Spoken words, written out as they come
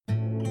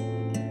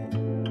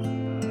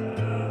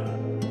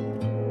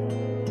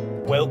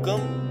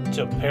Welcome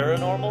to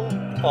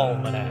Paranormal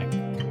Almanac.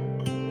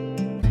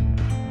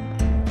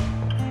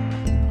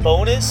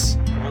 Bonus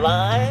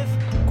Live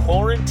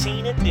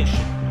Quarantine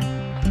Edition.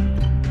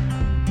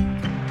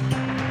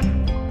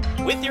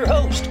 With your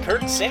host,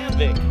 Kurt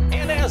Sandvik,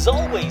 and as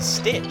always,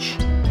 Stitch.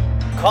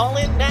 Call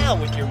in now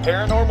with your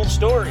paranormal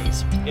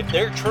stories. If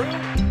they're true,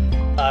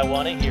 I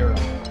want to hear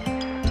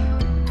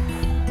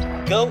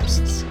them.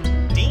 Ghosts,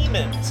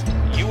 demons,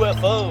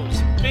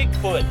 UFOs,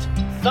 Bigfoot,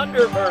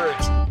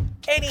 Thunderbirds,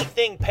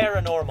 anything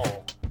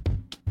paranormal.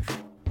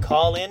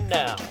 Call in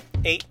now,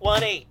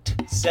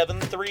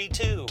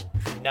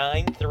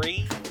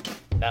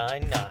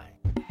 818-732-9399.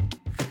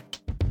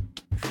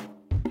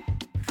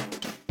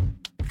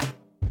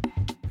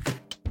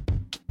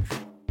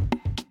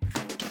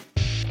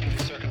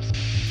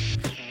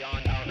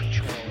 Beyond our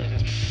control, it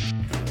is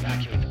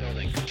evacuate the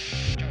building.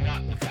 Do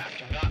not look back.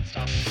 Do not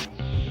stop.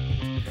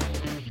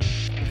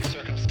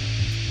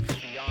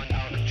 Beyond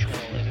our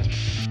control, it is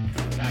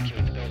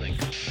evacuate the building.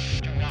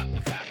 Do not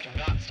look back. Do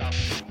not stop.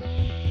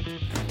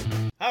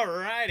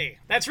 Alrighty,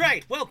 that's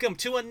right. Welcome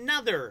to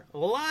another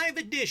live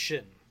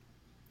edition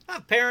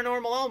of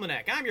Paranormal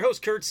Almanac. I'm your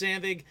host, Kurt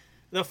Sandvik.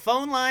 The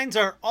phone lines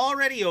are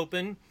already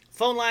open.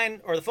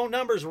 The phone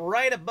number's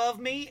right above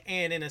me,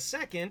 and in a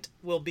second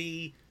will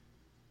be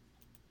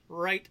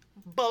right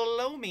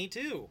below me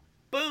too.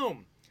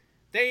 Boom.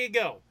 There you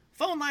go.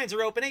 Phone lines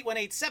are open,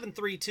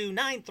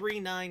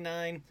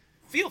 818-732-9399.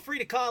 Feel free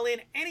to call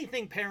in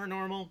anything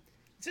paranormal.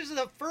 This is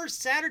the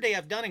first Saturday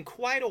I've done in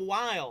quite a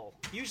while.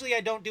 Usually I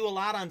don't do a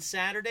lot on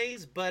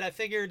Saturdays, but I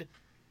figured,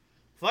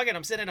 fuck it,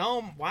 I'm sitting at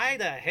home. Why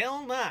the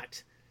hell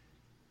not?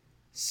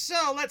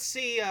 So, let's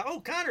see.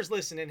 Connor's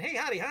listening. Hey,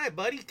 howdy, hi,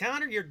 buddy.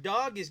 Connor, your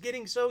dog is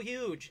getting so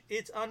huge.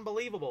 It's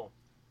unbelievable.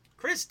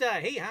 Krista,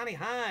 hey, howdy,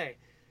 hi.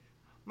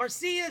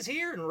 Marcia's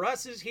here, and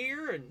Russ is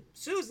here, and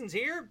Susan's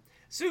here.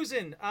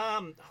 Susan,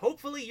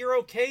 hopefully you're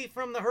okay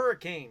from the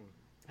hurricane.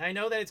 I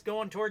know that it's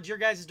going towards your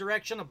guys'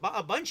 direction,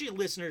 a bunch of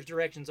listeners'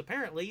 directions,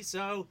 apparently,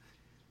 so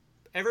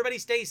everybody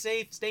stay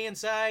safe, stay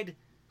inside,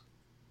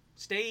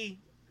 stay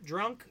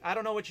drunk. I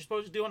don't know what you're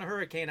supposed to do in a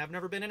hurricane. I've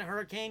never been in a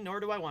hurricane, nor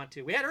do I want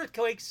to. We had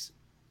earthquakes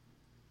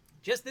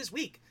just this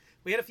week.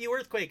 We had a few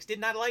earthquakes.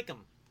 Did not like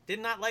them. Did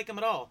not like them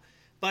at all.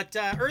 But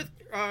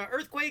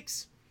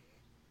earthquakes,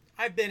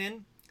 I've been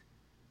in.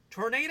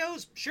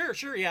 Tornadoes?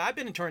 Sure, yeah, I've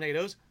been in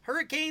tornadoes.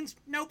 Hurricanes?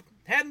 Nope.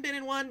 Haven't been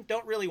in one.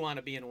 Don't really want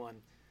to be in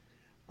one.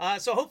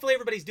 So hopefully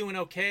everybody's doing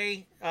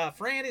okay.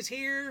 Fran is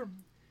here.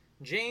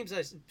 James,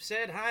 I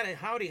said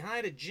howdy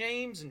hi to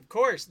James. And of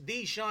course,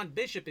 the Sean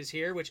Bishop is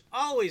here, which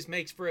always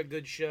makes for a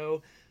good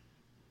show.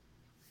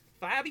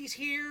 Fabi's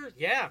here.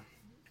 Yeah,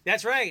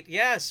 that's right.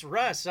 Yes,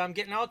 Russ. I'm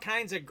getting all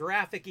kinds of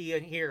graphic-y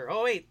in here.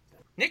 Oh, wait.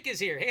 Nick is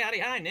here. Hey, howdy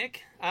hi,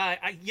 Nick.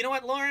 You know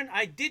what, Lauren?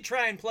 I did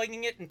try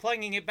plugging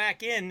it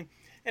back in,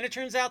 and it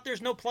turns out there's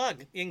no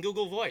plug in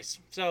Google Voice.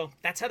 So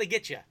that's how they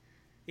get you.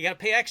 You got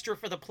to pay extra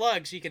for the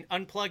plug so you can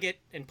unplug it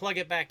and plug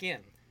it back in.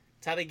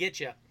 That's how they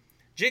get you.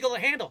 Jiggle the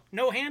handle.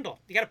 No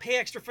handle. You got to pay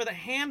extra for the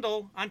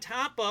handle on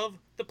top of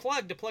the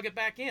plug to plug it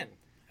back in.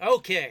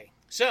 Okay,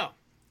 so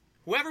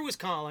whoever was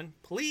calling,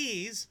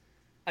 please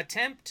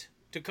attempt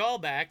to call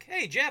back.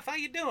 Hey, Jeff, how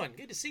you doing?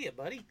 Good to see you,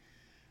 buddy.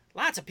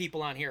 Lots of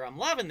people on here. I'm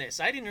loving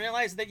this. I didn't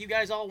realize that you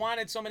guys all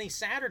wanted so many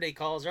Saturday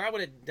calls, or I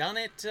would have done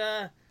it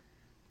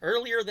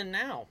earlier than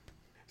now.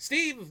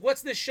 Steve,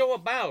 what's this show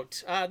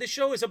about? This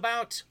show is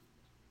about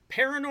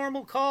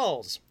paranormal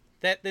calls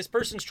that this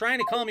person's trying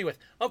to call me with.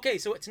 Okay,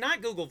 so it's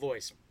not Google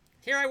Voice.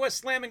 Here I was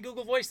slamming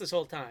Google Voice this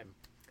whole time.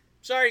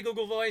 Sorry,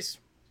 Google Voice.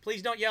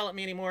 Please don't yell at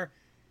me anymore.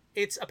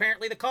 It's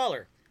apparently the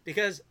caller,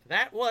 because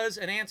that was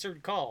an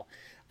answered call.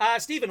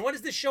 Steven, what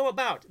is this show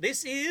about?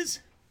 This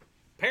is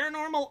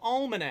Paranormal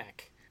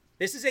Almanac.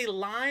 This is a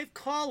live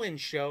call-in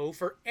show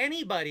for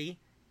anybody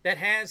that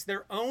has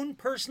their own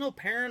personal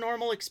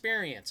paranormal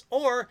experience,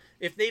 or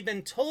if they've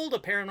been told a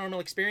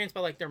paranormal experience by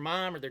like their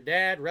mom or their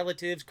dad,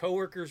 relatives,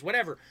 coworkers,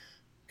 whatever,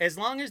 as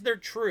long as they're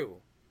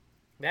true.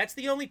 That's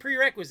the only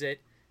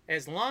prerequisite,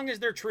 as long as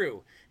they're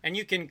true. And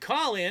you can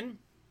call in,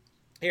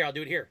 here, I'll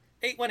do it here,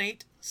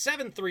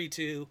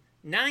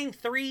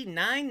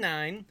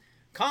 818-732-9399.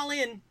 Call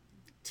in,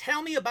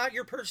 tell me about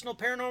your personal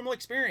paranormal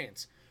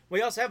experience.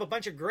 We also have a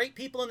bunch of great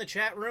people in the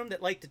chat room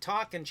that like to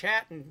talk and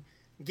chat and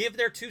give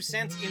their 2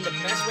 cents in the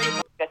best way.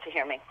 Get to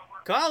hear me.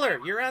 Caller,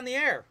 you're on the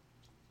air.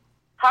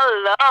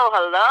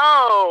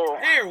 Hello.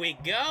 There we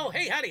go.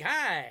 Hey, howdy,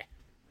 hi.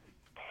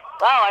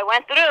 Well, I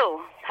went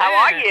through. How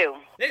are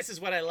you? This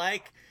is what I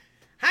like.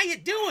 How you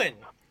doing?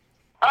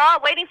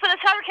 Waiting for this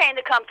hurricane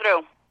to come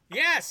through.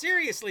 Yeah,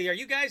 seriously. Are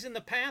you guys in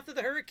the path of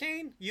the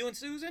hurricane? You and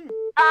Susan?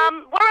 We're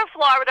in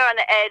Florida on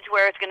the edge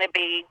where it's going to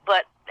be,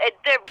 but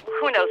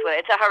who knows what?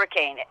 It's a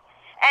hurricane.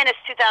 And it's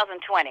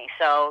 2020,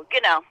 so,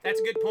 you know. That's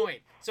a good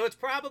point. So it's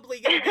probably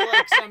going to be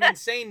like some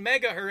insane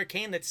mega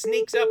hurricane that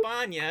sneaks up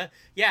on you.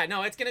 Yeah,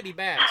 no, it's going to be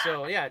bad.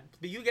 So, yeah,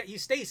 you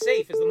stay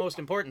safe is the most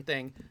important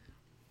thing.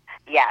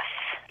 Yes.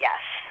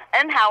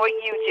 And how are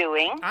you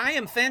doing? I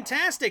am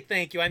fantastic,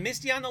 thank you. I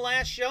missed you on the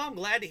last show. I'm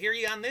glad to hear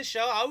you on this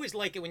show. I always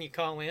like it when you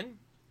call in.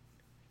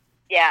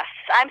 Yes,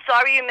 I'm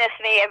sorry you missed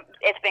me.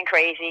 It's been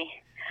crazy.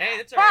 Hey,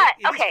 that's all right.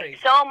 But, It is okay, crazy.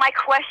 so my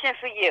question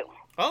for you.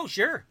 Oh,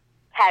 sure.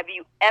 Have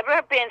you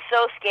ever been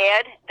so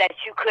scared that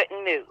you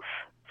couldn't move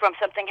from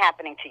something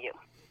happening to you?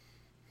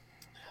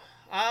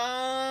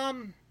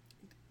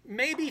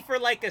 Maybe for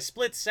like a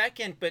split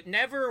second, but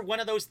never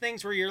one of those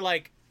things where you're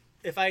like,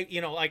 if I,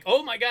 like,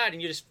 oh my God,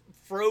 and you just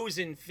froze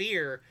in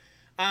fear.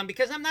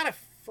 Because I'm not a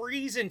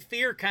freeze in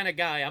fear kind of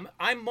guy.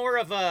 I'm more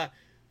of a,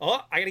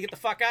 oh, I gotta get the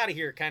fuck out of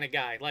here kind of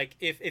guy. Like,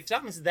 if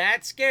something's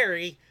that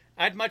scary,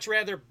 I'd much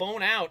rather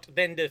bone out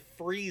than to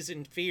freeze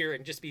in fear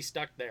and just be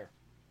stuck there.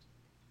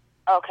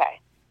 Okay.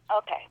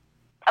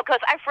 Because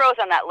I froze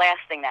on that last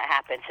thing that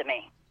happened to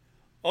me.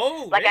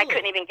 Oh, Like really? I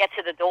couldn't even get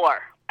to the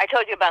door. I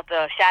told you about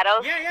the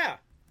shadows? Yeah.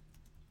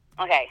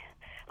 Okay.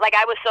 Like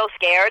I was so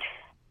scared,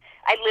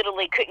 I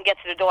literally couldn't get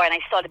to the door, and I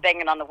started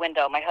banging on the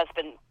window. My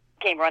husband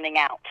came running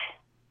out.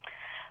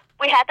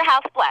 We had the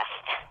house blessed.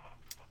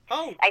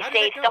 Oh, I how did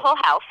staged that the go? whole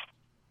house.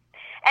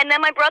 And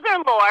then my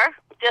brother-in-law,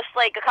 just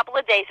like a couple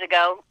of days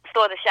ago,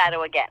 saw the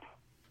shadow again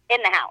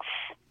in the house.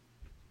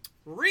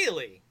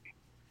 Really?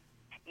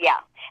 Yeah.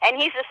 And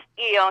he's just,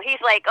 he's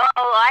like, oh,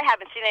 I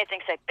haven't seen anything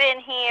since I've been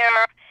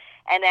here.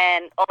 And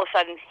then all of a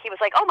sudden he was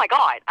like, oh my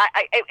God,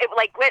 it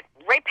like went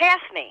right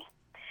past me.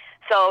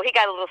 So he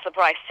got a little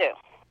surprised too.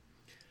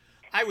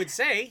 I would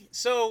say.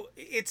 So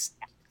it's,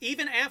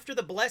 even after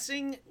the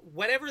blessing,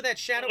 whatever that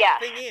shadow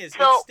Yes. thing is,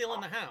 So- it's still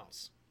in the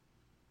house.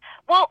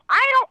 Well,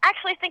 I don't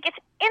actually think it's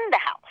in the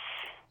house.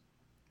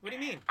 What do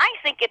you mean? I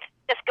think it's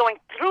just going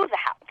through the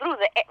house, through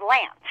the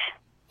land.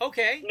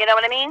 Okay. You know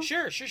what I mean?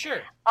 Sure.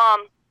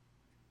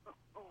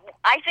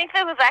 I think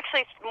there was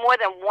actually more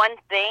than one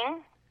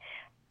thing,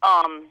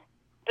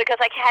 because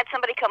I had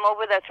somebody come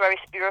over that's very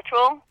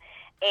spiritual,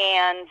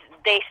 and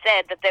they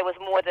said that there was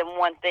more than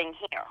one thing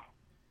here.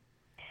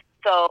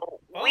 So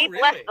Oh, we really?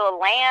 blessed the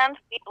land,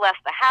 we blessed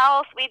the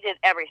house, we did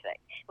everything.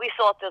 We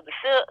saw through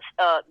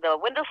the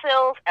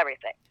windowsills,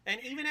 everything.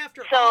 And even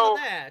after So- all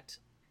of that,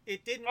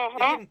 it didn't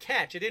Mhm.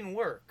 catch. It didn't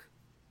work.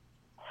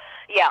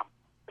 Yeah.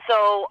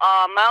 So,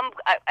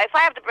 if I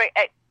have to break,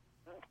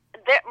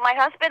 my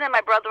husband and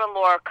my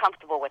brother-in-law are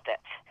comfortable with it.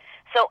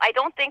 So I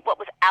don't think what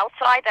was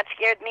outside that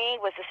scared me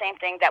was the same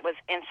thing that was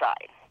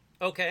inside.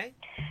 Okay.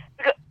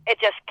 It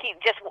just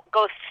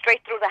goes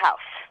straight through the house.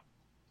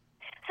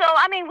 So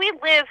I mean, we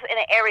live in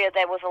an area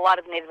that was a lot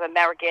of Native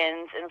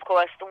Americans, and of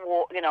course the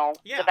war,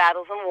 Yeah. the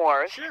battles and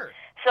wars. Sure.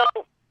 So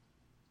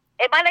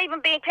it might not even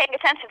be paying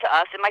attention to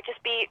us. It might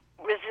just be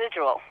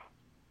residual.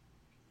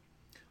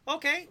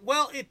 Okay.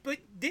 Well,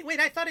 wait.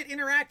 I thought it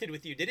interacted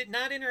with you. Did it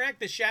not interact?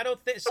 The shadow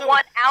thing. The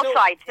one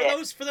outside for did.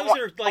 those that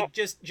are like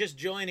just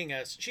joining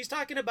us, she's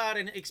talking about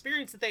an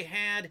experience that they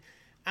had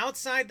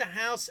outside the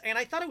house, and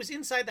I thought it was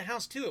inside the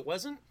house too. It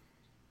wasn't.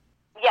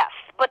 Yes,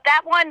 but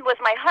that one was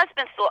my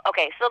husband saw.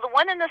 Okay, so the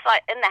one in the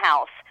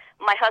house,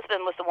 my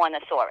husband was the one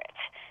that saw it,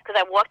 because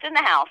I walked in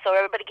the house, so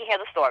everybody can hear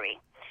the story.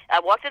 I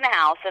walked in the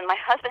house, and my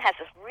husband has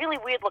this really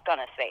weird look on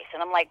his face,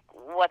 and I'm like,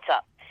 "What's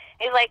up?"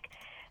 He's like,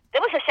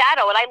 "There was a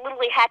shadow, and I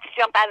literally had to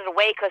jump out of the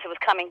way because it was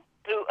coming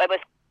through. It was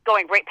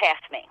going right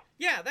past me."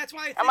 Yeah, that's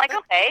why. I'm like,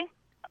 "Okay,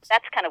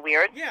 that's kind of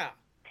weird." Yeah.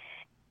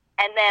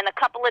 And then a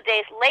couple of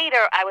days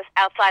later, I was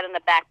outside on the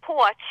back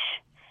porch,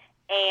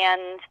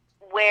 and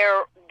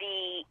where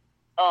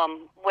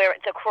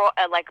it's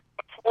a like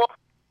floor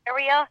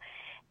area,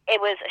 it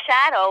was a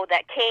shadow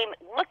that came,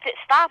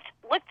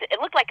 it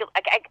looked like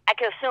I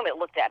could assume it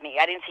looked at me.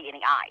 I didn't see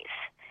any eyes.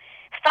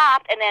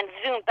 Stopped and then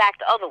zoomed back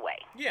the other way.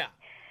 Yeah.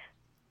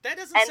 That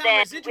doesn't And sound then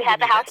residual we had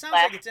to me. the house That sounds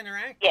like blessed. it's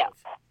interactive. Yeah.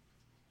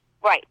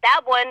 Right.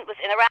 That one was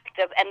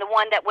interactive, and the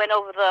one that went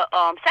over the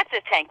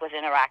septic tank was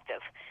interactive.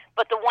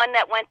 But the one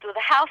that went through the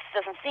house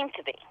doesn't seem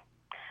to be.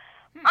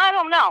 I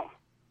don't know.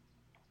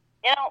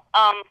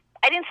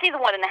 I didn't see the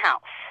one in the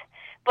house.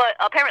 But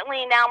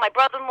apparently now my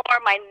brother-in-law,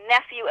 my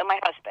nephew, and my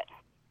husband.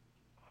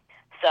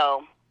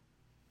 So,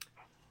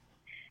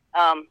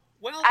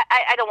 Well,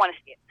 I don't want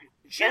to see it.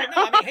 sure.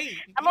 No, I mean, hey.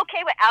 I'm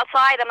okay with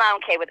outside. I'm not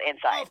okay with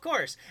inside. Oh, of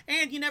course.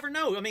 And you never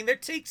know. I mean,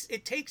 it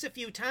takes a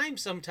few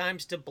times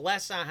sometimes to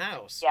bless a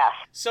house. Yes.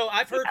 So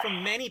I've heard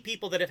from many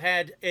people that have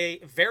had a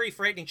very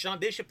frightening, Sean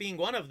Bishop being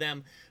one of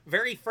them,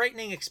 very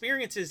frightening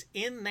experiences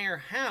in their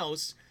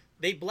house.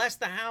 They blessed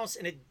the house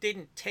and it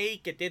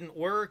didn't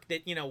work,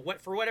 that,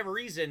 for whatever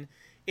reason,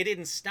 it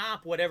didn't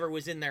stop whatever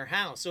was in their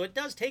house. So it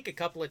does take a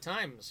couple of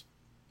times.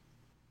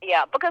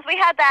 Yeah, because we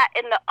had that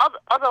in the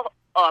other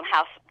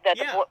house that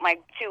Yeah. my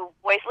two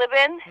boys live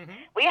in.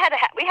 Mhm. We had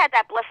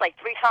that blessed like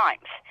 3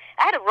 times.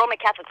 I had a Roman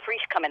Catholic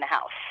priest come in the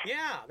house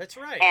Yeah, that's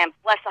right. and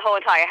bless the whole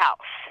entire house.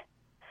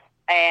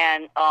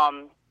 And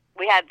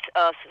we had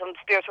some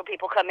spiritual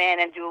people come in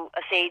and do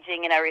a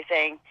saging and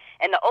everything.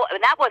 And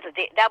that was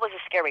a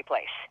scary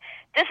place.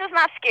 This is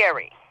not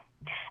scary.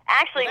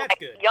 Actually, Well, my that's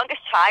good.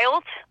 youngest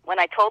child, when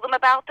I told him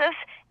about this,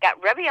 got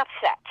very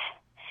upset.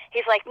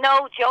 He's like,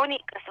 "No, Joni."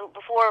 Cause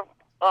before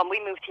we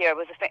moved here, it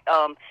was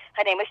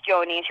her name was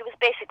Joni, and she was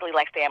basically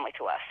like family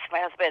to us. My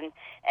husband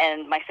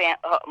and my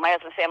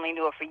husband's family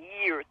knew her for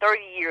years,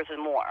 30 years and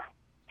more.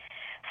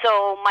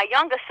 So my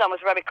youngest son was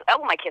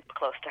all my kids were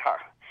close to her.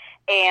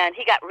 And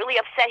he got really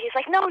upset. He's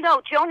like, no,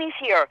 Joni's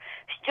here.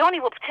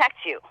 Joni will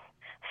protect you.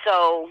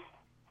 So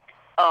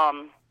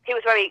he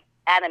was very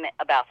adamant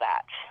about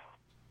that.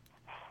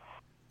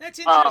 That's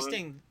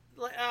interesting.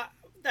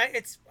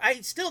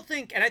 I still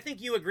think, and I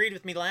think you agreed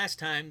with me last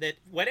time, that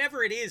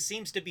whatever it is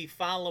seems to be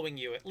following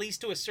you, at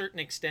least to a certain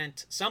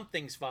extent.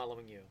 Something's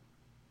following you.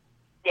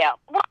 Yeah.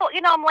 Well,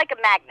 I'm like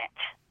a magnet.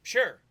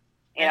 Sure.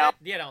 That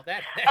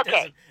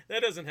Okay.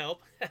 Doesn't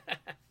help.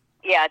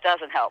 Yeah, it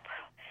doesn't help.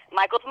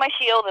 Michael's my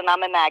shield, and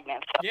I'm a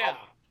magnet. So. Yeah.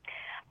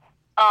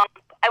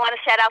 I want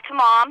to shout out to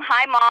Mom.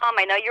 Hi, Mom.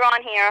 I know you're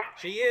on here.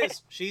 She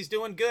is. She's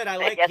doing good. I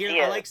like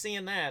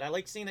seeing that. I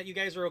like seeing that you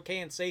guys are okay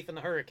and safe in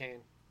the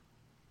hurricane.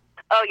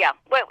 Oh, yeah.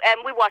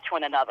 And we watch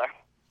one another.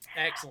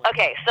 Excellent.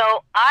 Okay,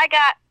 so I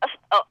got,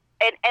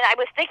 and I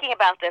was thinking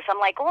about this. I'm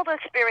like, all the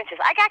experiences.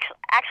 I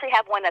actually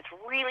have one that's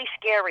really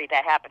scary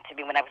that happened to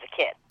me when I was a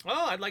kid.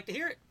 Oh, I'd like to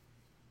hear it.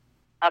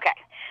 Okay.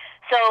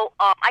 So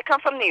I come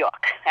from New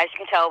York, as you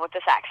can tell with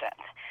this accent.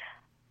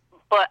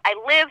 But I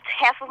lived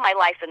half of my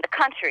life in the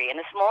country in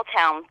a small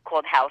town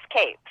called House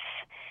Capes,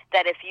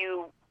 that if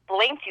you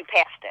blinked, you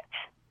passed it.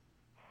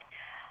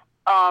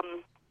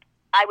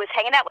 I was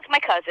hanging out with my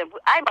cousin.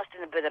 I must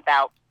have been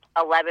about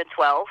 11,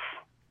 12.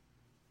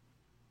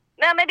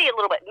 No, maybe a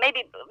little bit,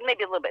 maybe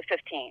a little bit,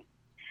 15.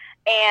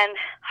 And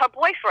her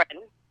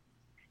boyfriend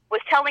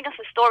was telling us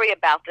a story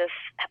about this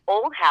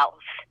old house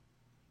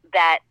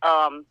that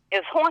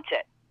is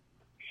haunted.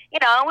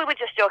 We were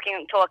just joking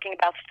and talking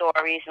about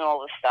stories and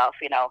all this stuff,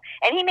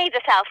 And he made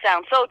this house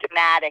sound so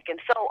dramatic and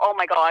so, oh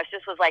my gosh,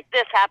 this was like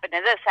this happened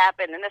and this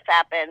happened and this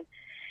happened.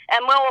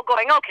 And we're all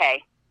going,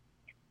 okay.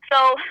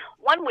 So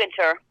one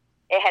winter,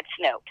 it had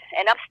snowed.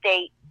 And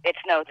upstate, it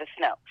snows.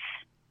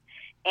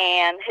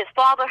 And his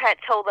father had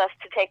told us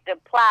to take the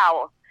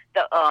plow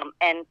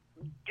and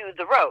do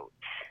the roads.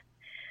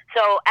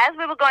 So as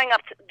we were going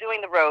up to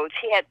doing the roads,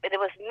 it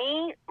was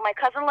me, my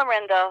cousin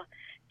Lorinda,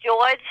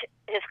 George,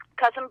 his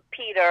cousin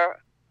Peter,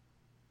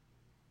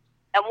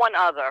 and one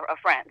other, a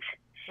friend.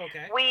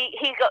 Okay.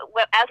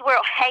 As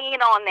we're hanging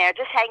on there,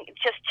 just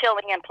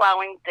chilling and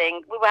plowing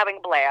things, we were having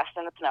a blast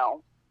in the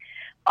snow.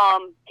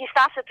 He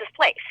stops at this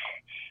place,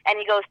 and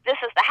he goes, "This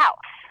is the house."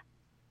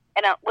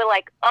 And we're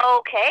like,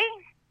 "Okay."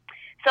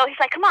 So he's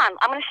like, "Come on,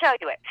 I'm going to show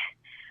you it."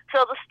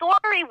 So the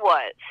story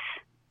was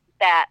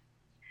that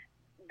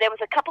there was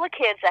a couple of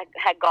kids that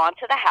had gone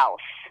to the house,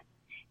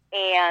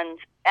 and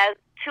as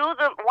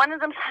one of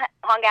them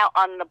hung out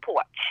on the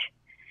porch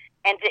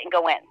and didn't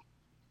go in.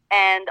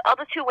 And the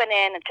other two went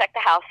in and checked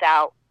the house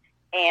out.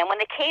 And when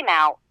they came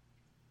out,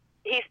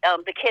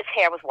 the kid's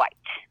hair was white.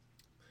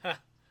 Huh.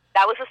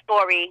 That was a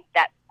story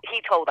that he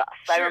told us.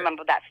 Sure. I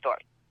remember that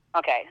story.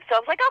 Okay. So I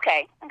was like,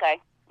 okay.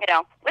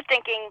 We're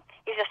thinking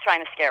he's just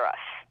trying to scare us.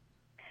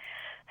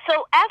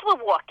 So as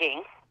we're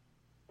walking,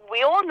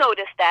 we all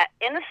noticed that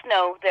in the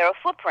snow there are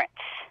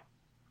footprints.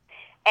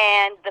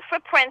 And the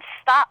footprints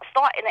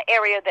start in an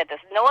area that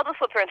there's no other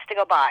footprints to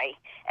go by,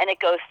 and it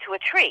goes to a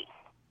tree.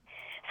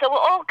 So we're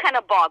all kind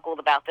of boggled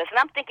about this, and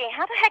I'm thinking,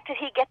 how the heck did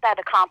he get that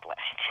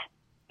accomplished?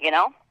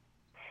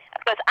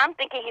 Because I'm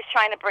thinking he's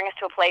trying to bring us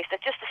to a place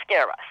that's just to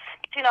scare us.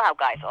 You know how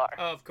guys are.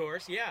 Of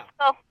course, yeah.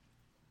 So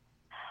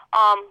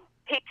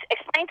he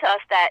explained to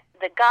us that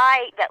the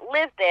guy that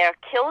lived there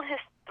killed his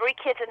 3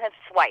 kids and his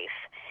wife,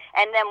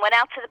 and then went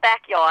out to the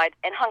backyard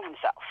and hung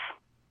himself.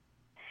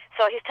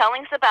 So he's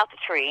telling us about the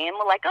tree, and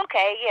we're like,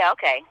 okay, yeah,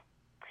 okay.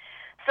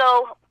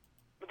 So,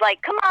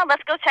 come on,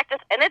 let's go check this.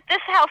 And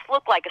this house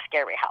looked like a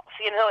scary house.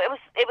 It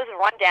was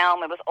run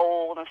down, it was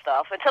old and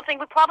stuff, and something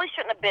we probably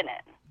shouldn't have been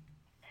in.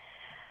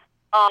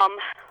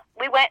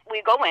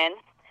 We go in.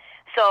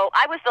 So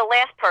I was the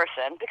last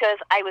person because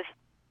I was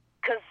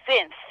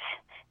convinced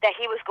that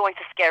he was going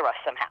to scare us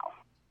somehow.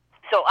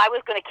 So I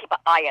was going to keep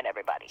an eye on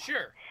everybody.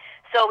 Sure.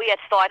 So we had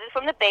started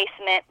from the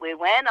basement. We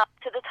went up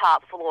to the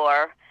top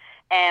floor.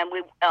 And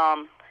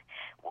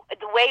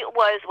the way it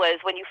was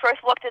when you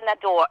first walked in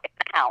that door in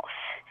the house,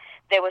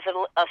 there was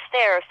a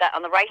stairs that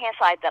on the right-hand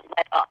side that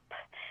led up.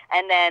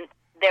 And then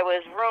there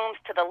was rooms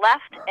to the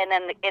left, and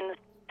then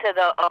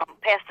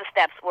past the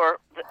steps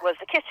was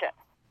the kitchen.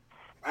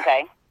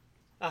 Okay?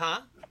 Uh-huh.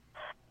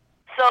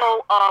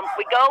 So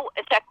we go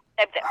and check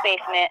the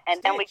basement,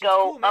 and then we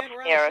go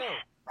upstairs.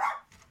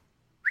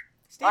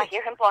 Oh, I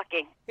hear him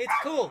barking. It's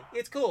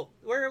cool.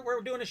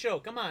 We're doing a show.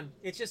 Come on.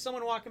 It's just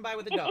someone walking by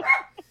with a dog.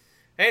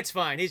 It's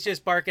fine. He's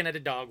just barking at a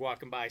dog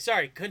walking by.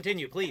 Sorry,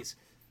 continue, please.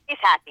 He's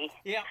happy.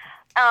 Yeah.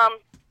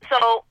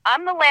 So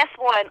I'm the last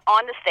one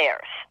on the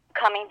stairs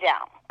coming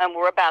down, and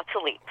we're about to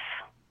leave.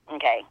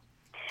 Okay.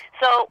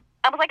 So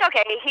I was like,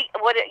 okay,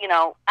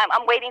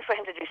 I'm waiting for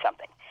him to do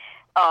something.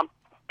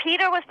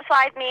 Peter was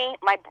beside me.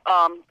 My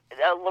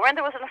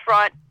Lorinda was in the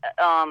front.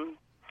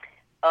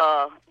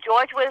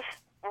 George was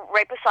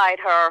right beside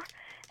her,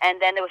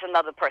 and then there was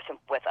another person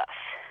with us.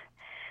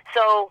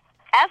 So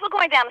as we're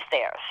going down the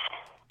stairs,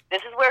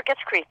 this is where it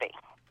gets creepy.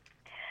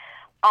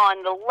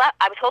 On the left,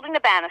 I was holding the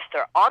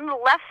banister. On the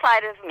left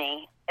side of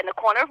me, in the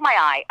corner of my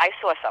eye, I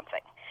saw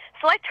something.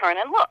 So I turn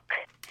and look.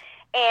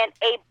 and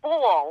a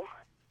ball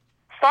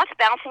starts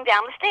bouncing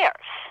down the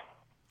stairs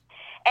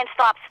and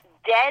stops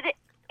dead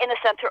in the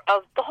center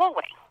of the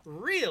hallway.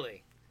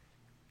 Really?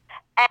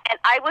 And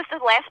I was the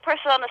last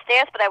person on the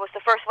stairs, but I was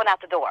the first one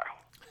out the door.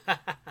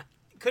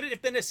 Could it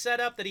have been a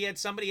setup that he had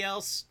somebody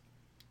else,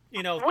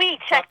 We drop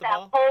checked the that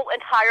ball? whole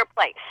entire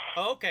place.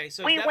 Oh, okay,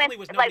 so We definitely went,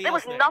 was nobody there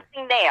else was there.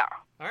 nothing there.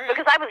 All right.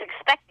 Because I was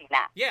expecting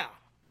that. Yeah.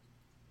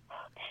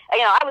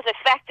 I was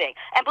expecting.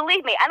 And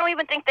believe me, I don't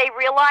even think they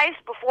realized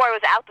before I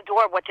was out the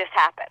door what just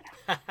happened.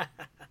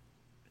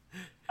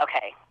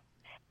 Okay?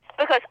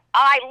 Because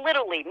I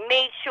literally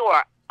made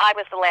sure I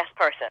was the last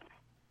person.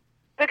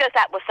 Because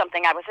that was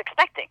something I was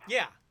expecting.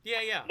 Yeah.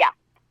 Yeah.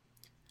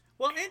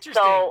 Well, interesting.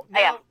 So,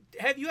 now,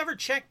 have you ever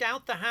checked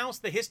out the house,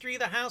 the history of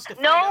the house to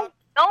find No,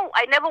 out?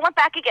 I never went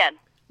back again.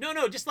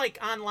 No, just like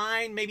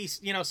online, maybe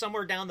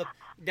somewhere down the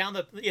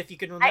if you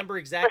can remember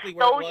exactly was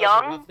where so it was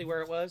young. or roughly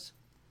where it was.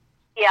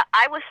 Yeah,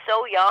 I was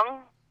so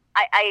young.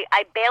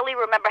 I barely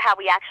remember how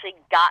we actually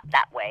got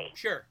that way.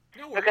 Sure.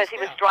 No worries. Because he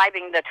was yeah.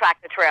 driving the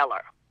tractor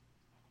trailer.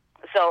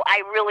 So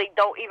I really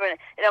don't even,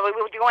 we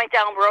were going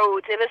down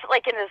roads. It was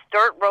like in this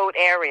dirt road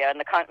area in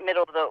the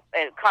middle of the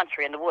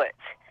country in the woods.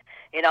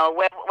 When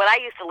I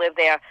used to live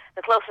there,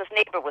 the closest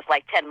neighbor was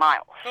like 10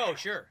 miles. Oh,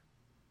 sure.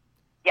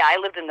 Yeah, I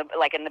lived in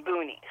the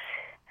boonies.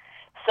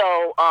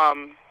 So,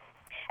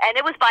 and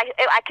it was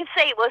I could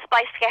say it was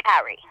by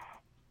Schoharie,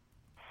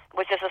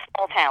 which is a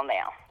small town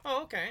now.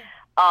 Oh, okay.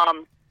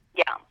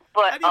 Yeah,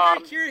 but I'd be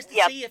very curious to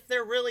yeah. see if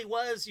there really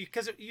was,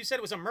 because you said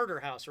it was a murder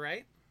house,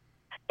 right?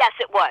 Yes,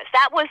 it was.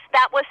 That was.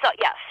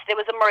 Yes, it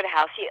was a murder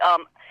house.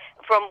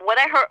 From what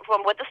I heard,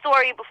 from what the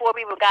story before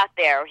we got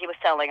there, he was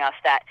telling us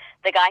that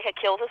the guy had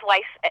killed his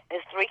wife,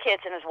 his 3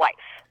 kids, and his wife.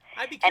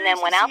 I'd be curious And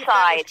then went to see if that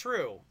outside. was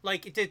true.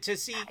 Like to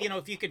see,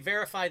 if you could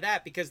verify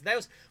that, because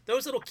those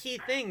little key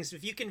things,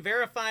 if you can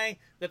verify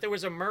that there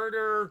was a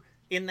murder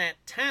in that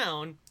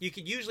town, you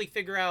could usually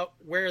figure out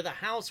where the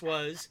house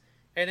was,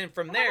 and then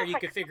from there you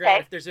could figure out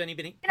if there's any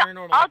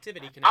paranormal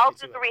activity connected I'll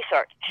to do it. the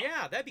research.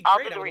 Yeah, that'd be I'll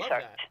great. do I the would love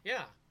research. that.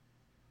 Yeah.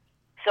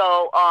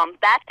 So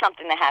that's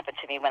something that happened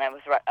to me when I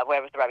was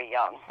very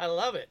young. I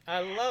love it.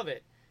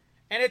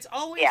 And it's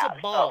always Yeah,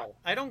 a ball.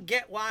 I don't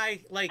get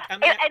why,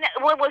 And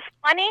what was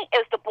funny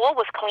is the ball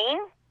was clean.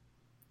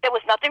 There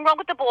was nothing wrong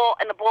with the ball,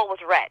 and the ball was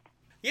red.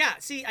 yeah,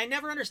 see, I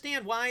never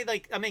understand why,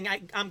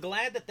 I'm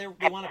glad that they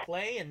want to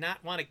play and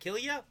not want to kill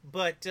you,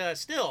 but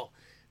still,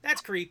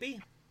 that's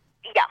creepy.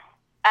 Yeah.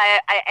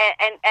 And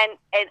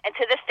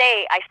to this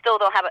day, I still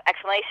don't have an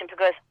explanation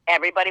because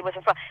everybody was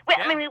in front.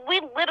 Yeah. We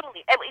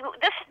literally,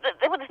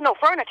 there was no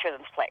furniture in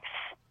this place.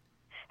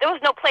 There was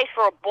no place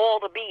for a ball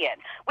to be in.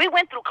 We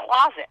went through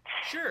closets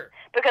Sure.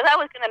 because I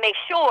was going to make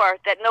sure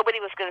that nobody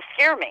was going to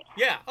scare me.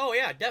 Yeah. Oh,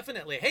 yeah.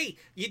 Definitely. Hey,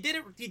 you did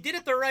it. You did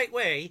it the right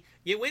way.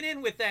 You went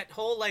in with that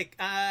whole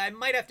I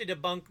might have to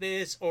debunk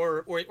this,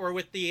 or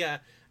with the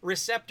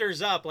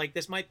receptors up, like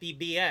this might be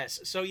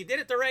BS. So you did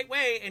it the right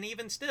way, and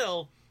even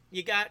still,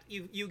 you got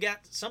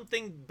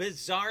something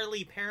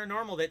bizarrely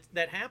paranormal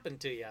that happened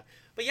to you.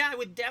 But yeah, I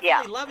would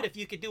definitely love it if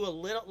you could do a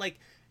little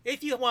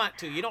if you want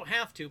to. You don't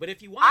have to, but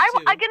if you want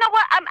to. You know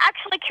what? I'm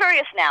actually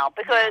curious now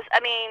because,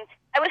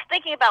 I was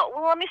thinking about,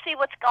 let me see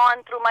what's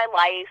gone through my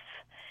life.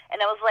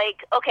 And I was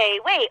like, okay,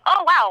 wait,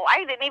 oh, wow,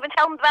 I didn't even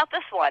tell them about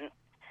this one.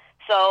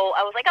 So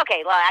I was like,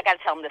 okay, well, I got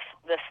to tell them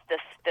this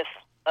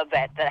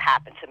event that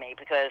happened to me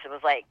because it was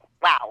like,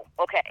 wow,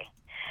 okay.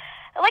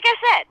 Like I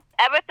said,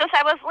 ever since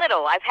I was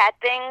little, I've had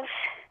things,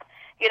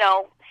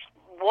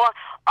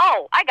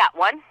 oh, I got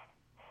one.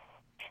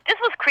 This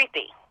was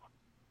creepy.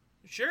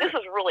 Sure. This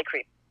was really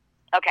creepy.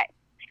 Okay.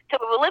 So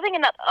we were living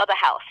in the other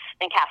house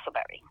in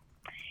Castleberry.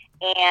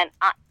 And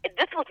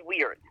this was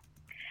weird.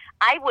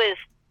 I was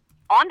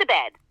on the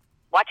bed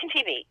watching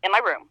TV in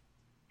my room.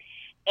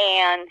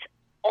 And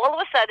all of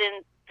a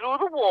sudden, through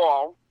the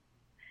wall,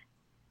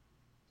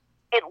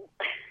 it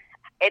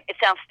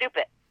sounds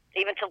stupid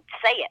even to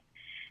say it.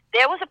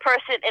 There was a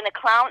person in a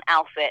clown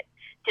outfit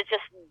that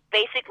just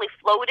basically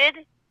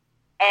floated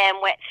and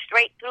went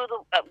straight through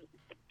the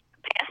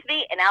past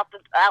me and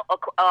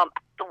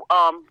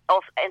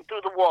and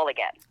through the wall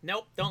again.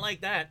 Nope, don't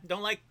like that.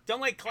 Don't like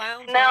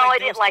clowns. No, don't I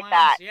didn't ghost like clowns.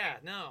 that. Yeah,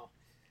 no.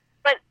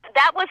 But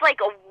that was like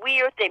a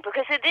weird thing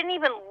because it didn't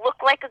even look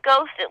like a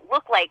ghost. It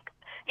looked like,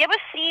 you ever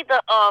see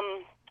the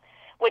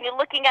when you're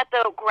looking at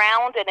the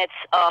ground and it's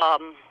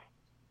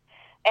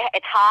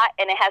hot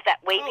and it has that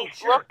wavy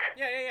Sure. look?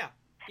 Yeah.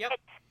 Yep.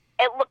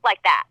 It looked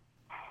like that.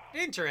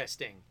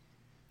 Interesting.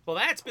 Well,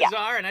 that's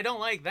bizarre, and I don't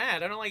like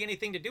that. I don't like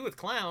anything to do with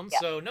clowns,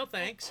 so no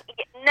thanks.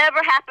 It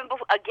never happened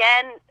before.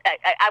 Again,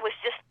 I was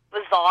just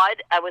bizarre.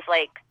 I was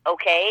like,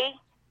 okay,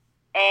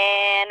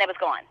 and it was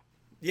gone.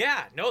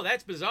 Yeah, no,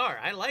 that's bizarre.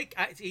 I like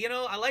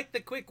the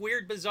quick,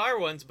 weird, bizarre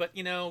ones, but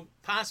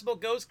possible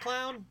ghost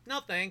clown? No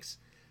thanks.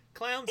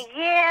 Clowns?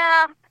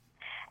 Yeah.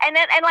 And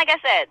like I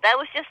said, that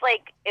was just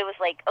like, it was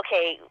like,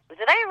 okay,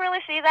 did I really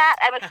see that?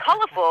 It was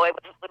colorful. It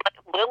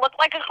looked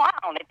like a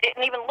clown. It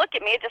didn't even look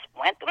at me. It just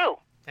went through.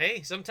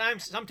 Hey,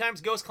 sometimes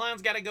ghost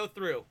clowns got to go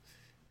through.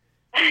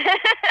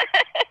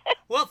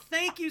 Well,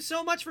 thank you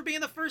so much for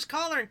being the first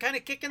caller and kind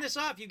of kicking this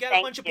off. You got a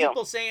Thank bunch of you.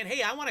 people saying,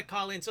 "Hey, I want to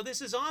call in." So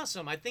this is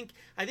awesome. I think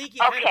you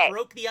kind Okay. of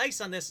broke the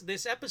ice on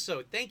this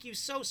episode. Thank you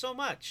so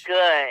much.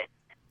 Good.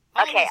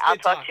 Always Okay, I'll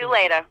good talk to talking you with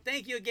later.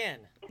 Thank you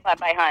again.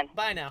 Bye-bye, hon.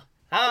 Bye now.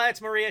 Oh,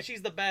 that's Maria.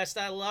 She's the best.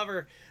 I love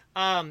her.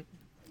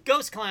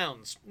 Ghost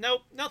clowns.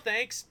 Nope, no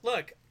thanks.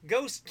 Look,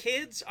 ghost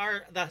kids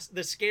are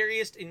the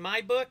scariest in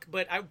my book,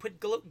 but I would put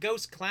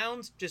ghost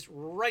clowns just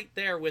right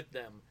there with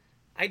them.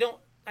 I don't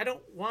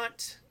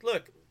want.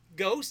 Look,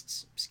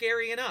 ghosts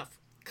scary enough.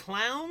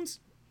 Clowns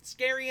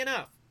scary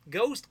enough.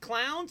 Ghost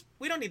clowns,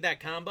 we don't need that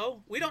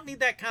combo. We don't need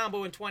that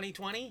combo in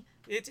 2020.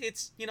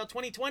 It's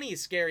 2020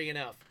 is scary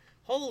enough.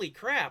 Holy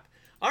crap.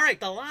 All right,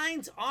 the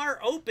lines are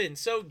open.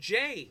 So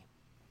Jay,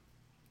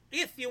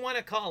 if you want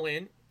to call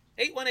in,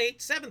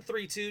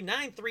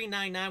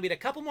 818-732-9399. We had a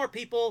couple more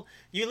people.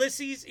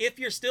 Ulysses, if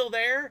you're still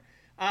there,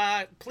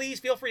 please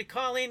feel free to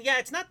call in. Yeah,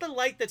 it's not the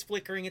light that's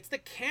flickering. It's the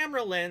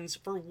camera lens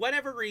for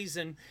whatever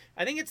reason.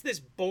 I think it's this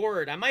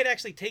board. I might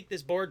actually take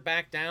this board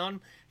back down.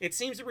 It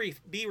seems to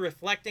be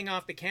reflecting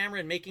off the camera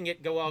and making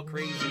it go all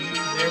crazy.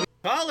 There.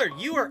 Caller,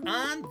 you are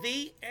on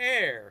the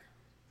air.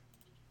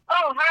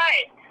 Oh,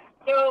 hi.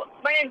 So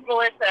my name's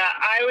Melissa.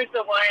 I was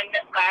the one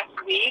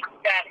last week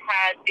that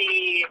had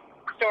the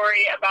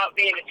story about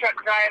being a truck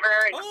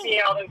driver and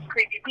seeing all those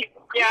creepy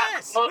people. Yeah,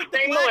 Yes, most with the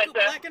name black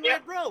Melissa. and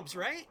Yep. red robes,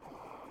 right?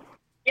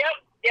 Yep,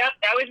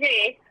 that was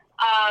me.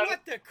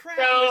 What the crap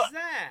so- was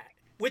that?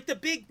 With the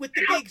big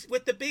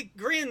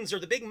grins or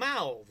the big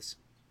mouths.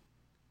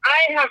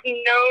 I have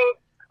no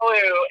clue,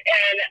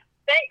 and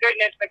thank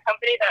goodness the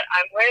company that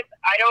I'm with,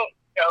 I don't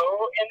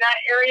go in that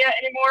area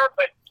anymore,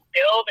 but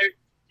still, there's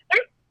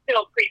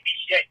still creepy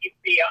shit you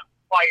see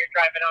while you're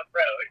driving on the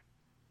road.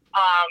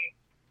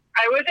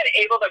 I wasn't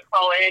able to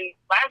call in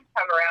last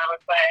time around,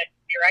 but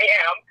here I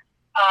am.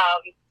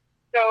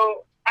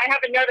 So I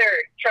have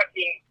another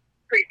trucking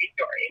creepy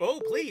story. Oh,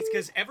 please,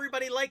 because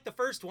everybody liked the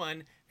first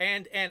one,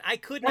 and I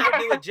could not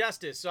do it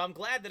justice, so I'm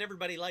glad that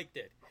everybody liked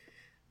it.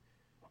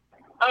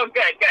 Oh,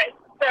 good.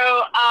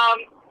 So,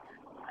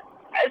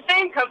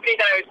 same company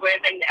that I was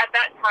with, and at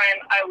that time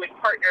I was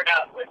partnered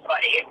up with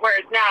Buddy,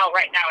 whereas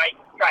right now I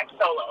drive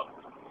solo.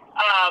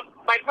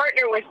 My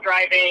partner was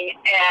driving,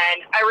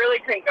 and I really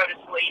couldn't go to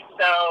sleep,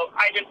 so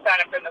I just sat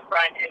up in the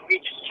front, and we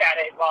just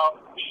chatted while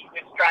he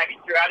was driving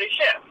throughout his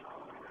shift.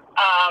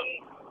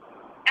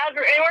 And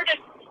we're just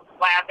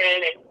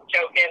laughing and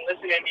joking,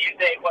 listening to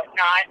music,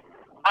 whatnot.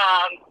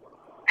 And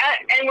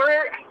I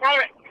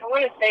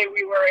want to say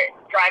we were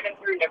driving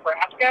through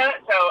Nebraska,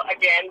 so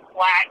again,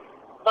 flat,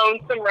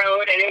 lonesome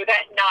road, and it was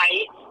at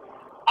night.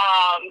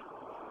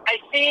 I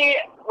see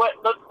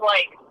what looks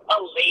like a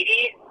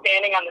lady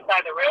standing on the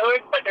side of the road,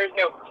 but there's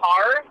no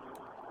car.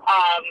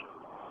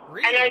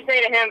 Really? And I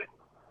say to him,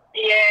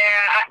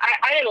 yeah,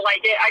 I didn't like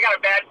it. I got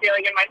a bad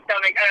feeling in my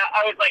stomach.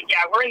 I was like,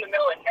 yeah, we're in the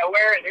middle of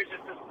nowhere, and there's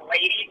just this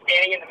lady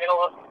standing in the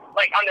middle of,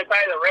 like, on the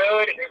side of the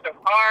road, and there's no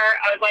car.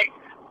 I was like,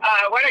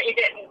 why don't you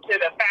get into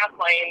the fast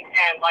lane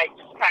and, like,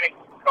 just kind of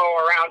go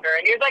around her?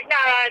 And he was like,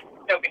 nah, it's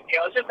no big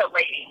deal. It's just a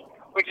lady,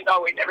 which is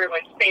always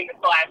everyone's famous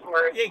last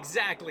word.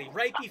 Exactly.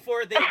 Right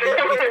before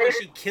before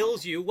she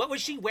kills you, what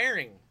was she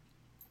wearing?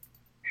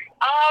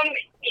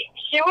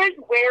 She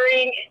wasn't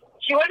wearing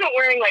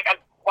like a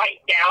white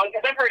gown,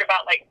 because I've heard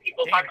about like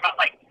people talk about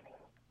like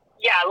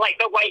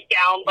the white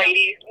gown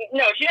ladies.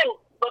 No, she didn't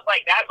look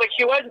like that, but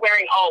she was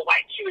wearing all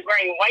white. She was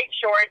wearing white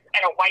shorts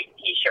and a white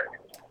t-shirt.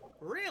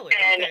 Really?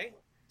 And- okay.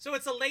 So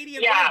it's a lady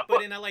in Yeah, white,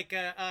 but in a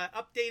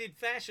updated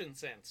fashion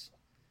sense.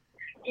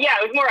 Yeah,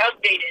 it was more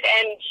updated,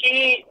 and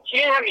she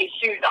didn't have any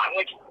shoes on,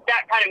 which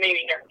that kind of made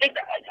me nervous.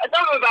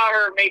 Something about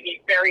her made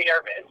me very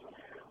nervous.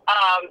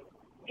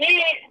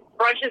 He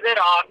brushes it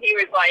off. He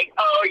was like,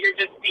 "Oh, you're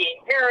just being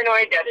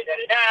paranoid, da da da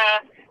da da."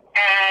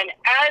 And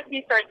as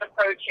he starts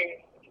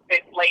approaching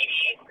this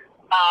lady,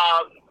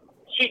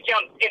 she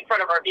jumps in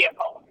front of our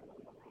vehicle.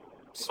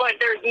 But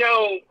there's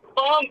no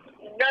bump,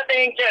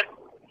 nothing. Just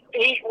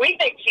we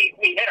think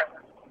we hit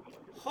her.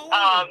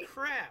 Holy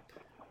crap!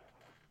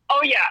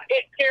 Oh, yeah,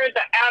 it scares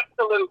the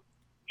absolute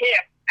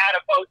piss out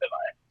of both of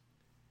us.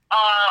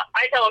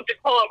 I tell him,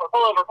 just pull over.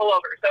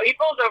 So he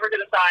pulls over to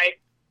the side,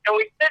 and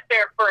we sit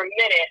there for a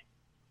minute,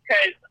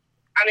 because,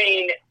 I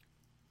mean,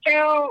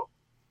 two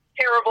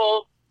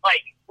terrible,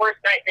 like, worst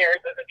nightmares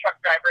as a truck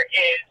driver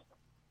is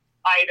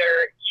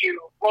either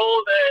you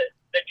roll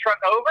the truck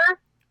over,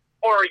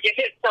 or you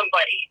hit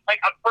somebody, like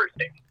a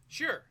person.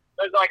 Sure.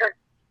 Those are our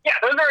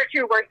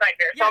two worst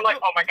nightmares. Yeah, so I'm like,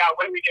 oh, my God,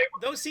 what do we do?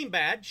 Those seem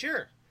bad.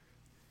 Sure.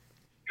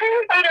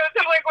 I know,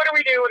 so I'm like, what do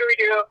we do?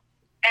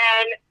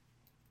 And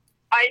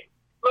I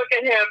look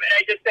at him and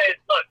I just said,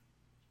 look,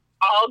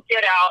 I'll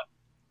get out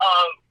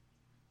of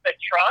the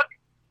truck,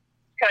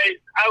 because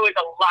I'm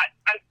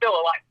still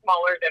a lot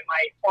smaller than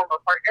my former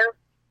partner.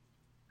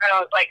 And I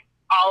was like,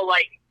 I'll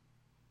like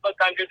look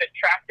under the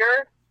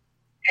tractor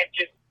and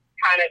just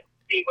kind of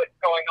see what's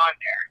going on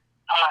there.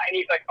 And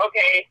he's like,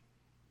 okay.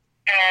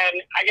 And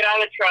I get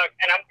out of the truck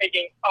and I'm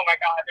thinking, oh my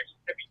God, there's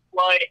just going to be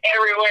blood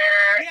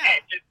everywhere. Yeah.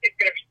 And it's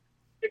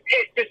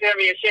just going to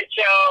be a shit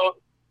show.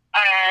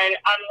 And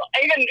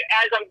even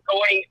as I'm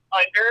going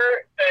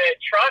under the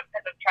truck,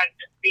 as I'm trying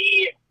to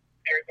see if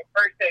there's a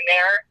person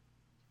there,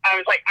 I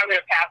was like, I'm going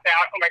to pass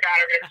out. Oh, my God,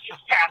 I'm going to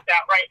just pass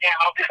out right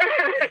now.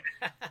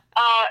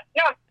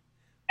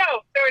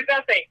 No, there was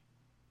nothing.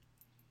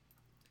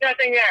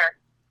 Nothing there.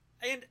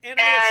 And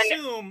I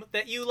assume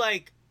that you,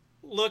 like,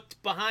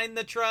 looked behind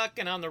the truck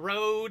and on the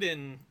road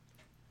and...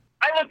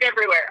 I looked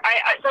everywhere.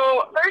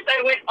 So first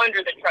I went under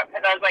the truck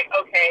because I was like,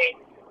 okay,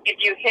 if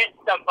you hit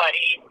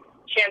somebody,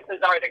 chances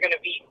are they're going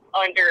to be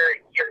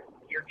under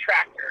your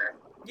tractor.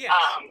 Yeah.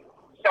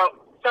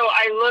 So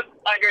I looked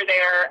under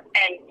there,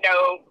 and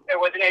no, there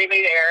wasn't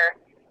anybody there.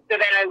 So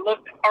then I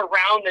looked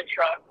around the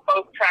truck,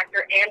 both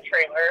tractor and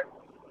trailer.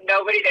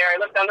 Nobody there. I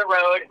looked on the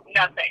road.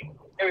 Nothing.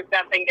 There was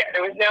nothing there.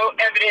 There was no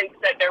evidence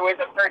that there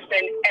was a person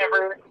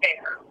ever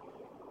there.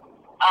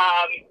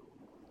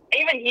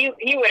 Even he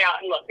went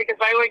out and looked because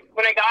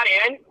when I got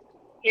in,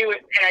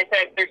 and I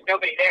said, "There's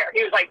nobody there."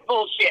 He was like,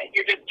 "Bullshit!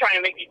 You're just trying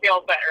to make me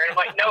feel better." And I'm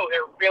like, "No,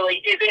 there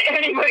really isn't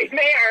anybody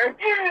there."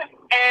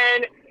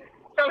 And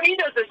so he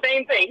does the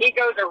same thing. He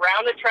goes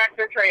around the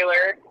tractor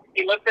trailer.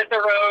 He looks at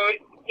the road.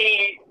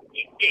 He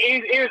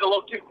was a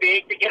little too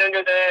big to get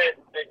under the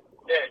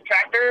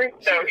tractor,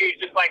 so he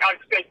was just like, "I'm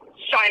just gonna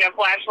shine a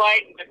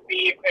flashlight and just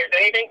see if there's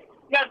anything."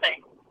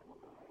 Nothing.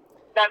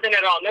 Nothing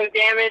at all. No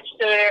damage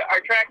to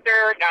our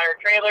tractor, not our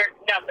trailer,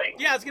 nothing.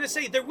 Yeah, I was going to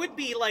say, there would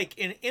be, like,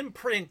 an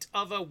imprint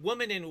of a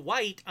woman in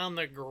white on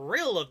the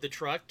grill of the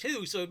truck,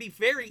 too, so it'd be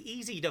very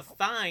easy to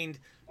find,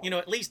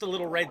 at least a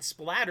little red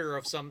splatter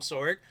of some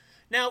sort.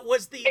 Now,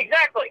 was the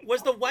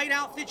white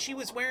outfit she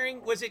was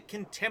wearing, was it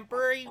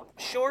contemporary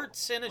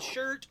shorts and a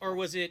shirt, or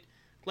was it,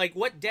 like,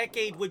 what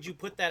decade would you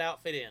put that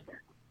outfit in?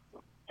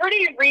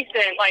 Pretty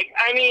recent.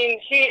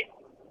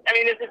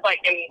 This is, like,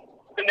 in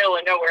the middle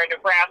of nowhere in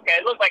Nebraska.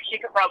 It looked like she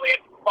could probably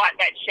have bought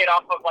that shit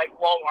off of, like,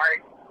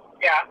 Walmart.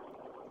 Yeah.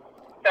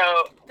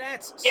 So.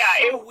 That's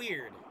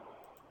weird.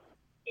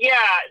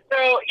 Yeah.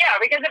 So,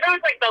 yeah, because if it was,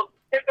 like, the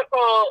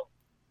typical,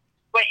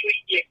 what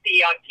you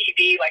see on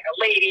TV, like a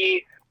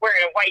lady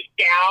wearing a white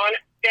gown,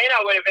 then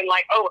I would have been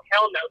like, oh,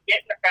 hell no, get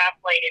in the fast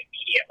lane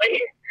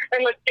immediately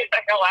and let's get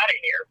the hell out of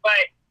here.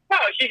 But, no,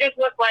 she just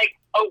looked like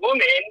a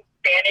woman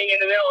standing in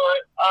the middle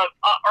on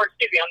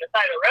the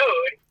side of the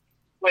road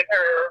with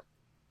her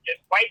just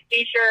white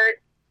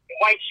t-shirt and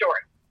white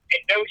shorts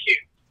and no shoes.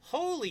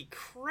 Holy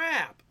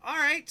crap. All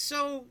right,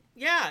 so,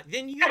 yeah,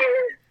 then you...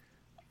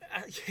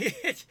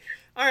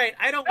 All right,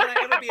 I don't want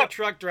to ever be a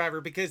truck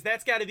driver because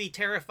that's got to be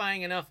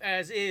terrifying enough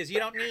as is. You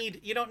don't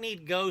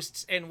need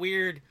ghosts and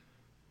weird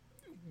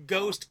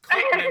ghost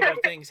cult member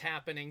things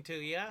happening to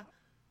you.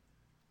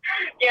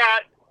 Yeah,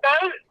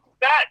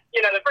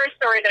 the first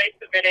story that I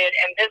submitted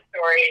and this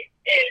story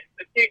is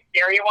the two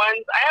scary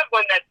ones. I have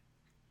one that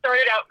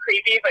started out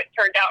creepy but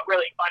turned out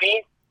really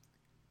funny.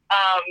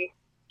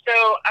 So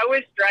I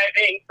was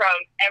driving from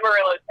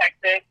Amarillo,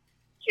 Texas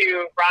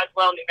to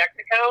Roswell, New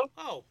Mexico.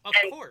 Oh, of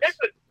course.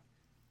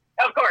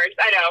 Of course,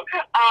 I know.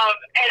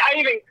 And I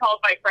even called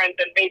my friends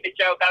and made the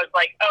joke. I was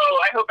like, oh,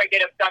 I hope I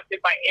get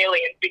abducted by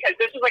aliens, because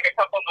this was like a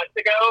couple months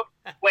ago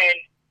when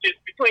just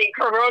between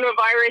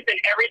coronavirus and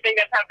everything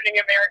that's happening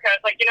in America,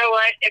 it's like, you know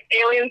what? If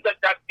aliens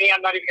abduct me,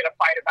 I'm not even going to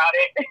fight about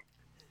it.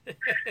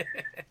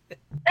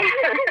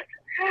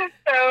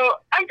 So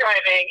I'm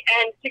driving,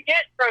 and to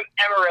get from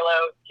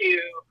Amarillo to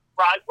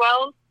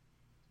Roswell,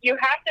 you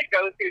have to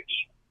go through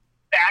these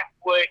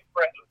backwood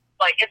roads.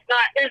 Like,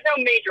 there's no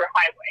major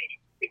highway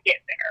to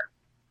get there.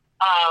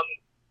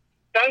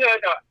 So I'm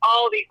going to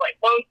all these like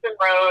lonesome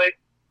roads,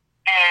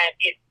 and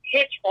it's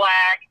pitch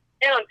black,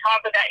 and on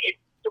top of that, it's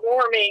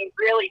storming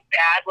really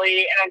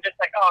badly, and I'm just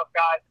like, oh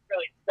god, this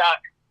really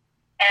sucks.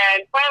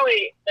 And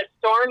finally, the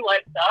storm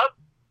lets up,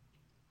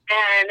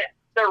 and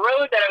the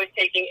road that I was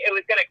taking, it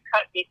was going to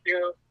cut me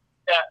through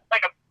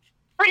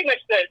pretty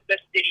much the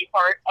city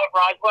part of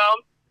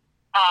Roswell,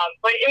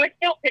 but it was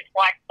still pitch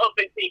black up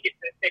until you get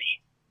to the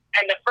city.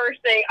 And the first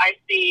thing I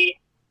see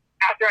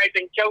after I'd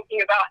been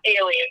joking about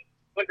aliens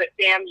was a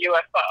damn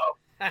UFO.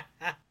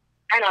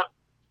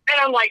 and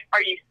I'm like,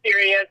 are you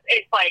serious?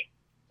 It's like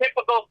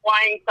typical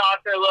flying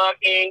saucer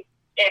looking.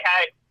 It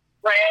had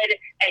red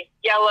and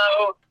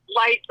yellow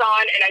lights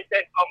on, and I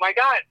said, oh my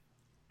god,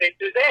 this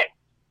is it.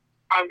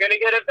 I'm going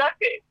to get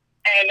abducted.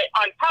 And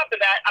on top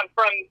of that, I'm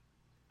from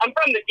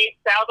the deep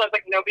south. I was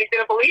like, nobody's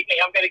going to believe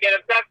me. I'm going to get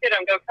abducted.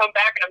 I'm going to come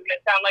back, and I'm going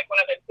to sound like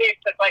one of the dicks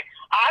that's like,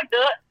 I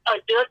got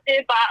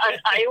abducted by an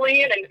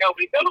alien, and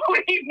nobody's going to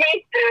believe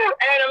me.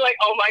 And I'm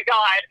like, oh my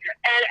god.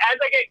 And as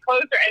I get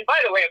closer, and by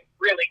the way, I'm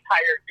really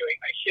tired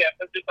doing my shift.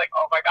 I'm just like,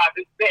 oh my god,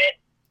 this is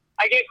it.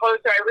 I get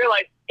closer, I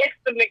realize it's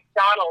the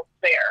McDonald's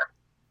there.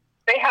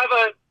 They have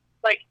a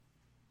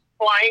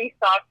flying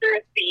saucer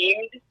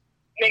themed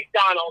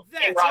McDonald's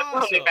in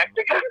Roswell, New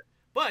Mexico.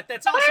 But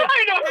that's also,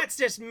 that's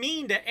just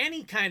mean to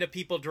any kind of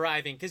people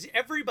driving, because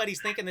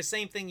everybody's thinking the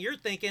same thing you're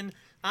thinking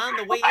on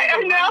the way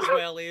into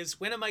Roswell is,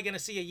 when am I going to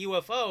see a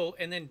UFO?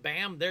 And then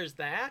bam, there's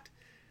that.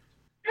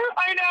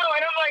 I know,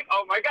 and I'm like,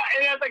 oh my god.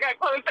 And as I got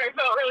closer, I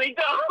felt really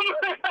dumb.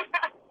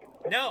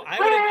 No,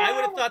 I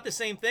would have thought the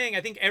same thing.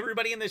 I think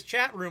everybody in this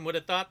chat room would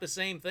have thought the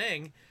same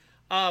thing.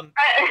 I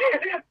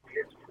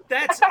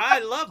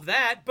love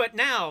that. But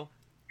now,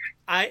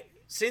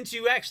 since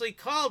you actually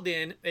called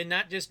in and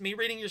not just me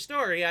reading your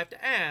story, I have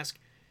to ask.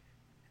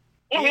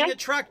 Being a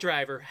truck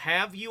driver,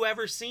 have you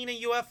ever seen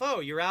a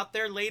UFO? You're out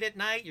there late at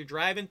night. You're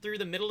driving through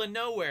the middle of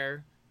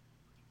nowhere.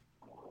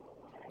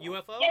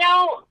 UFO?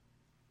 No.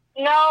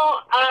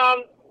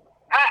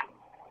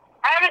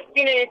 I haven't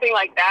seen anything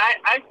like that.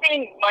 I've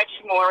seen much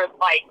more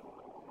like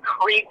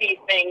creepy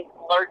things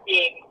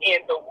lurking in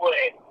the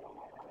woods.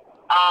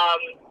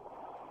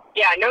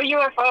 Yeah, no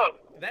UFO.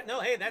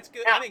 Hey, that's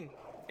good. Yeah. I mean,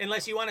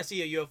 unless you want to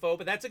see a UFO,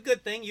 but that's a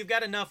good thing. You've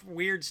got enough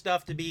weird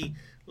stuff to be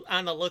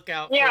on the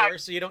lookout for,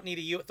 so you don't need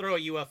to throw a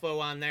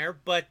UFO on there.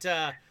 But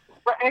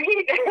Right.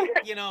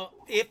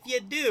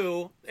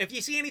 if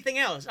you see anything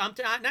else, not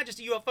just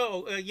a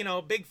UFO,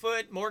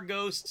 Bigfoot, more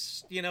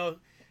ghosts,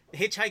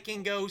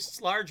 hitchhiking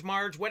ghosts, large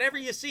Marge, whatever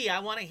you see, I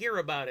want to hear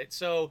about it.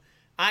 So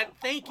I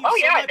thank you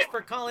so much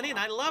for calling in.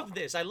 I love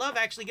this. I love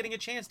actually getting a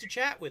chance to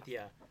chat with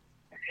you.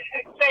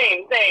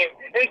 Same.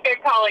 Thanks for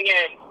calling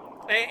in.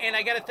 And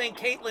I got to thank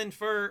Caitlin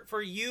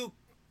for you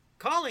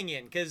calling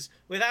in, because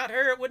without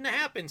her, it wouldn't have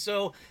happened.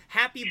 So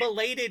happy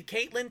belated,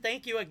 Caitlin.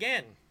 Thank you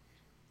again.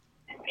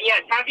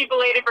 Yes, happy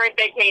belated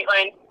birthday,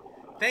 Caitlin.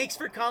 Thanks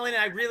for calling.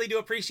 I really do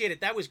appreciate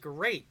it. That was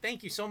great.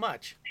 Thank you so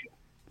much.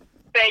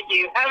 Thank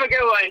you. Have a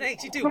good one.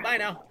 Thanks, you too. Bye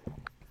now.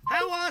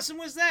 How awesome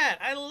was that?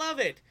 I love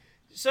it.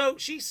 So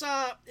she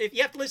saw, if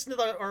you have to listen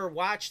to or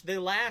watch the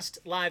last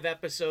live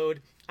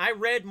episode, I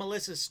read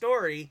Melissa's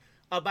story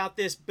about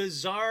this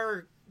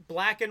bizarre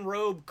black and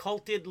robe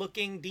culted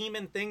looking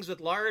demon things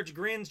with large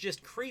grins,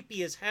 just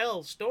creepy as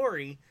hell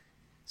story.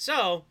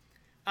 So,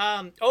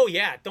 don't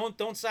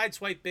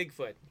sideswipe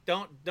Bigfoot.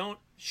 Don't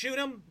shoot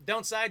him.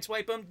 Don't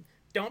sideswipe him.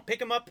 Don't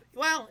pick him up.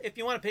 Well, if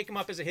you want to pick him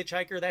up as a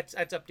hitchhiker,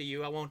 that's up to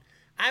you. I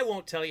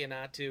won't tell you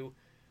not to.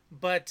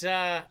 But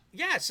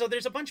so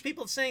there's a bunch of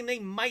people saying they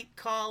might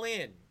call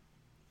in.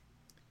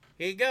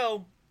 Here you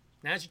go.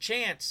 Now's your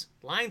chance.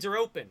 Lines are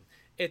open.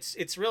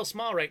 It's real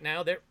small right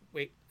now.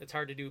 Wait, it's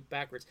hard to do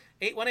backwards.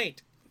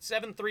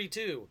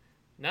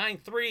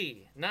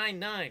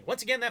 818-732-9399.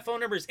 Once again, that phone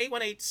number is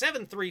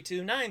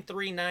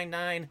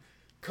 818-732-9399.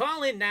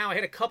 Call in now. I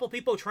had a couple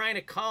people trying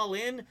to call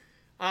in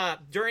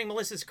during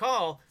Melissa's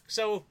call,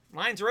 so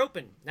lines are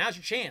open. Now's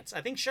your chance. I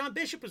think Sean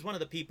Bishop was one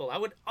of the people. I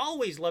would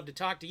always love to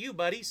talk to you,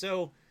 buddy,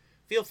 so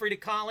feel free to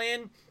call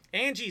in.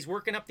 Angie's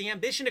working up the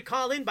ambition to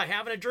call in by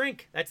having a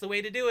drink. That's the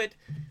way to do it.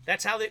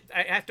 That's how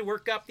I have to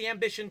work up the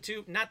ambition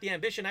to, not the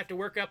ambition, I have to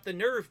work up the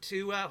nerve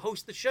to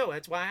host the show.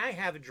 That's why I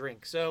have a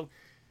drink. So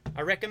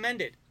I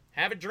recommend it.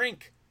 Have a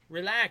drink.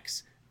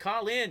 Relax.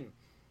 Call in.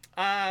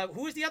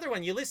 Who is the other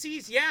one?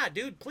 Ulysses? Yeah,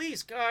 dude,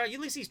 please.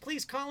 Ulysses,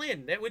 please call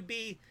in. That would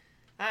be...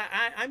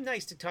 I'm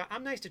nice to talk.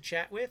 I'm nice to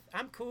chat with.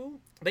 I'm cool.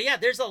 But yeah,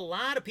 there's a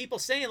lot of people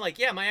saying like,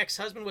 yeah, my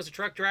ex-husband was a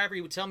truck driver.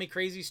 He would tell me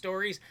crazy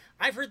stories.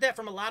 I've heard that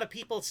from a lot of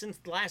people since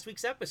last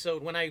week's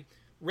episode when I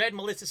read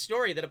Melissa's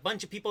story, that a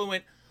bunch of people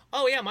went,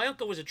 oh yeah, my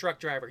uncle was a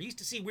truck driver. He used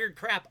to see weird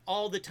crap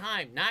all the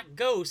time. Not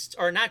ghosts,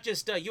 or not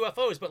just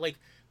UFOs, but like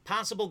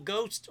possible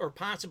ghosts or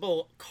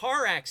possible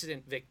car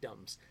accident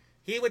victims.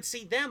 He would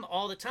see them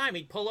all the time.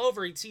 He'd pull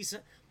over. He'd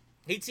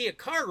see a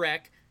car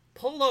wreck,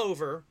 pull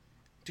over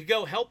to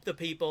go help the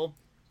people.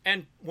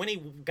 And when he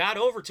got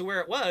over to where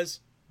it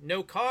was,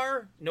 no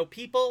car, no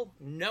people,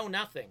 no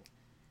nothing.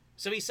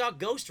 So he saw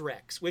ghost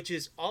wrecks, which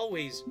is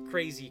always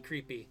crazy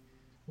creepy.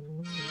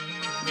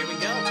 Here we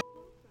go.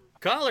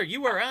 Caller,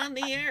 you are on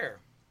the air.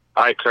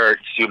 Hi, Kurt.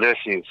 It's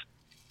Ulysses.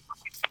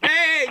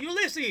 Hey,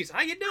 Ulysses.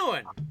 How you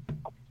doing?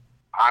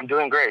 I'm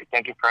doing great.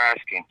 Thank you for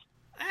asking.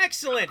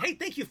 Excellent. Hey,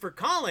 thank you for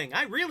calling.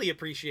 I really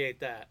appreciate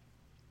that.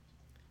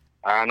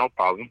 No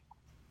problem.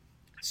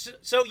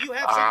 So you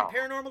have something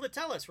paranormal to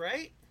tell us,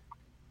 right?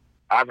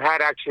 I've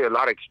had actually a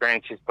lot of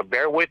experiences, but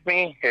bear with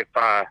me if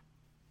I'm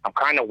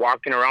kind of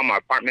walking around my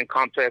apartment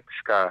complex,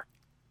 kind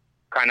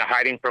of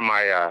hiding from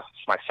my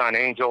son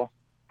Angel,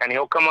 and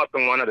he'll come up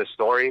in one of the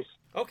stories.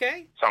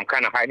 Okay. So I'm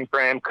kind of hiding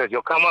from him because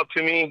he'll come up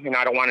to me, and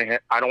I don't want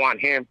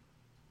him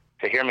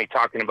to hear me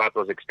talking about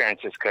those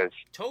experiences because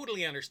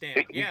totally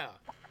understand. Yeah.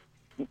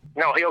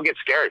 No, he'll get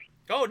scared.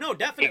 Oh no,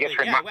 definitely.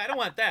 Yeah, I don't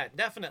want that.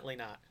 Definitely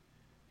not.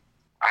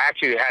 I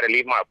actually had to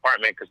leave my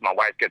apartment because my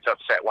wife gets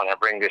upset when I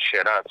bring this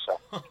shit up. So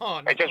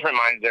It just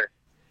reminds her.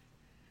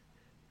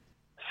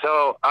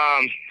 So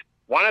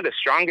one of the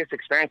strongest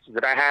experiences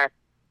that I had,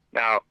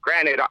 now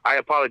granted, I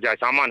apologize.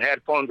 I'm on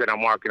headphones and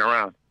I'm walking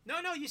around.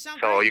 No, you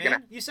sound great,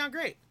 man. You sound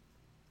great.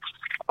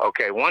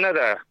 Okay, one of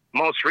the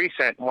most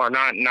recent, well,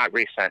 not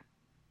recent,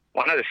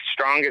 one of the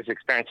strongest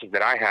experiences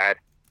that I had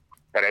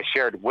that I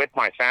shared with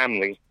my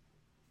family,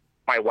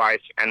 my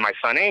wife, and my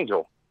son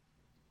Angel.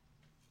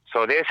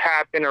 So this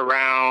happened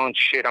around,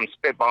 I'm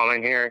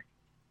spitballing here,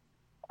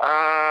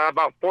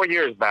 about 4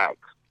 years back,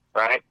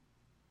 right?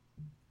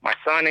 My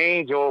son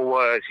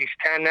Angel he's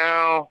 10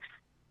 now.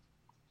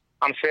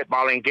 I'm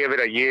spitballing, give it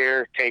a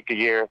year, take a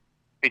year,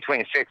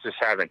 between 6 or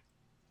 7.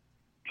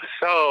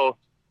 So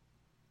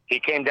He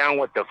came down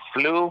with the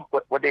flu.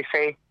 What they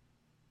say?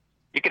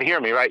 You can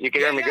hear me, right? You can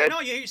hear me good? No,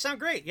 you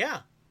sound great. Yeah.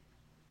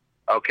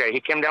 Okay,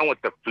 he came down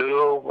with the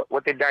flu.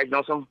 What they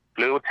diagnosed him?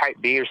 Flu type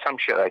B or some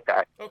shit like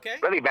that. Okay.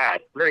 Really bad.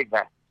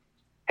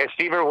 His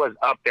fever was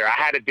up there. I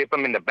had to dip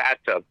him in the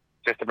bathtub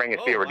just to bring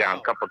his fever down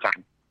a couple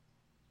times.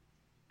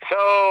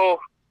 So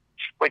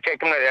we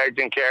take him to the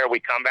urgent care. We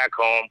come back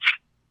home.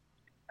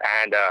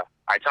 And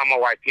I tell my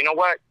wife, you know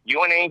what?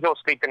 You and Angel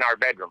sleep in our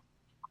bedroom.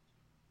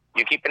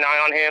 You keep an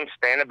eye on him.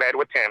 Stay in the bed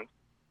with him.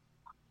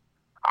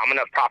 I'm going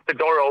to prop the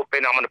door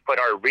open. I'm going to put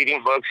our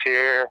reading books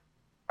here.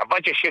 A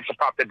bunch of shit to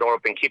prop the door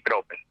open. Keep it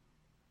open.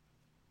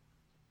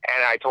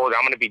 And I told her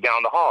I'm going to be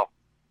down the hall.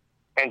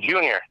 And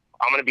Junior,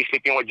 I'm going to be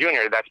sleeping with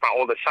Junior. That's my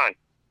oldest son.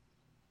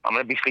 I'm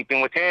going to be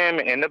sleeping with him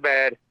in the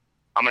bed.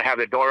 I'm going to have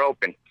the door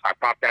open. I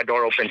propped that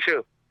door open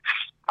too.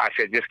 I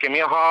said, just give me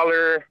a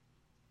holler.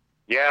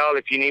 Yell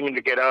if you need me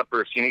to get up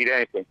or if you need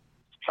anything.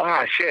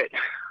 Ah, shit.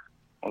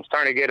 I'm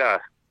starting to get a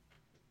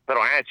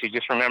little antsy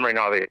just remembering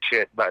all that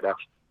shit. But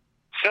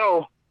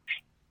so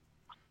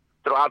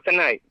throughout the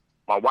night,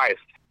 my wife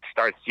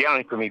starts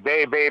yelling for me,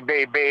 babe, babe,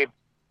 babe, babe,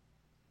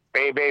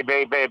 babe, babe,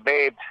 babe, babe,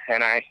 babe.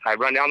 And I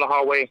run down the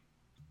hallway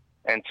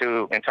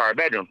into our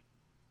bedroom.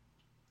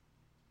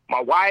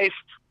 My wife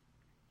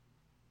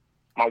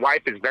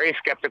is very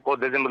skeptical,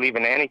 doesn't believe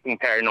in anything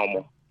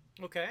paranormal.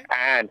 Okay.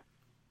 And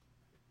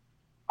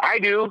I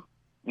do,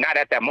 not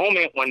at that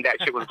moment when that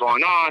shit was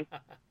going on.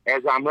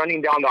 As I'm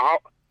running down the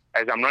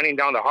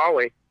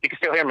hallway, you can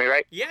still hear me,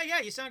 right? Yeah,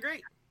 you sound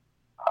great.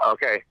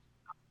 Okay.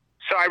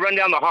 So I run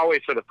down the hallway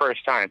for the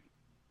first time.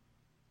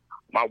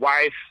 My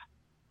wife,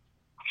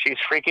 she's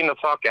freaking the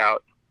fuck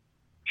out.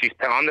 She's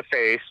pale on the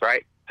face,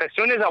 right? So as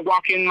soon as I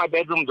walk in my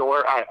bedroom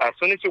door, as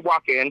soon as you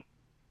walk in,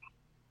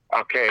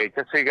 okay,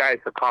 just so you guys,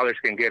 the callers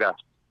can get a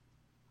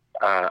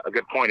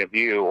good point of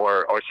view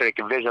or so they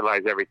can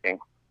visualize everything.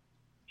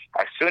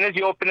 As soon as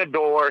you open the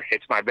door,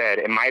 it's my bed.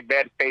 And my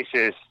bed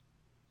faces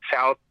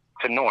south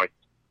to north,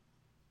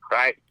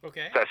 right?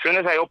 Okay. So as soon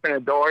as I open the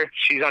door,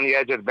 she's on the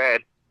edge of the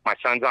bed. My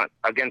son's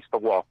against the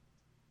wall.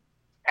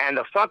 And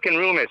the fucking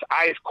room is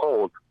ice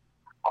cold.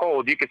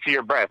 Cold. You can see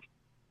her breath.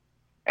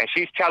 And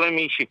she's telling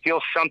me she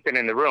feels something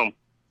in the room.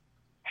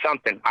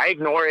 Something. I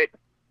ignore it.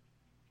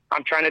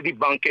 I'm trying to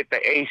debunk it. The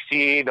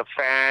AC, the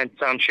fan,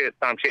 some shit.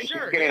 Sure, she's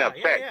getting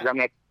upset. yeah.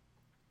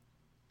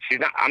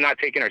 'Cause I'm not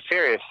taking her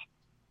serious.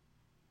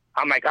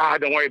 I'm like,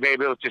 don't worry,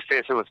 baby. It was just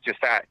this. It was just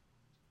that.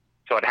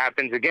 So it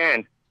happens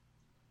again.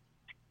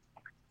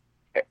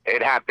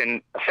 It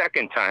happened a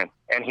second time.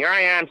 And here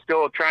I am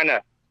still trying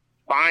to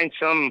find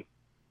some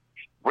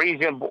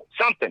reasonable,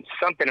 something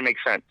to make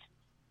sense.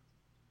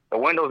 The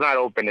window's not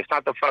open. It's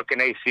not the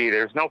fucking AC.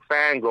 There's no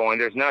fan going.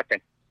 There's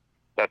nothing.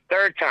 The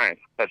third time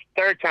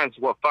is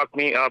what fucked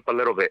me up a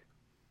little bit.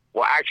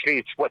 Well, actually,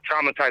 it's what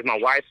traumatized my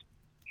wife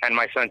and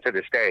my son to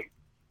this day.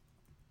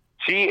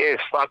 She is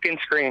fucking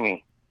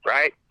screaming,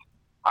 right?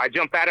 I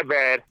jump out of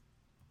bed,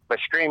 but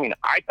screaming.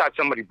 I thought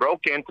somebody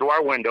broke in through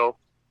our window.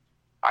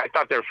 I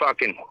thought they were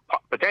fucking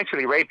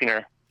potentially raping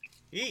her,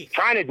 Eek.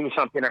 trying to do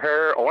something to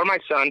her or my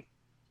son,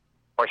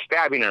 or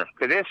stabbing her.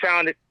 Because it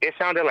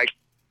sounded like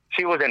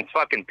she was in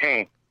fucking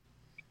pain.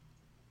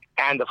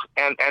 And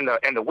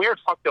the weird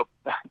fucked up.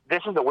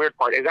 This is the weird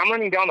part. As I'm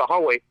running down the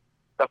hallway,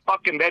 the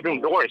fucking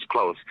bedroom door is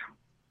closed.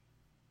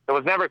 It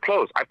was never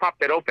closed. I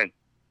popped it open.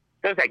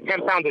 There's like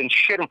 10 pounds of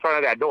shit in front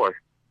of that door.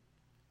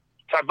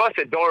 So I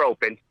busted the door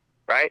open,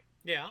 right?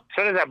 Yeah. As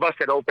soon as I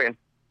busted open,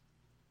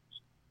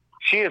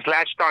 she is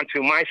latched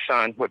onto my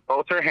son with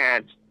both her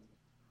hands.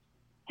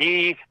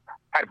 He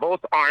had both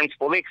arms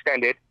fully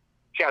extended.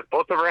 She has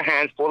both of her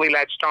hands fully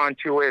latched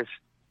onto his.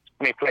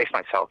 Let me place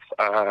myself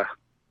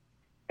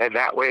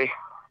that way.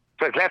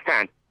 So his left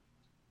hand,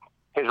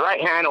 his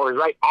right hand or his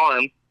right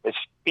arm is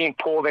being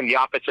pulled in the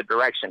opposite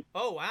direction.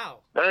 Oh, wow.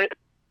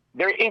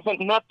 There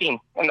isn't nothing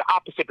in the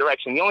opposite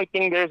direction. The only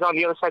thing there is on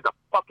the other side is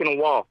a fucking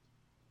wall.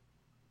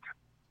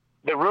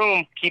 The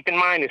room, keep in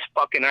mind, is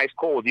fucking ice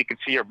cold. You can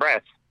see your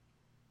breath.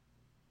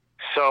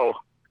 So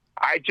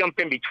I jump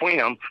in between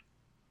them.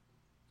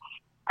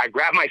 I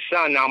grab my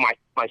son. Now my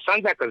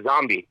son's like a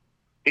zombie.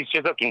 He's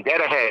just looking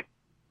dead ahead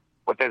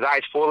with his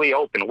eyes fully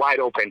open, wide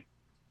open.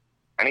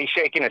 And he's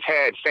shaking his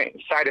head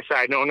side to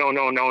side. No, no,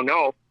 no, no,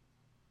 no.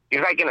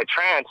 He's like in a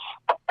trance.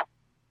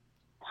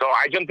 So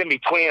I jumped in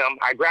between them.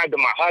 I grabbed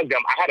him. I hugged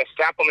him. I had to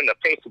slap him in the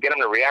face to get him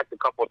to react a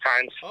couple of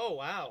times. Oh,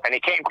 wow. And he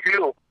came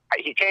to.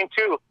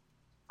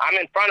 I'm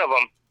in front of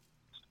him.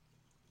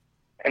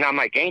 And I'm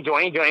like, Angel,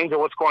 Angel, Angel,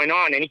 what's going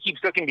on? And he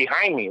keeps looking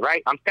behind me,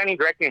 right? I'm standing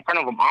directly in front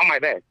of him on my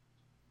bed.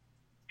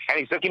 And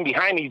he's looking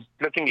behind me.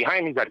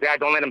 He's like, Dad,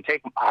 don't let him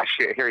take me. Ah,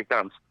 shit, here he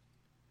comes.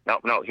 No,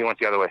 he went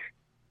the other way.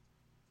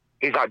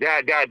 He's like,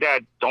 Dad,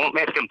 don't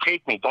let them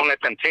take me. Don't let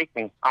them take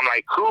me. I'm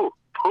like, who?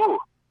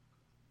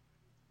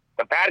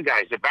 The bad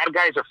guys. The bad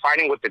guys are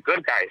fighting with the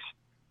good guys.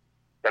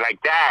 They're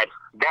like, Dad,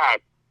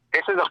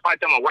 this is a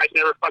fight that my wife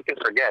never fucking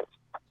forgets.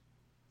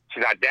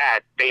 She's like,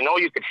 Dad, they know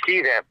you could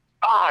see them.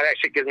 Ah, that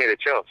shit gives me the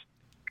chills.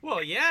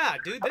 Well, yeah,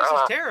 dude, this is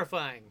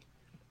terrifying.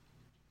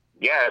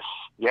 Yes.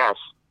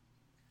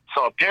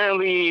 So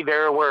apparently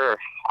there were,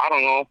 I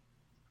don't know,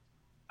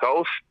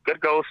 ghosts, good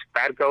ghosts,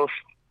 bad ghosts,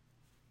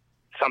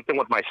 something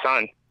with my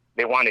son.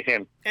 They wanted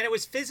him. And it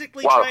was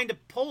physically Wow. trying to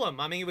pull him.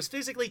 I mean, it was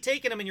physically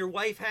taking him, and your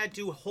wife had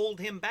to hold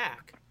him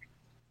back.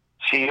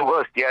 She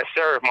was, yes,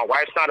 sir. My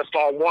wife's not a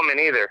small woman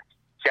either.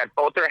 She had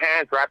both her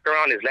hands wrapped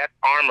around his left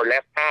arm or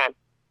left hand,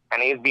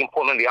 and he was being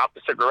pulled in the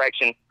opposite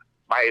direction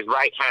by his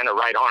right hand or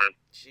right arm.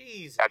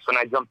 Jeez. That's when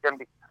I jumped in.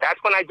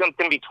 That's when I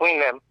jumped in between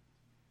them,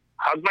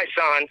 hugged my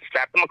son,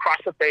 slapped him across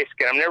the face,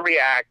 get him to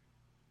react.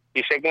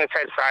 He's shaking his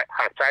head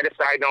side to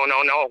side, no,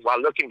 while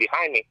looking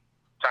behind me.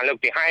 So I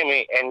looked behind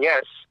me, and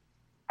yes,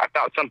 I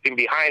felt something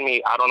behind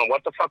me. I don't know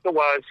what the fuck it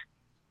was.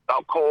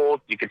 Felt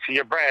cold. You could see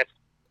your breath.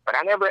 But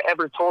I never,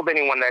 ever told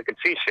anyone that I could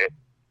see shit.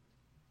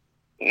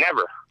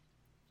 Never.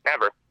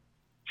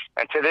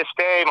 And to this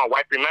day, my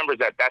wife remembers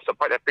that. That's the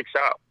part that freaks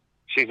out.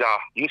 She's,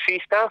 you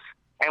see stuff?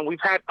 And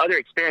we've had other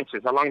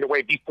experiences along the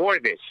way before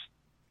this.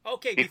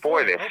 Okay,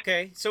 before this.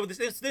 Okay, so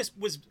this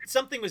was,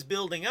 something was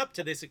building up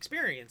to this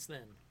experience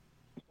then.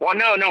 Well,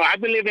 no.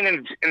 I've been living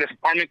in this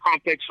apartment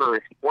complex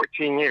for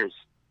 14 years.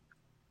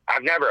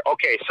 I've never.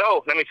 Okay,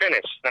 so let me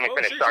finish. Sure,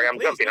 Sorry, sure, I'm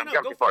please. jumping. No, I'm go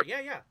jumping for forward.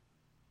 it. Yeah.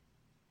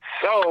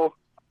 So,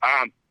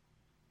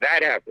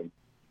 that happened.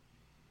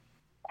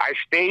 I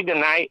stayed the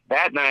night.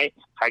 That night,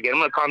 I get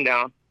him to calm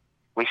down.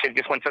 We should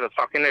just went to the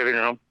fucking living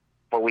room,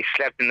 but we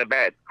slept in the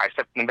bed. I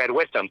slept in the bed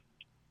with him.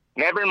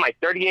 Never in my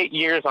 38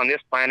 years on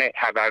this planet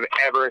have I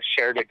ever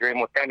shared a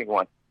dream with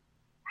anyone.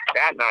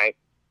 That night,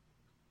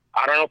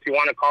 I don't know if you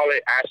want to call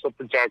it astral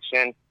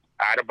projection,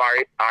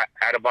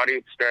 out-of-body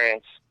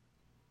experience.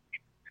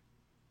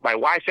 My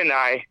wife and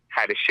I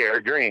had to share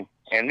a dream.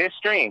 In this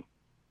dream,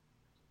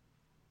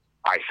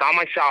 I saw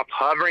myself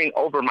hovering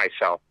over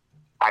myself.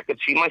 I could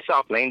see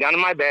myself laying down in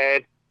my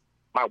bed,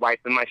 my wife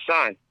and my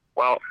son.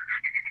 Well,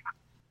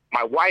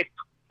 my wife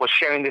was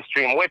sharing this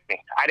dream with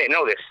me. I didn't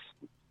know this.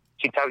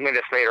 She tells me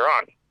this later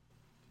on.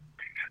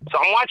 So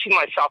I'm watching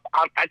myself.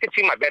 I could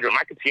see my bedroom.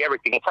 I could see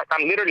everything. It's like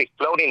I'm literally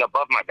floating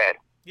above my bed.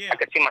 Yeah. I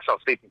could see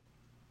myself sleeping.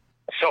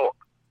 So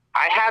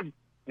I have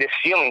this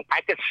feeling.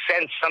 I could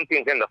sense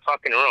something's in the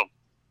fucking room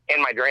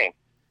in my dream.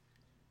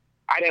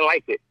 I didn't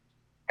like it.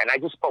 And I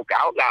just spoke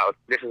out loud.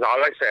 This is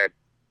all I said.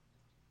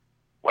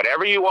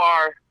 Whatever you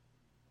are,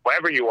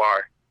 wherever you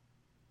are,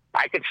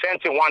 I could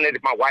sense it wanted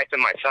my wife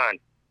and my son.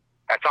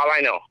 That's all I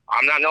know.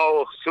 I'm not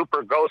no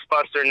super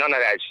Ghostbuster, none of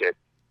that shit.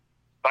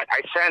 But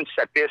I sensed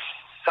that this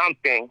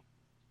something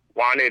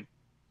wanted,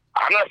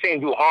 I'm not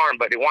saying do harm,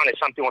 but it wanted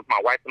something with my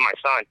wife and my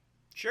son.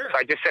 Sure. So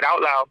I just said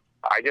out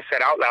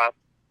loud,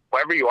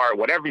 whoever you are,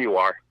 whatever you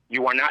are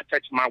not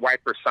touching my wife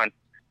or son.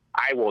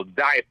 I will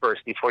die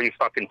first before you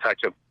fucking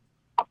touch him.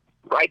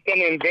 Right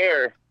then and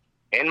there,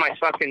 in my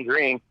fucking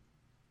dream,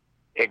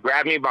 it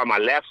grabbed me by my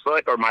left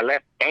foot or my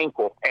left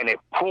ankle, and it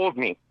pulled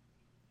me.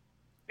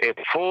 It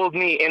pulled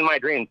me in my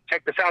dream.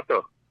 Check this out,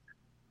 though.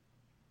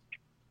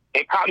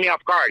 It caught me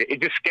off guard.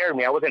 It just scared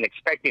me. I wasn't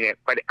expecting it,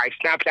 but I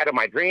snapped out of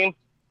my dream.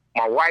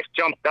 My wife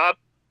jumped up,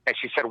 and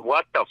she said,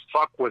 "What the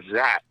fuck was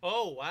that?"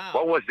 Oh, wow.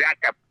 What was that?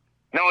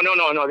 No.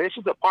 This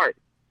is the part.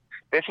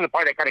 This is the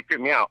part that kind of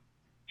creeped me out.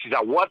 She's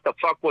like, "What the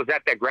fuck was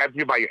that grabbed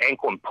you by your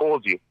ankle and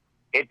pulled you?"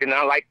 It did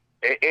not like.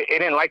 It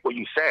didn't like what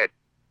you said.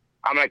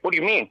 I'm like, "What do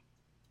you mean?"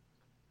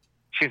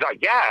 She's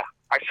like, "Yeah,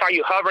 I saw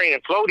you hovering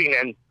and floating,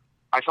 and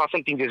I saw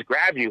something just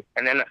grab you,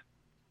 and then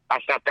I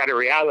snapped out of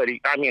reality.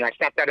 I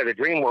snapped out of the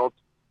dream world.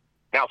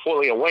 Now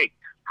fully awake.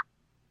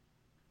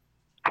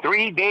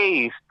 3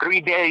 days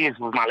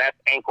with my left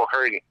ankle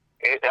hurting.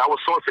 I was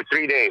sore for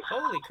 3 days.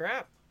 Holy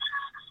crap.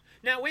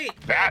 Now, wait.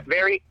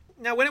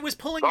 Now, when it was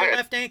pulling your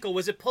left ankle,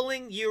 was it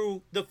pulling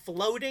you, the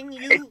floating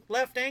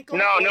left ankle?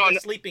 No, the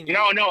sleeping you?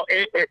 No.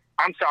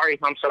 I'm sorry.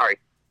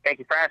 Thank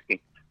you for asking.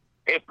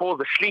 It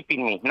pulled the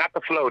sleeping me, not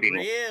the floating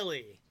me.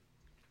 Really?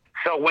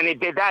 So when it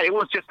did that, it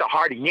was just a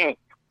hard yank.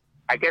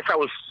 I guess I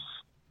was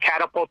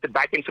catapulted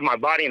back into my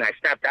body, and I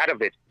snapped out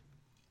of it.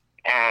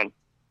 And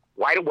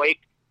wide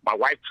awake, my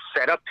wife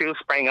sat up too,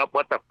 sprang up.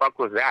 What the fuck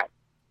was that?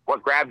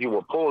 What grabbed you?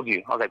 What pulled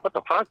you? I was like, what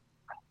the fuck?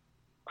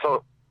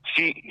 So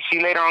she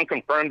later on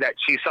confirmed that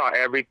she saw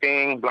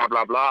everything, blah,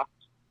 blah, blah.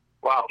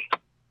 Well,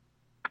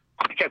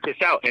 check this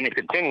out, and it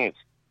continues.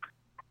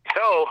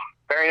 So,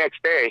 very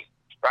next day,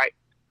 right?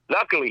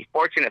 Luckily,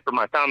 fortunate for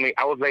my family,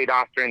 I was laid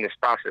off during this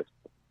process.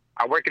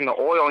 I work in the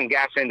oil and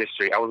gas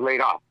industry. I was laid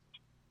off.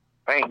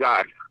 Thank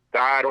God.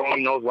 God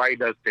only knows why he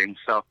does things.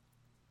 So,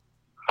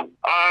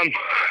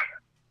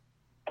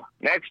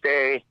 next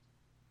day,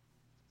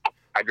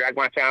 I drag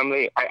my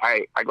family.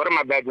 I go to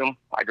my bedroom.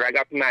 I drag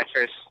out the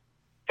mattress,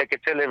 take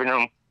it to the living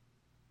room.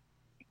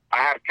 I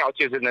have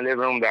couches in the living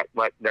room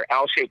but they're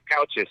L-shaped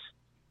couches.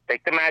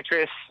 Take the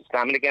mattress,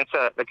 slam it against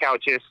the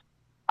couches.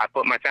 I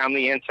put my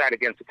family inside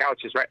against the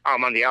couches, right?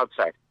 I'm on the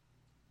outside.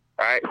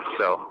 All right,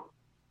 so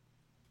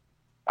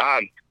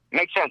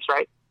makes sense,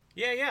 right?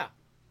 Yeah.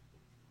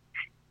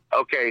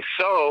 Okay,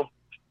 so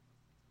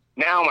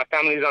now my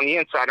family's on the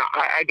inside.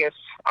 I guess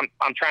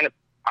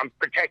I'm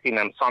protecting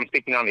them, so I'm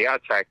speaking on the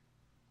outside.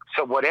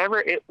 So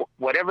whatever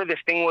this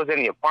thing was in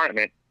the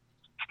apartment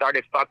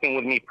started fucking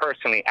with me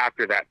personally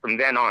after that. From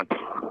then on,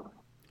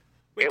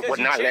 Because it would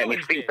you not let me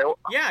challenged sleep. it.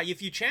 Yeah,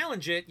 if you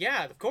challenge it,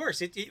 yeah, of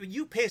course.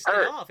 You pissed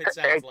it off, it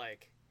sounds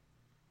like.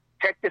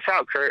 Check this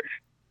out, Kurt.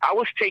 I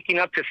was taking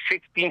up to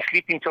 16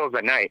 sleeping pills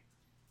a night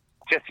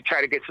just to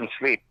try to get some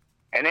sleep.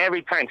 And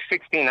every time,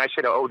 16, I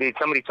should have OD'd.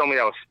 Somebody told me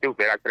that was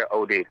stupid. I could have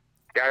OD'd.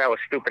 Yeah, that was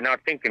stupid. Now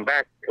thinking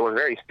back, it was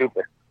very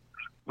stupid.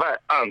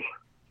 But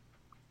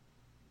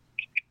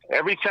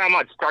every time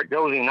I'd start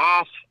dozing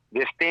off,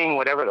 this thing,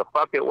 whatever the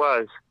fuck it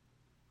was,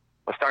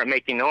 would start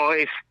making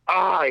noise.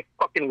 Oh, it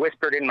fucking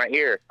whispered in my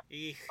ear.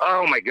 Eek.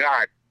 Oh my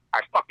God.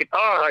 I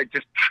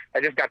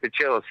just got the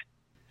chills.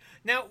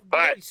 Now,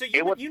 But so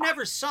it was- you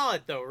never saw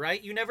it though,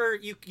 right? You never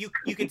you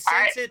could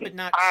sense it but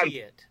not see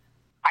it.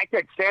 I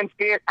could sense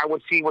it. I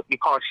would see what you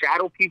call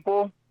shadow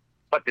people.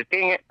 But the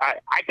thing,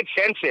 I could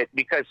sense it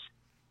because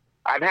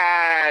I've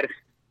had,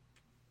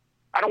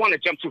 I don't want to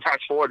jump too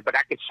fast forward, but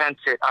I could sense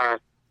it.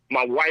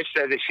 My wife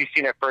said that she's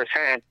seen it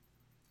firsthand.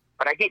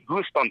 But I get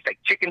goosebumps, like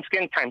chicken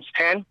skin times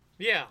 10.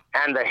 Yeah.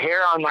 And the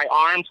hair on my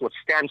arms would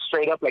stand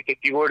straight up, like if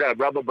you were to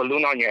rub a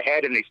balloon on your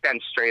head and they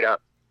stand straight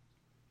up.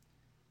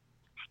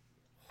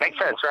 Makes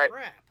sense, right?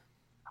 Crap.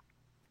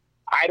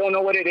 I don't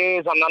know what it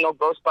is. I'm not no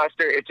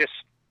Ghostbuster. It just,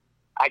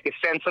 I could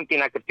sense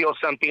something. I could feel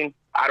something.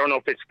 I don't know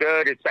if it's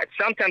good. It's that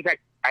sometimes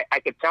I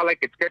could tell like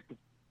it's good.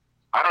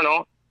 I don't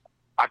know.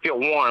 I feel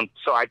warm.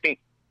 So I think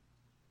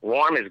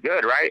warm is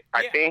good, right?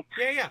 I think.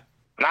 Yeah.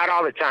 Not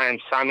all the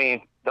times. I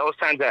mean, those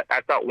times that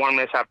I felt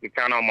warmness, I have to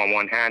count on my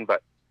one hand.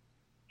 But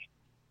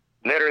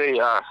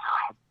literally, I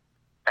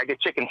get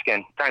chicken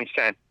skin times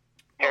 10.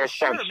 Hair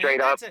stands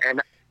straight up.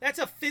 That's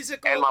a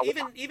physical,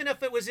 even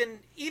if it was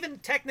even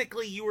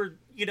technically you were,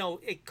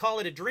 call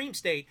it a dream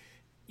state,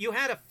 you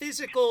had a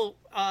physical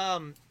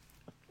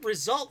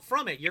result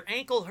from it. Your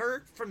ankle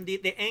hurt from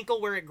the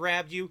ankle where it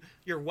grabbed you.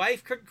 Your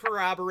wife could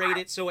corroborate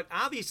it, so it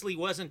obviously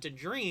wasn't a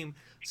dream.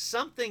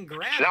 Something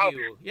grabbed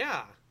you.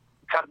 Yeah.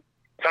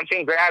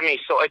 Something grabbed me,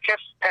 so it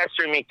kept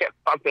pestering me, kept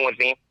fucking with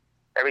me.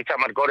 Every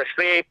time I'd go to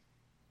sleep,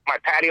 my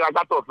patio, I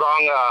got those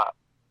long,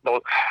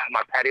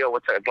 my patio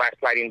with a glass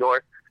sliding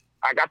door.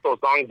 I got those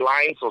long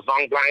blinds. Those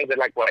long blinds are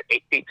like,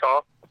 8 feet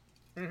tall?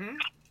 Mm-hmm.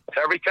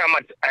 So every time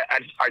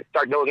I'd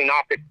start dozing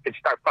off, it'd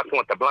start fucking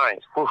with the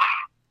blinds. Whew.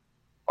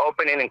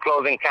 Opening and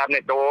closing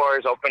cabinet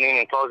doors, opening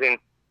and closing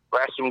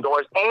restroom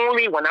doors,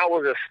 only when I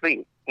was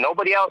asleep.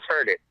 Nobody else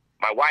heard it.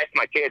 My wife,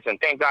 my kids, and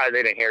thank God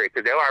they didn't hear it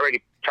because they were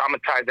already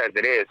traumatized as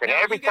it is. And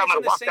now, every time I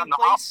walk down the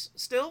hall,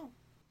 still?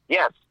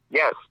 Yes,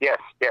 it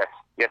is.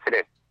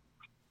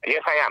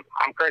 Yes, I am.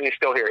 I'm currently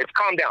still here. It's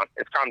calmed down.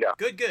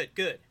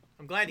 Good.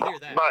 I'm glad to hear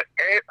that. But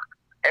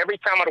every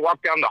time I'd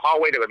walk down the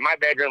hallway to my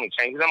bedroom and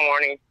change in the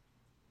morning,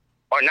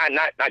 or not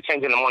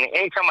change in the morning,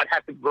 anytime I'd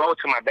have to go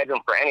to my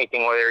bedroom for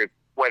anything,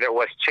 whether it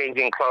was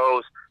changing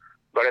clothes,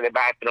 go to the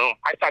bathroom.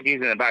 I stopped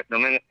using the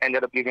bathroom and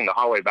ended up using the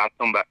hallway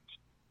bathroom, but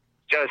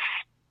just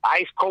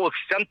ice cold,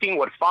 something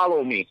would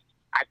follow me.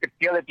 I could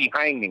feel it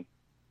behind me.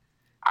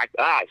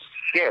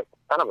 Shit,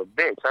 son of a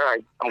bitch. All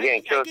right, I'm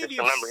getting killed. I give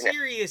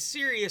you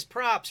serious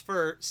props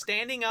for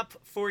standing up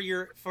for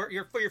your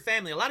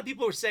family. A lot of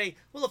people would say,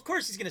 "Well, of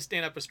course he's going to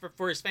stand up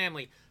for his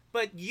family,"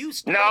 but you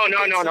stood up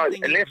against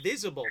something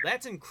invisible.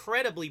 That's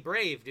incredibly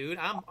brave, dude.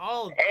 I'm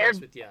all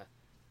impressed with you.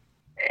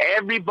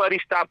 Everybody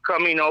stopped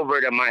coming over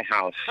to my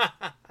house.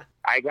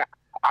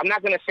 I'm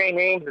not going to say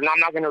names, and I'm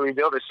not going to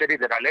reveal the city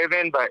that I live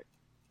in, but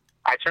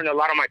I turned a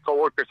lot of my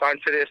coworkers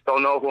onto this.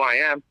 Don't know who I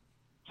am,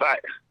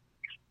 but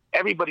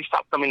everybody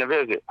stopped coming to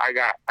visit. I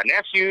got a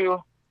nephew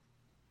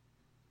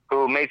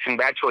who made some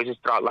bad choices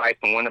throughout life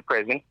and went to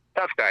prison.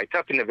 Tough guy,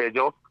 tough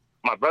individual.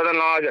 My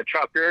brother-in-law is a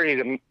trucker.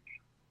 He's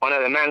one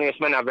of the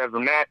manliest men I've ever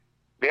met.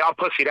 They all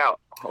pussied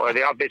out, or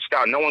they all bitched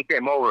out. No one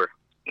came over.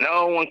 The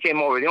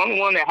only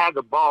one that had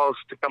the balls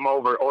to come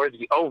over, or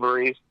the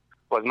ovaries,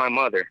 was my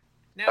mother.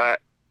 Now,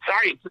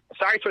 sorry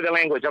for the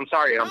language. I'm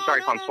sorry. I'm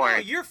sorry if I'm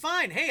swearing. No, you're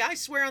fine. Hey, I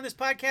swear on this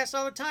podcast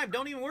all the time.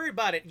 Don't even worry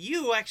about it.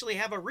 You actually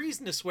have a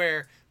reason to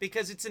swear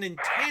because it's an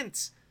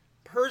intense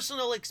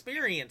personal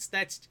experience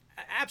that's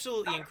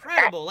absolutely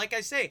incredible. Like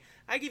I say,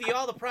 I give you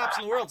all the props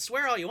in the world.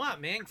 Swear all you want,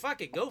 man.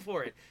 Fuck it. Go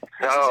for it.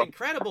 This is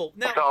incredible.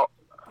 Now,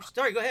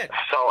 sorry, go ahead.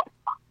 So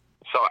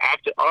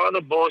after all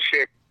the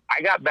bullshit,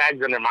 I got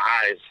bags under my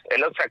eyes. It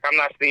looks like I'm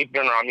not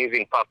sleeping or I'm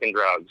using fucking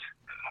drugs.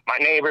 My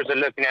neighbors are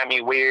looking at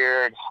me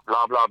weird,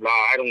 blah, blah, blah.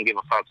 I don't give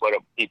a fuck what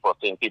people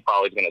think. People are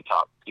always going to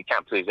talk. You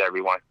can't please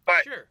everyone.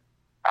 But sure.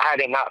 I had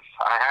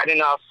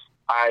enough.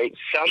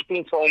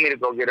 Something told me to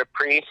go get a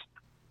priest,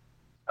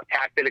 a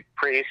Catholic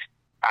priest.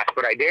 That's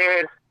what I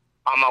did.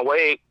 On my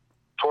way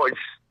towards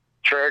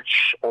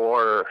church,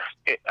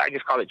 I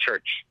just call it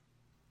church,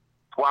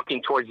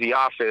 walking towards the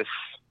office,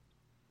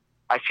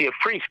 I see a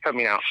priest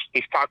coming out.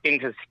 He's talking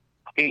to,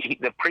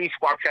 the priest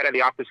walks out of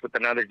the office with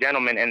another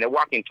gentleman, and they're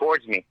walking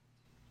towards me.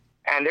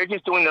 And they're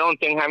just doing their own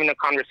thing, having a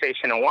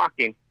conversation and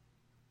walking.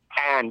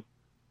 And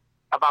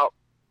about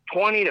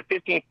 20 to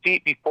 15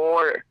 feet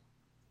before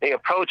they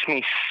approach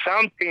me,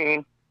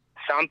 something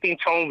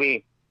told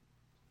me,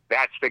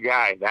 that's the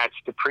guy, that's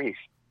the priest.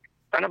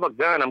 Son of a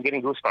gun, I'm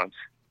getting goosebumps.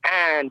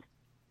 And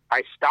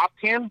I stopped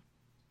him.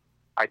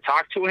 I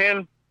talked to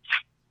him.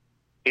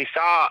 To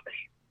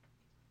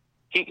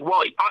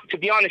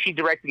be honest, he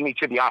directed me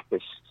to the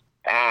office.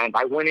 And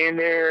I went in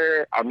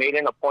there. I made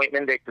an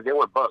appointment there because they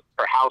were booked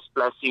for house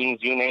blessings,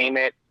 you name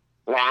it,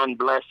 land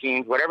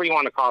blessings, whatever you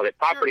want to call it,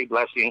 property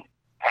blessings.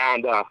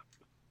 And,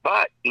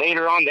 but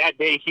later on that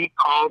day, he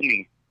called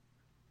me.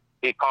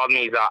 He's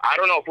I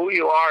don't know who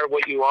you are,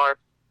 what you are,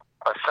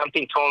 or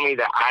something told me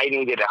that I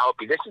needed to help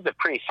you. This is a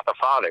priest, a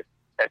father,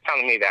 that's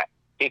telling me that.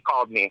 He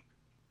called me.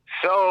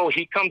 So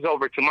he comes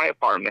over to my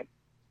apartment,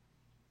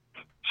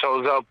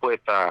 shows up with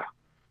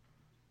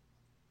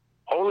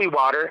holy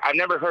water. I've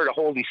never heard of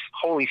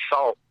holy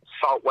salt,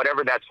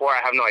 whatever that's for.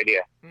 I have no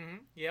idea. Mm-hmm.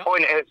 Yeah.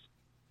 Point is,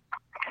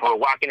 we're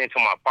walking into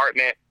my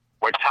apartment.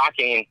 We're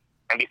talking.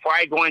 And before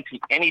I go into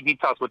any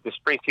details with this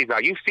priest, he's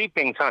like, you see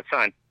things, huh,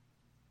 son?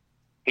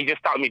 He just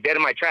stopped me dead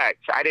in my tracks.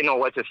 I didn't know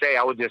what to say.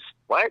 I was just,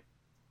 what?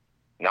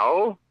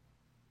 No.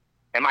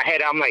 In my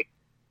head, I'm like,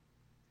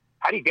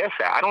 how do you guess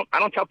that? I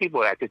don't tell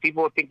people that because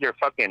people think you're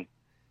fucking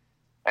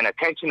an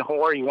attention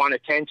whore. You want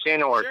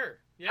attention or Sure.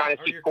 Yeah. trying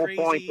to Or see you're cool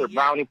crazy. points or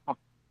brownie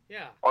points.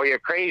 Yeah. Or you're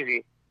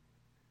crazy.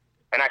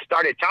 And I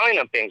started telling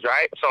them things,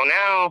 right? So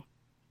now,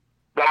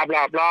 blah,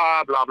 blah,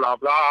 blah, blah, blah,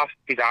 blah.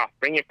 He's like,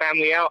 bring your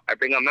family out. I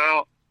bring them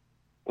out.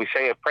 We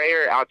say a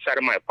prayer outside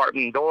of my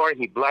apartment door.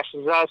 He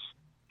blesses us.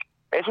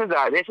 This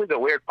is the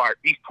weird part.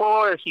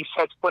 Before he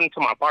starts put into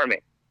my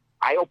apartment,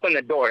 I open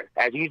the door.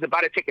 As he's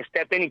about to take a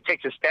step in, he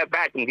takes a step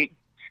back and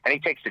he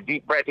takes a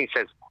deep breath. He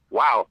says,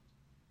 wow.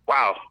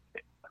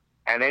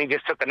 And then he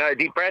just took another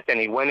deep breath and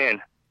he went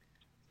in.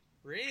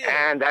 Really?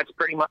 And that's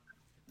pretty much,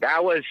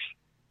 that was,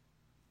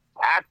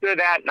 after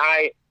that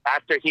night,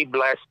 after he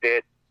blessed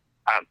it,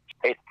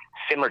 it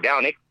simmered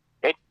down. It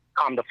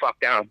calmed the fuck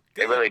down.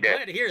 Good. It really did.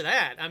 Glad to hear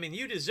that. I mean,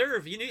 you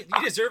deserve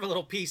a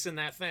little peace in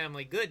that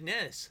family.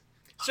 Goodness.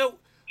 So,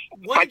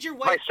 how did your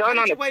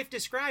wife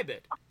describe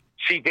it?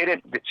 She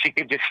could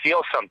just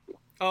feel something.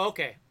 Oh,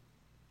 okay.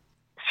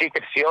 She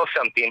could feel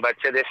something, but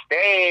to this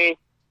day,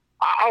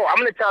 I'm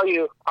going to tell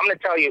you.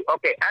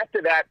 Okay,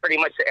 after that, pretty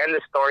much to end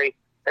the story,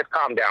 it's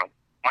calmed down.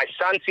 My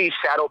son sees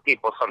shadow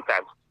people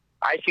sometimes.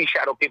 I see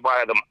shadow people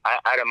out of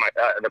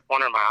the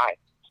corner of my eye.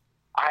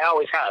 I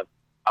always have.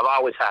 I've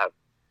always have.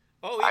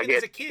 Oh, I even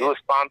as a get kid.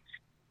 goosebumps.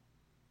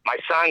 My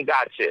son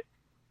got it,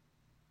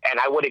 and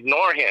I would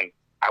ignore him.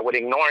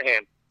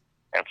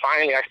 And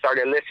finally, I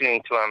started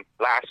listening to him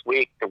last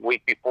week, the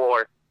week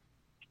before,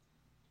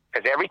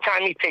 because every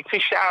time he takes a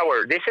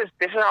shower, this is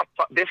how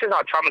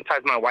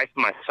traumatized my wife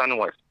and my son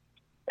was.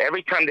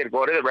 Every time they'd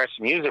go to the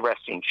restroom, use the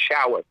restroom,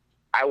 shower,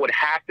 I would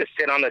have to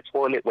sit on the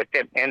toilet with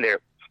them in there.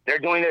 They're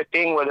doing their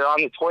thing where they're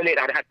on the toilet.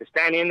 I'd have to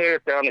stand in there.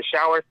 If they're on the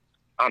shower,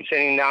 I'm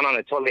sitting down on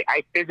the toilet.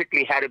 I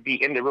physically had to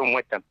be in the room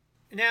with them.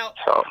 Now,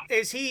 So,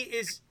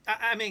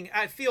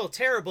 I feel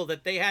terrible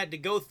that they had to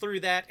go through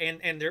that,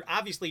 and they're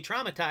obviously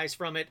traumatized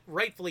from it,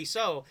 rightfully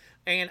so.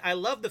 And I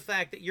love the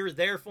fact that you're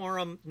there for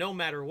them no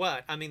matter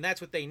what. I mean, that's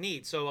what they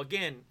need. So,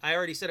 again, I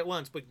already said it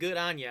once, but good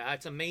on you.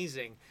 It's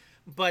amazing.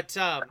 But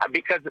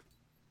because,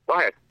 go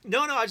ahead.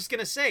 No, I was just going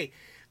to say,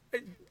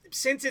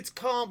 since it's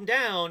calmed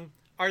down,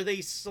 are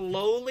they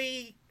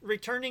slowly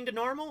returning to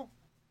normal?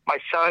 My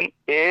son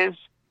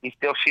he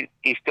still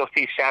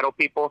sees shadow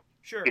people.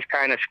 Sure. He's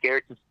kind of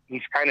scared to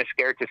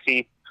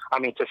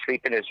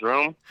sleep in his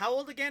room. How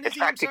old again is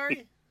he? I'm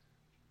sorry.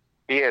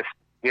 He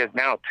is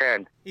now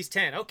 10. He's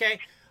 10. Okay.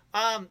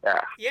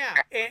 Yeah.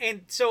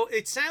 And so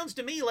it sounds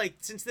to me like,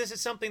 since this is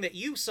something that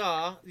you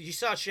saw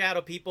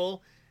shadow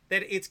people,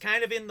 that it's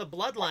kind of in the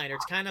bloodline, or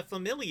it's kind of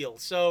familial.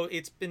 So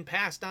it's been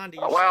passed on to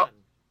your son.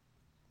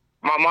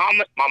 My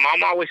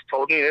mom always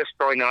told me this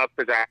growing up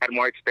because I had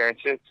more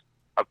experiences.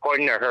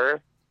 According to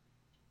her,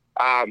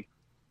 I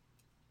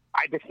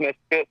dismissed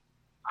it.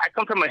 I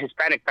come from a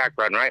Hispanic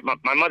background, right?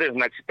 My mother's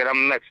Mexican.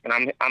 I'm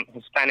Mexican. I'm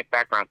Hispanic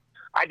background.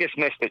 I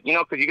dismissed it,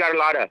 because you got a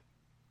lot of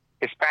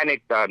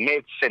Hispanic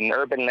myths and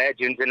urban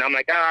legends, and I'm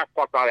like,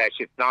 fuck all that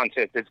shit,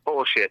 nonsense. It's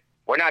bullshit.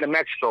 We're not in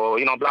Mexico,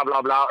 blah,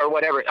 blah, blah, or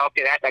whatever.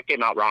 Okay, that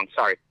came out wrong.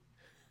 Sorry.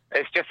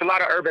 It's just a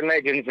lot of urban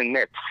legends and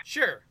myths.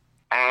 Sure.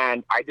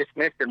 And I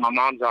dismissed it. My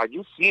mom's like,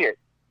 you see it.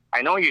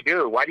 I know you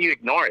do. Why do you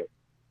ignore it?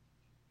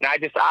 And I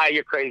just,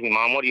 you're crazy,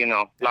 Mom. What do you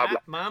know? Blah, blah.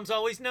 Moms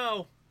always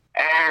know.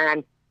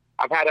 And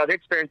I've had other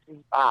experiences.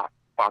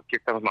 Fuck, here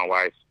comes my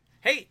wife.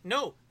 Hey,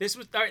 no, this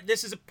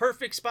is a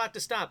perfect spot to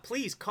stop.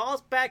 Please call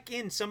us back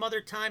in some other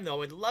time,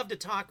 though. I'd love to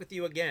talk with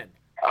you again.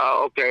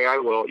 Okay, I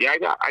will. Yeah,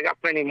 I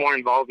got plenty more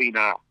involving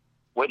more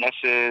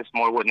witnesses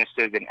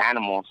and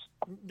animals.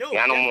 No, the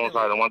animals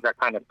definitely. are the ones that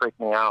kind of freak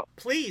me out.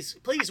 Please,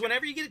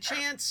 whenever you get a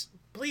chance,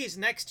 please,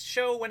 next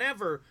show,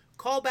 whenever,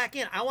 call back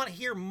in. I want to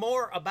hear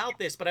more about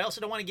this, but I also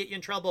don't want to get you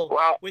in trouble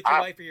with your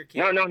wife or your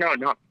kid.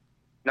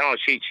 No,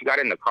 she got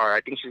in the car. I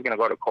think she's going to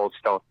go to Cold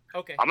Stone.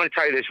 Okay. I'm going to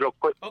tell you this real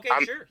quick. Okay,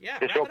 sure. Yeah,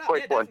 this wrap real it up.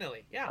 quick Yeah, one.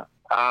 definitely. Yeah.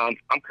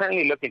 I'm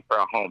currently looking for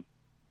a home.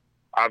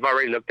 I've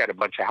already looked at a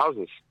bunch of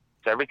houses.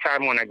 So every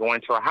time when I go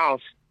into a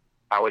house,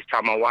 I always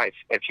tell my wife,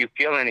 if you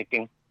feel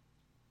anything,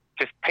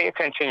 just pay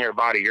attention to your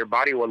body. Your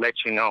body will let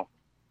you know.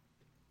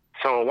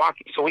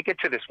 So we get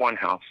to this one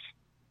house.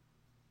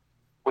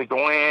 We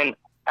go in.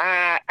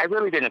 I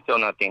really didn't feel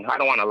nothing. I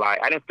don't want to lie.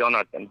 I didn't feel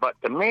nothing. But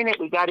the minute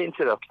we got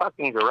into the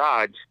fucking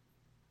garage,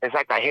 it's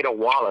like I hit a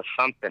wall of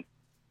something.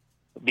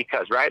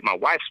 Because, right, my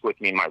wife's with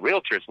me. My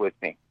realtor's with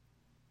me.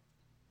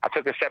 I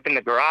took a step in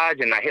the garage,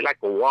 and I hit like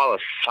a wall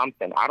of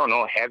something. I don't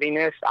know,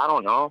 heaviness. I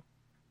don't know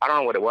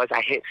what it was.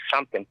 I hit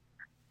something.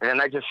 And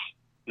then I just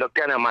looked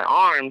down at my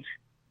arms,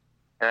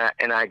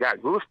 and I got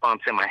goosebumps,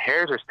 and my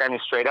hairs are standing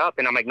straight up.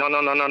 And I'm like, no.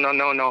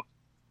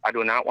 I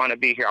do not want to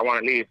be here. I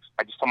want to leave.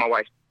 I just told my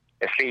wife,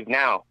 let's leave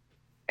now.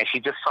 And she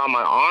just saw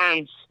my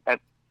arms, and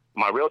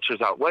my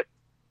realtor's out.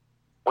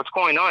 What's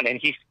going on? And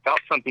he felt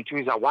something too.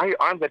 He's like, why are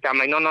your arms like that? I'm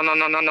like,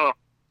 no.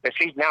 Let's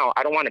leave now.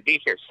 I don't want to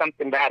be here.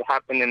 Something bad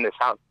happened in this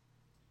house.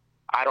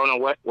 I don't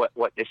know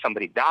what did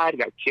somebody died,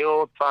 got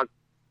killed, fuck,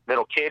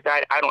 little kid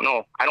died. I don't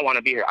know. I don't want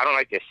to be here. I don't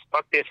like this.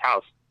 Fuck this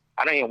house.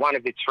 I don't even want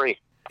to be free.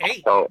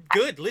 Hey,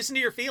 good. Listen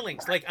to your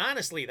feelings. Like,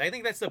 honestly, I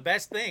think that's the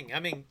best thing. I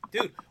mean,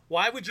 dude,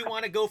 why would you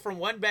want to go from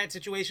one bad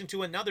situation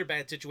to another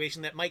bad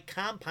situation that might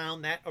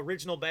compound that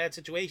original bad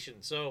situation?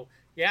 So,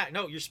 yeah,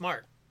 no, you're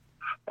smart.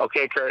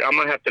 Okay, Kurt, I'm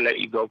going to have to let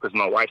you go because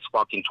my wife's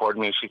walking toward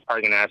me. She's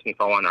probably going to ask me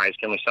if I want ice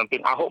cream or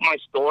something. I hope my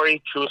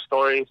story, true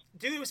stories,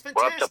 dude, it was were up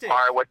to fantastic.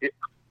 par.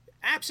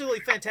 Absolutely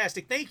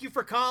fantastic. Thank you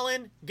for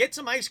calling. Get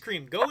some ice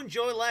cream. Go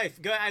enjoy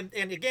life. Go,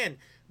 and again,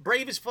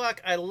 brave as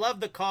fuck. I love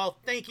the call.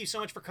 Thank you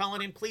so much for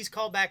calling in. Please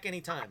call back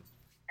anytime.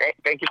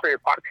 Thank you for your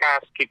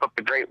podcast. Keep up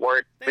the great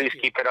work. Thank Please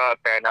you. Keep it up.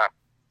 And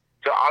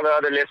to all the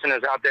other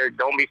listeners out there,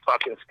 don't be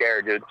fucking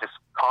scared, dude. Just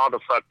call the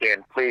fuck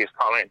in. Please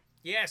call in.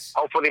 Yes.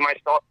 Hopefully my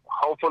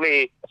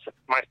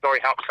story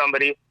helps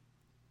somebody.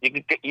 You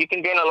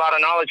can gain a lot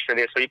of knowledge for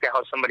this, so you can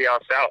help somebody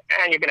else out,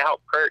 and you're gonna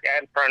help Kurt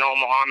and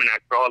Paranormal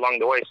Almanac grow along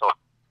the way. So,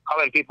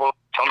 call in, people.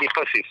 Don't be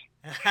pussies.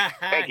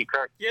 Thank you,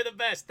 Kurt. You're the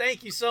best.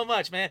 Thank you so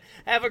much, man.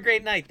 Have a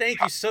great night. Thank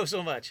you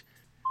so much.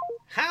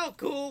 How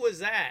cool was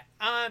that?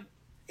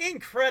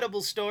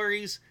 Incredible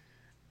stories.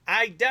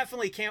 I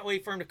definitely can't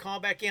wait for him to call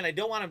back in. I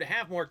don't want him to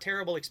have more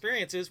terrible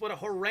experiences. What a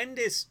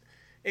horrendous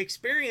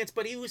experience,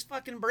 but he was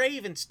fucking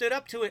brave and stood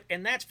up to it,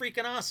 and that's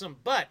freaking awesome.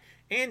 But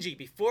Angie,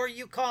 before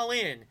you call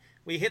in,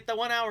 we hit the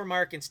 1 hour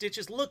mark and Stitch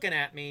is looking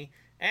at me.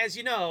 As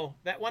you know,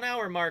 that 1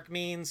 hour mark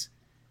means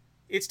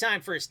it's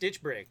time for a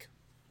Stitch break.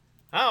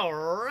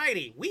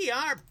 Alrighty, we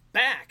are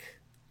back.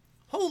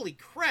 Holy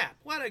crap,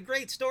 what a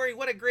great story,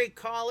 what a great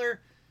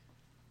caller.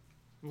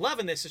 I'm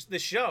loving this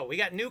show. We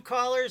got new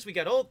callers, we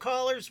got old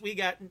callers, we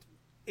got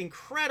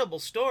incredible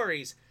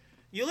stories.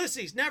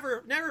 Ulysses,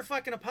 never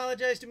fucking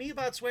apologize to me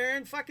about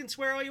swearing. Fucking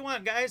swear all you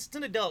want, guys. It's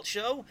an adult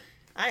show.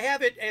 I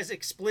have it as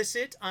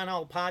explicit on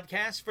all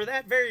podcasts for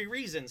that very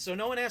reason. So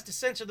no one has to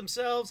censor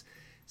themselves,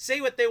 say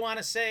what they want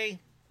to say,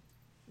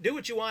 do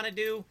what you want to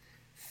do.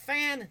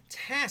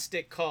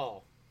 Fantastic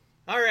call.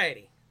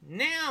 Alrighty.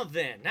 Now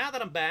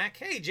that I'm back,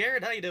 hey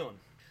Jared, how you doing?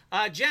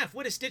 Jeff,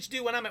 what does Stitch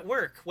do when I'm at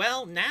work?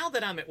 Well, now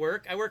that I'm at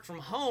work, I work from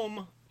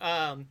home.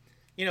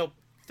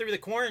 Through the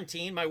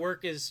quarantine, my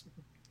work is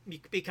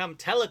become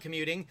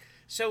telecommuting,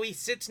 so he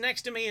sits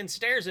next to me and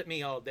stares at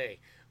me all day.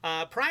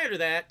 Prior to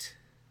that,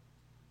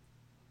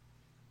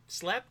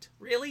 slept?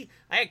 Really?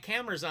 I had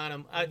cameras on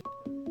him.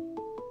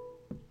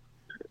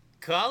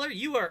 Caller,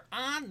 you are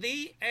on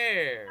the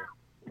air.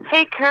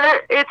 Hey,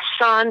 Kurt, it's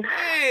Sean.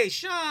 Hey,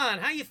 Sean,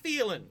 how you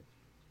feeling?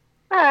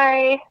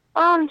 Hi.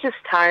 I'm just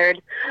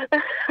tired.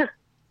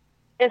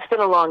 It's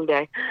been a long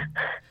day.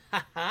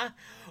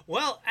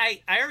 Well,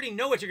 I already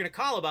know what you're going to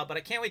call about, but I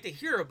can't wait to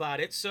hear about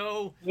it.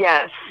 So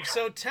Yes.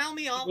 So tell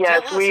me all.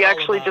 Yes, tell us we all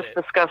actually about just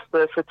it. discussed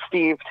this with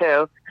Steve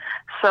too.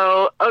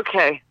 So,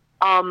 okay.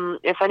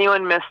 If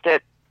anyone missed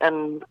it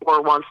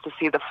or wants to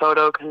see the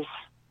photo, because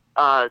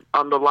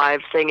on the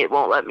live thing it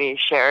won't let me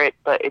share it,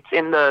 but it's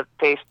in the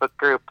Facebook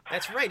group.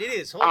 That's right. It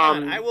is. Hold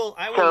on. I will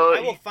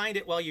find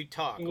it while you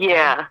talk. Okay?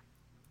 Yeah.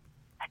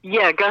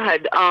 Yeah, go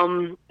ahead.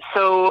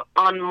 So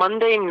on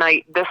Monday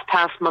night, this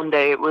past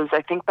Monday,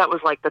 I think that was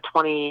like the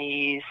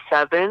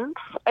 27th,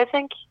 I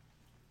think?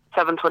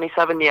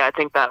 7/27, yeah, I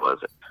think that was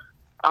it.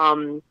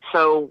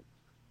 So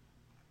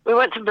we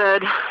went to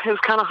bed. It was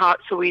kind of hot,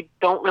 so we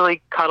don't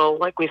really cuddle.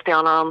 Like, we stay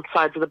on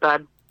sides of the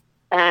bed.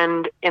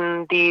 And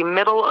in the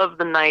middle of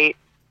the night,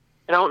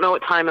 I don't know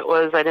what time it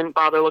was. I didn't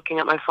bother looking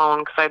at my phone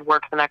because I'd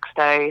work the next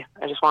day.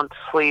 I just wanted to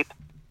sleep.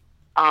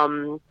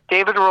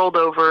 David rolled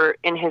over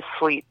in his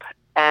sleep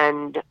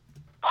and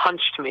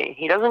punched me.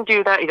 He doesn't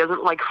do that. He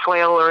doesn't like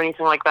flail or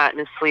anything like that in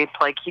his sleep.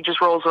 Like, he just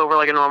rolls over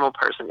like a normal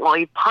person. Well,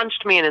 he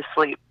punched me in his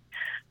sleep,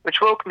 which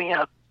woke me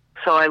up.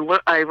 So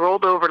I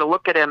rolled over to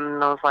look at him,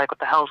 and I was like, what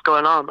the hell's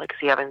going on? Like, is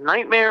he having a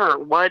nightmare or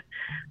what?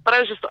 But I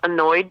was just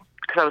annoyed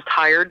because I was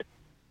tired.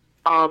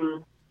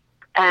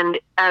 And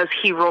as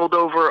he rolled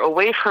over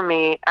away from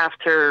me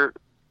after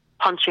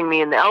punching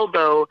me in the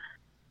elbow,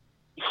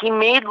 he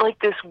made like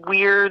this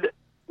weird,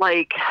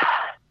 like,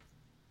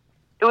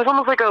 it was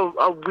almost like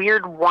a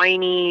weird,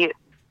 whiny,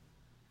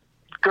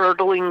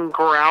 gurgling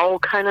growl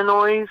kind of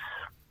noise.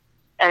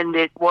 And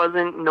it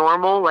wasn't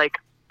normal. Like,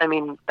 I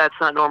mean, that's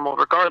not normal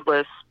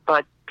regardless,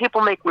 but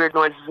people make weird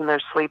noises in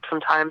their sleep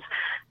sometimes.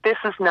 This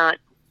is not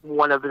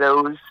one of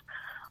those.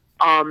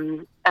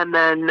 And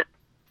then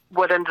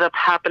what ended up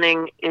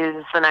happening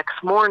is the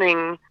next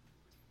morning,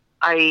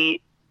 I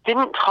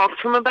didn't talk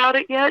to him about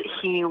it yet.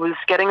 He was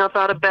getting up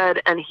out of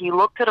bed, and he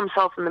looked at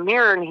himself in the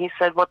mirror, and he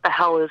said, "What the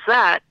hell is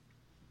that?"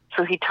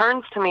 So he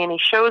turns to me, and he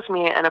shows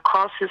me, and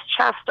across his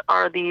chest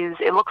are these,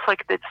 it looks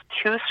like it's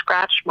 2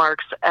 scratch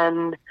marks.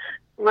 And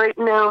right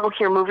now,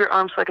 here, move your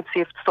arm so I can see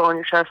if it's still on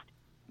your chest.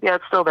 Yeah,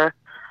 it's still there.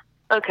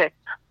 Okay.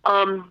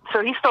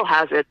 So he still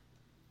has it.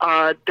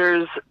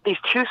 There's these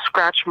 2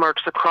 scratch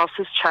marks across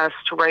his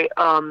chest, right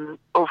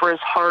over his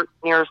heart,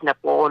 near his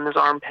nipple, and his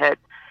armpit.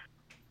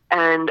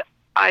 And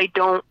I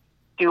don't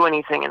do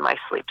anything in my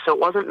sleep. So it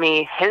wasn't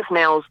me. His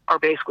nails are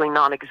basically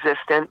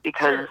non-existent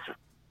because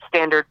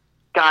standard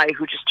guy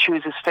who just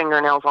chews his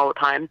fingernails all the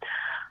time,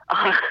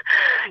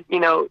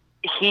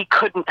 he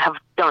couldn't have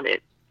done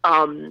it.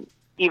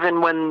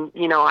 Even when,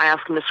 I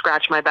asked him to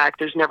scratch my back,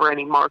 there's never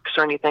any marks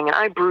or anything. And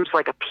I bruise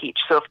like a peach.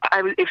 So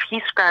if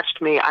he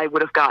scratched me, I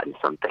would have gotten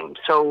something.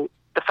 So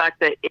the fact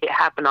that it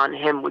happened on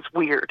him was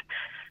weird.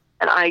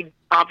 And I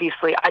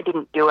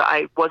didn't do it.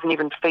 I wasn't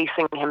even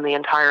facing him the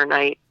entire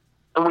night.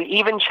 And we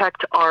even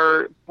checked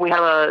we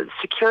have a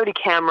security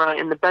camera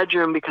in the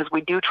bedroom because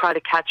we do try to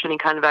catch any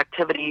kind of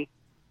activity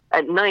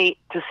at night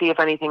to see if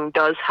anything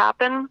does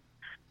happen.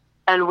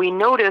 And we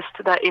noticed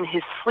that in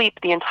his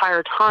sleep the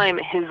entire time,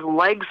 his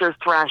legs are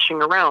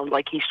thrashing around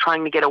like he's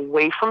trying to get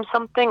away from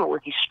something or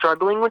he's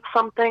struggling with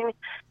something.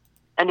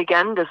 And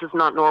again, this is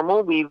not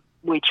normal. We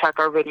check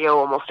our video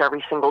almost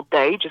every single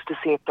day just to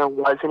see if there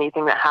was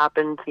anything that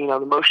happened. The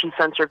motion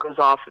sensor goes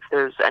off if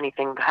there's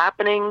anything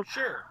happening.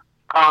 Sure.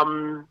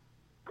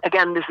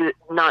 Again, this is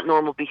not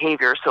normal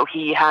behavior. So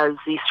he has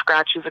these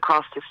scratches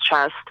across his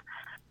chest,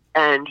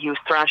 and he was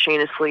thrashing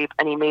in his sleep,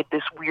 and he made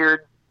this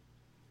weird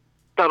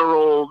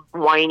guttural,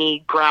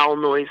 whiny growl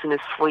noise in his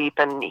sleep,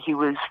 and he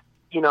was,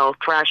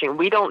 thrashing.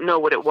 We don't know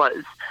what it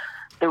was.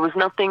 There was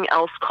nothing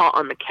else caught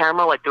on the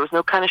camera. Like, there was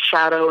no kind of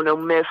shadow, no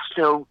mist,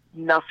 no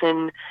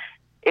nothing.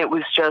 It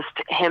was just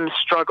him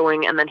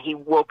struggling, and then he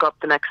woke up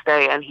the next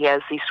day, and he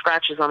has these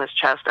scratches on his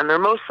chest, and they're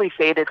mostly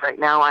faded right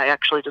now. I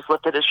actually just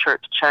lifted his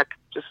shirt to check,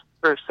 just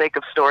for sake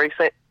of story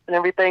and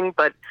everything,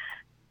 but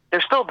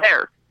they're still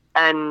there.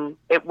 And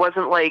it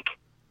wasn't like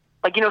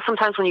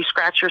sometimes when you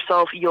scratch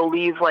yourself, you'll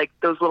leave like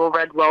those little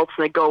red welts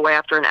and they go away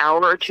after an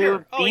hour or two.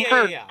 Sure. Oh, These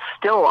are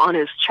still on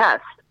his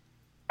chest.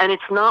 And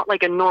it's not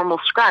like a normal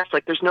scratch.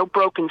 Like, there's no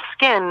broken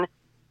skin.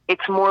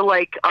 It's more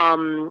like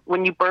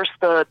when you burst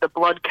the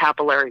blood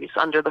capillaries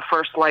under the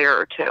first layer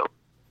or two.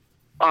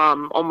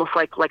 Almost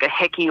like a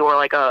hickey or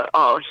like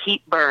a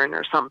heat burn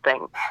or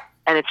something.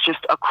 And it's just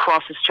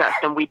across his chest,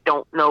 and we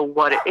don't know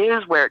what it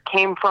is, where it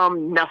came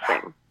from,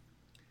 nothing.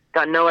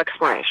 Got no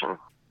explanation.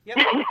 Yep,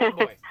 good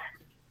boy.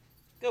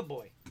 Good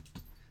boy.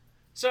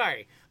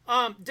 Sorry.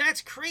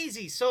 That's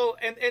crazy. So,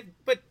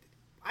 but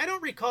I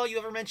don't recall you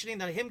ever mentioning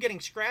that him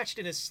getting scratched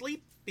in his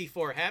sleep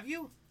before, have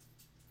you?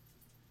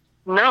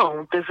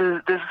 No, this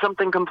is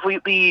something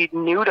completely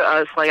new to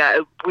us. Like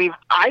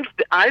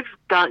I've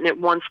gotten it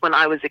once when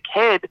I was a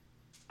kid,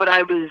 but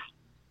I was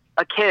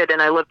a kid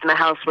and I lived in a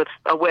house with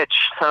a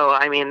witch. So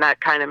I mean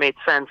that kind of made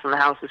sense, and the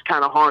house is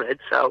kind of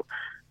haunted. So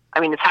I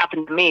mean it's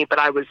happened to me, but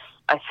I was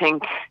I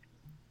think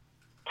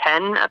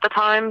 10 at the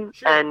time,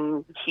 sure.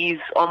 And he's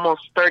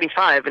almost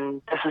 35,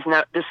 and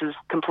this is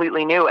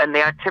completely new. And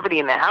the activity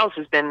in the house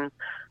has been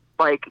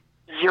like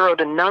 0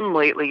 to none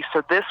lately.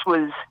 So this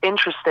was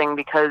interesting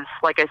because,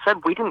 like I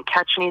said, we didn't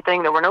catch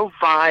anything. There were no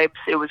vibes.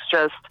 It was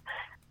just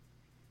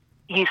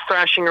he's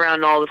thrashing around,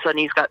 and all of a sudden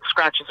he's got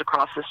scratches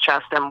across his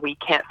chest, and we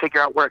can't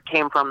figure out where it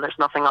came from. There's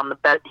nothing on the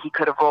bed he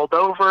could have rolled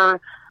over.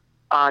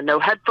 No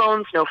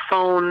headphones, no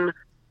phone,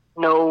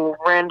 no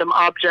random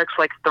objects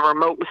like the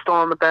remote was still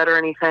on the bed or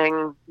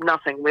anything.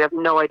 Nothing. We have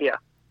no idea.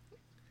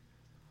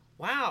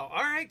 Wow.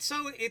 All right.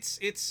 So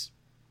it's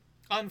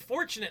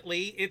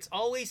unfortunately, it's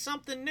always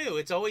something new.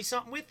 It's always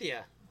something with you.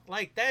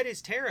 Like, that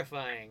is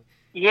terrifying.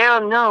 Yeah,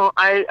 no,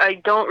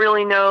 I don't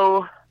really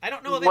know. I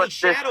don't know of any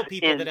shadow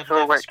people that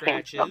have left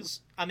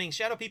scratches. I mean,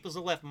 shadow people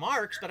have left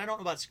marks, but I don't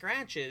know about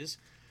scratches.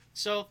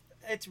 So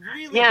it's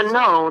really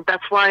no,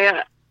 that's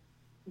why.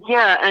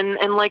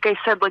 And like I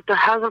said, like there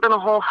hasn't been a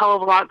whole hell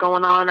of a lot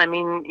going on. I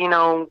mean,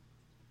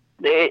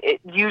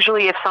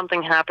 usually if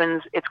something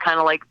happens, it's kind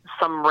of like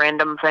some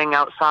random thing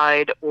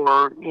outside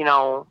or,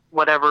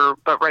 whatever.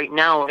 But right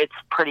now it's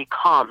pretty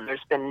calm.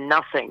 There's been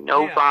nothing,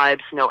 no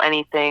vibes, no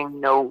anything,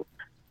 no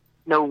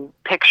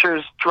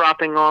pictures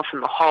dropping off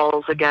in the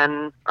halls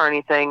again or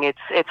anything.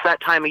 It's that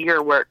time of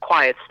year where it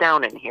quiets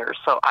down in here.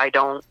 So I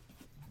don't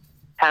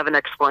have an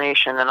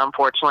explanation. And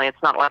unfortunately,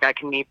 it's not like I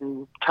can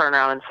even turn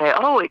around and say,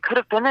 oh, it could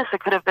have been this, it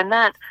could have been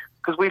that.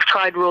 Because we've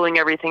tried ruling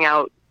everything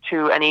out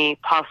to any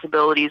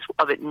possibilities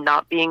of it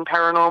not being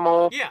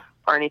paranormal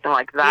or anything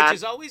like that. Which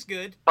is always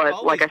good. But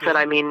always like I said,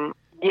 I mean,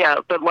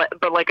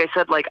 but like I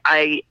said, like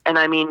I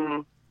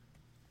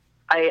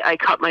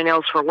cut my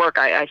nails for work.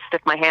 I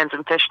stick my hands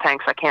in fish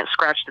tanks. I can't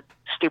scratch the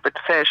stupid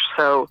fish.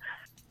 So,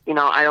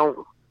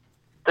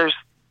 there's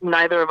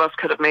neither of us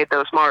could have made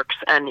those marks.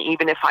 And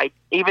even if I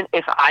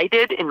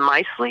did in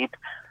my sleep,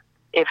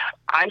 if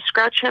I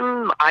scratch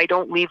him, I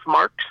don't leave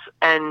marks.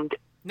 And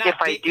if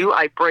I do,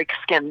 I break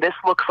skin. This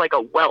looks like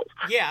a welt.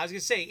 Yeah, I was gonna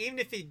say, even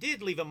if he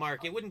did leave a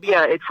mark, it wouldn't be.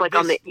 Yeah, it's like this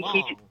on the.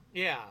 long.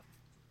 Yeah.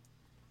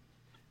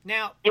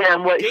 Now. Yeah,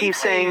 and what Dave's he's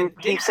saying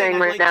I'd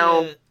right like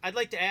now. I'd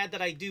like to add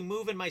that I do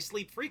move in my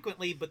sleep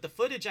frequently, but the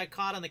footage I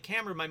caught on the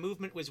camera, my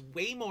movement was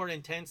way more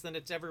intense than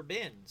it's ever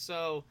been.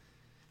 So,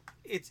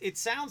 it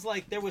sounds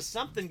like there was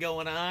something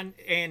going on,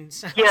 and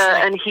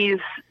yeah,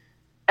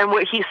 and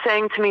what he's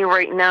saying to me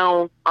right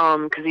now,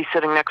 because he's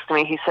sitting next to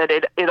me, he said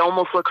it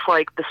almost looks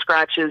like the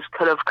scratches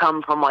could have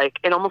come from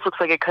it almost looks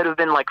like it could have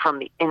been from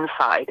the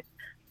inside,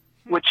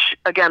 which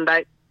again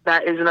that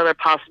is another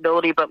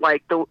possibility, but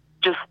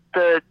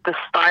the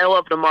style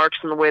of the marks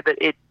and the way that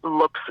it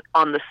looks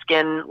on the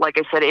skin, like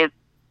I said,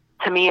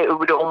 to me it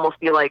would almost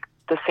be like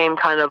the same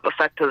kind of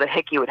effect that a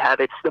hickey would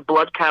have. It's the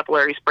blood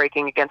capillaries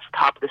breaking against the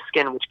top of the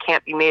skin, which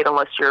can't be made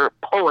unless you're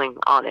pulling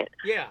on it.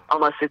 Yeah.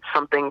 Unless it's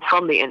something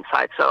from the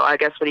inside. So I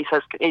guess what he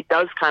says, it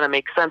does kind of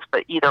make sense,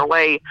 but either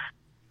way,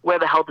 where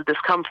the hell did this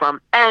come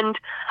from? And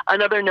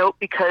another note,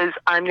 because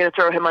I'm going to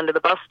throw him under the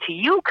bus to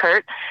you,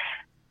 Kurt,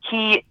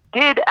 he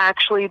did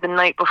actually the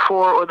night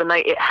before or the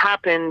night it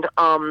happened,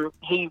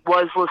 he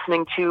was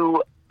listening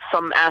to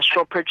some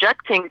astral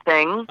projecting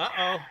thing.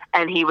 Uh-oh.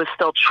 And he was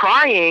still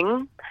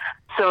trying.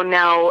 So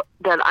now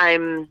that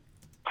I'm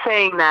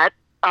saying that,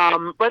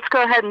 let's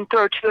go ahead and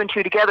throw 2 and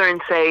 2 together and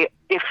say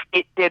if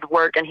it did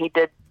work and he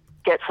did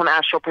get some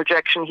astral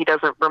projection he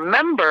doesn't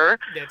remember.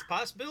 That's a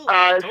possibility.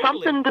 Totally.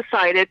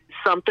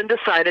 Something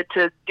decided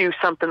to do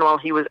something while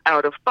he was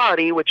out of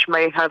body, which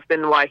may have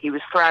been why he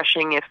was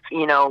thrashing if,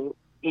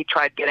 he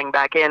tried getting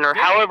back in or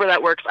however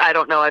that works. I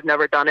don't know. I've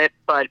never done it,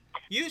 but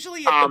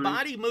usually if the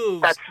body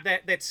moves,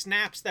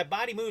 that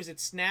body moves, it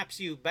snaps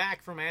you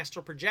back from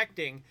astral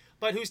projecting.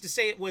 But who's to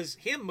say it was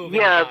him moving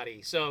the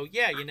body? So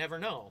yeah, you never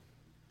know.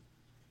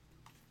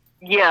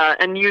 Yeah,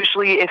 and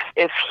usually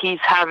if he's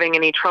having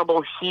any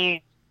trouble,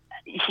 he's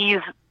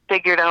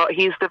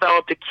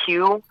developed a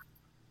cue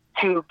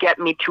to get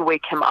me to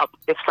wake him up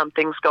if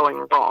something's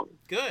going wrong.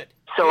 Good.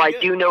 So I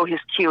do know his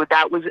cue.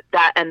 That was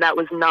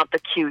not the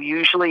cue.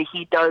 Usually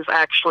he does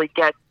actually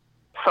get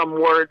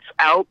some words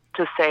out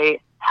to say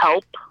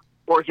help,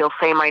 or he'll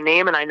say my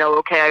name, and I know,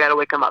 okay, I got to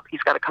wake him up. He's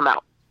got to come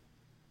out.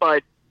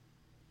 But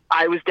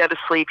I was dead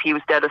asleep. He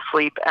was dead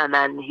asleep, and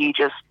then his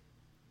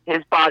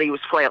body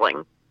was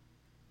flailing,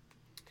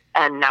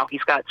 and now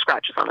he's got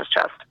scratches on his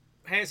chest.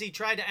 Has he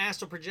tried to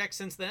astral project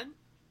since then?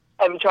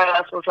 Have you tried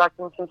astral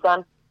projecting since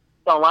then?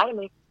 Don't lie to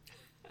me.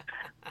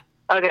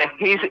 Okay,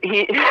 he said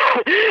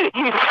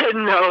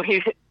no,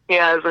 he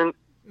hasn't.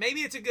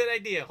 Maybe it's a good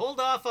idea. Hold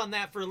off on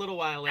that for a little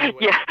while anyway.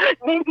 Yeah,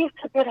 maybe it's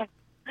a good idea.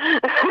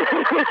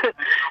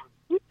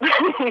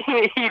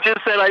 He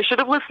just said, I should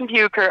have listened to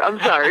you, Kurt. I'm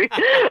sorry.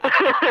 But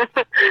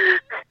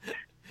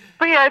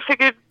yeah, I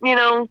figured,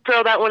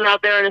 throw that one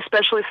out there, and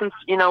especially since,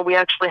 we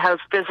actually have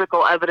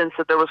physical evidence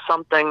that there was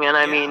something, and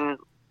I mean,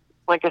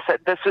 like I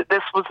said, this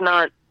was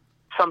not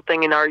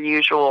something in our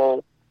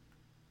usual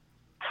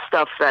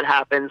stuff that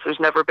happens. There's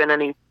never been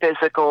any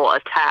physical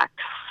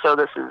attacks, so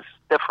this is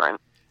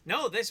different.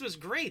 No, this was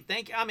great.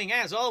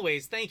 As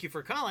always, thank you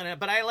for calling it.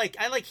 But I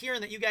like hearing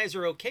that you guys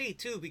are okay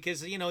too,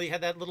 because you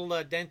had that little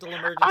dental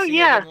emergency. Oh,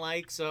 yeah. I didn't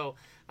like, so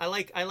I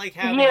like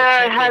having a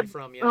check-in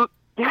from you.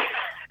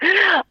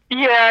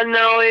 Yeah,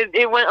 no,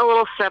 it went a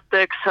little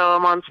septic, so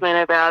I'm on some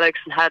antibiotics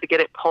and had to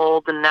get it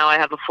pulled, and now I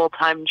have a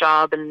full-time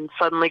job and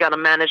suddenly got a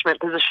management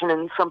position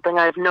in something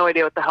I have no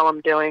idea what the hell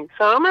I'm doing.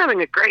 So I'm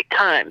having a great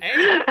time.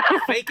 Hey,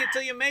 fake it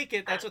till you make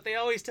it. That's what they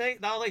always say.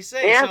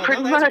 Yeah, so,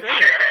 pretty that's much.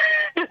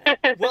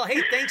 Great. Well,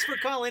 hey, thanks for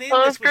calling in.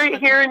 Well, it's great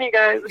hearing you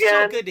guys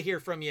again. So good to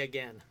hear from you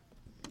again.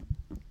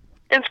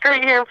 It's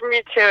great hearing from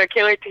you too. I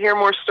can't wait to hear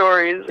more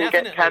stories and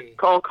get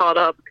all caught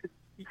up.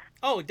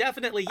 Oh,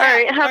 definitely. Yeah. All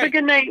right, have a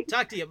good night.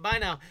 Talk to you. Bye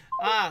now.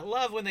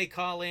 Love when they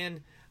call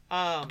in.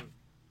 I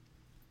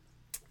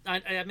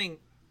mean,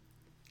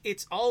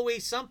 it's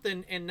always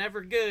something and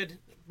never good.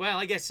 Well,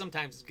 I guess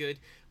sometimes it's good,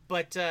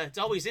 but it's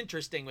always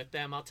interesting with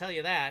them, I'll tell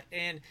you that.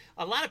 And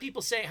a lot of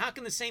people say, how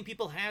can the same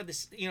people have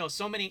this,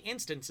 so many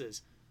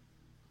instances?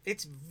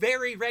 It's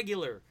very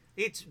regular.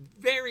 It's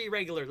very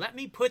regular. Let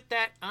me put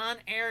that on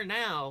air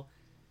now.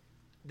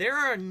 There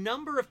are a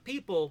number of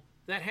people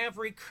that have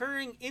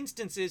recurring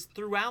instances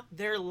throughout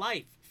their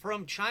life,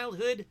 from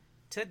childhood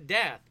to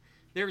death.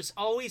 There's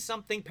always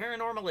something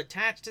paranormal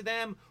attached to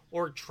them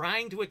or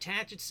trying to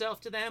attach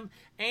itself to them,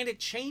 and it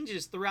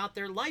changes throughout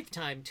their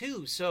lifetime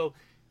too. So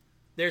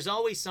there's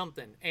always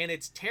something, and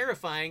it's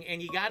terrifying,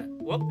 and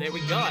there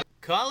we go.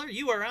 Caller,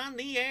 you are on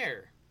the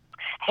air.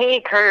 Hey,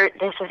 Kurt,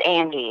 this is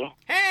Andy.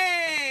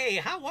 Hey,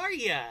 how are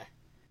you?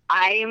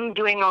 I'm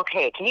doing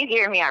okay. Can you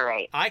hear me all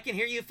right? I can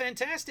hear you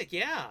fantastic,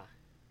 yeah.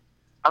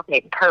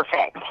 Okay,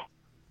 perfect.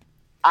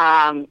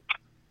 So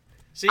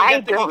you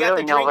got the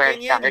really know where drink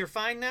in you, and you're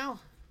fine now?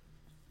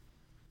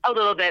 A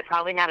little bit,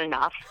 probably not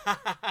enough.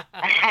 I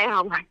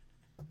have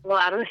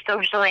lot of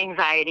social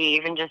anxiety,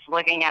 even just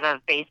looking at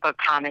a Facebook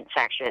comment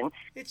section.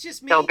 It's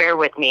just me. So bear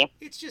with me.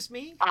 It's just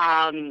me.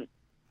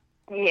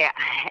 Yeah,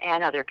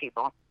 and other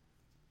people.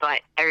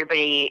 But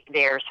everybody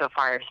there so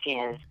far I've seen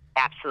is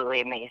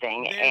absolutely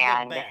amazing. They're the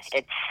and best.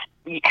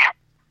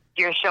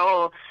 Your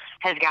show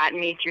has gotten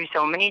me through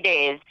so many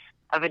days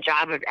of a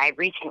job I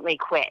recently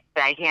quit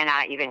that I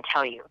cannot even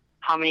tell you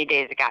how many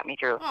days it got me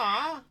through.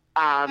 Aw,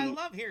 I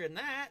love hearing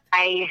that.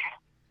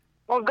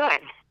 Well, good.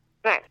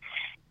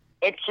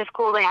 It's just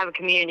cool to have a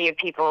community of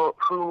people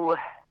who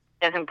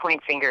doesn't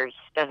point fingers,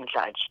 doesn't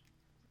judge.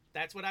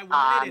 That's what I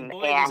wanted, and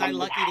boy, was I and-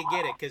 lucky to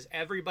get it, because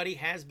everybody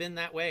has been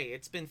that way.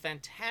 It's been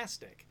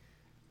fantastic.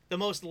 The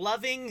most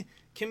loving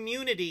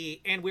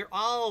community, and we're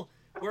all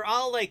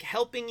like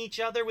helping each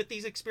other with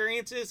these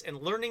experiences and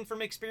learning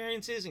from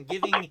experiences and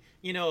giving,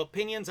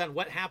 opinions on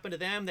what happened to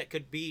them that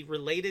could be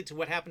related to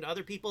what happened to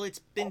other people. It's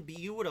been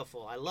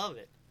beautiful. I love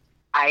it.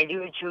 I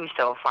do too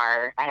so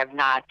far. I have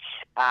not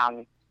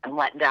been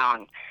let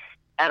down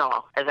at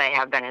all, as I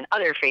have been in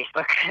other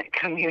Facebook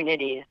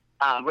communities,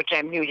 which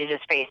I'm new to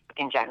just Facebook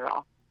in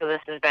general. So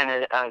this has been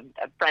a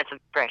breath of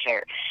fresh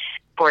air,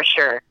 for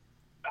sure.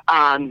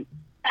 I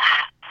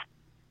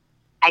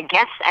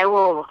guess I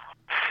will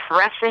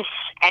preface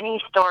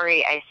any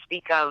story I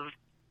speak of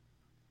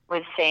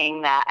with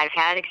saying that I've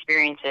had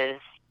experiences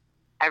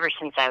ever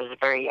since I was a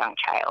very young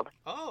child.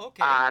 Oh,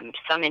 okay.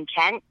 Some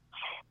intense,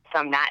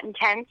 some not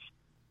intense,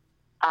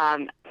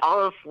 all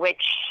of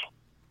which,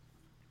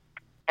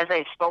 as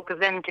I spoke of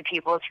them to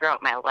people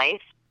throughout my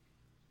life,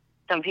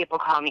 some people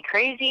call me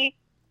crazy.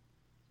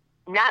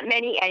 Not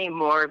many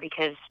anymore,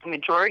 because the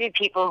majority of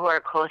people who are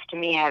close to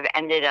me have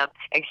ended up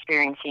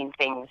experiencing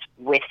things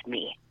with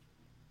me.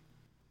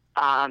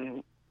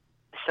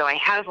 So I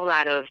have a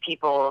lot of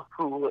people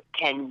who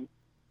can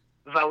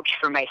vouch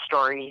for my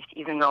stories,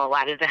 even though a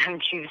lot of them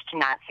choose to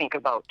not think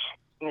about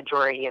the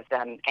majority of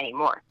them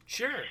anymore.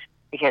 Sure.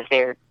 Because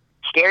they're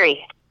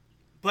scary.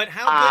 But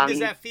how good does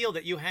that feel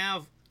that you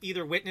have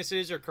either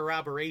witnesses or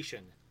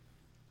corroboration?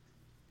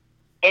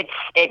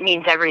 It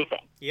means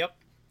everything. Yep.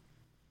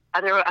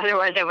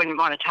 Otherwise, I wouldn't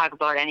want to talk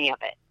about any of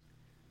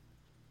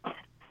it.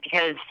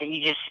 Because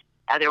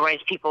otherwise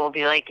people will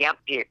be like, yep,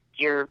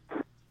 you're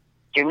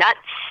nuts,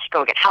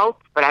 go get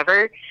help,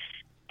 whatever.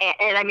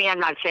 And I mean, I'm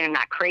not saying I'm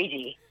not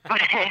crazy,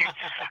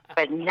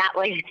 but not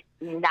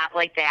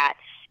like that.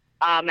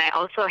 I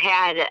also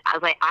had,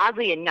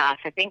 oddly enough,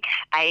 I think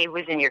I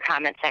was in your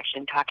comment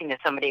section talking to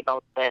somebody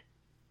about this.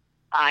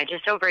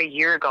 Just over a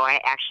year ago, I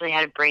actually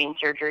had a brain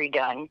surgery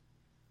done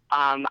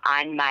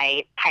on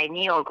my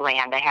pineal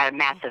gland. I had a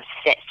massive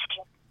cyst.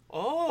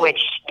 Oh.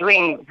 Which,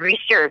 doing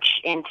research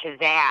into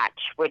that,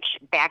 which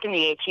back in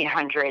the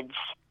 1800s,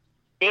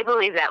 they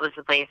believe that was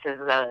the place of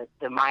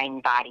the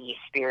mind, body,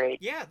 spirit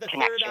connection.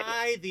 Third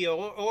eye, the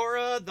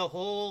aura, the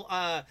whole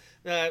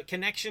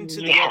connection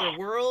to the other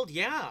world.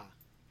 Yeah.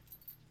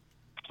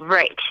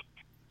 Right.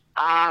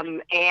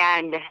 And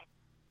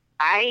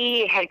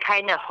I had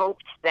kind of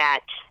hoped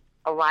that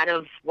a lot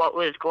of what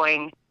was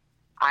going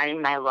on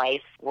in my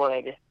life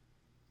would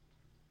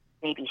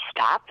maybe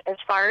stop as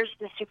far as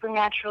the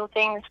supernatural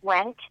things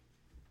went,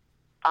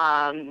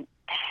 or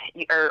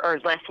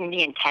lessen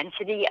the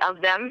intensity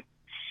of them.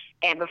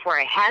 And before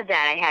I had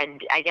that, I had,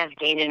 I guess,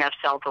 gained enough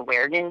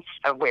self-awareness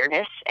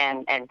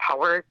and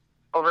power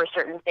over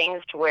certain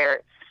things to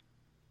where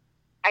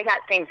I got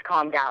things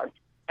calmed down.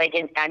 Like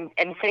I'm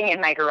sitting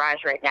in my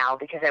garage right now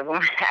because I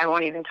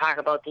won't even talk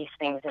about these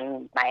things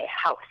in my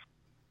house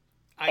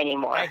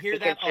anymore. I hear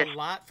that a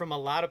lot from a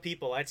lot of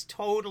people. That's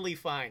totally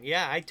fine.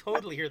 Yeah, I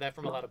totally hear that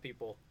from a lot of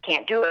people.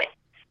 Can't do it.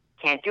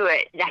 I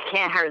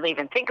can't hardly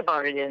even think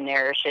about it in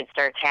there. Shit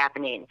starts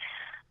happening.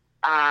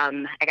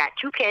 I got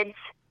 2 kids.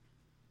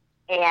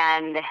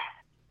 And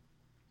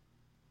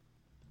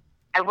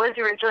I was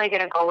originally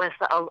going to go with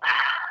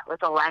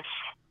a less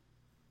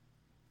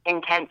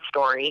intense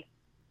story.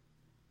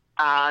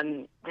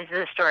 This is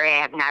a story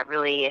I have not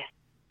really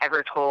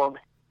ever told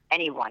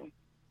anyone,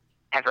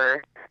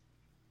 ever.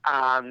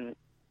 And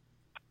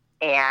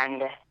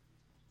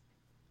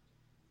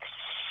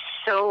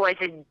so as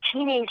a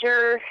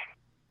teenager,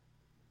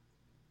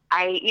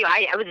 I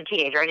was a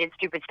teenager. I did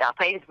stupid stuff,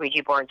 played with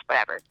Ouija boards,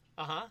 whatever.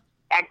 Uh-huh.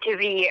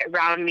 Activity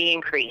around me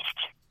increased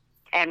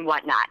and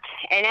whatnot.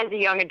 And as a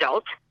young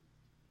adult,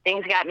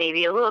 things got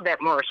maybe a little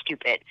bit more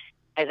stupid.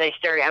 As I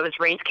was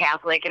raised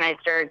Catholic, and I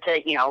started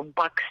to,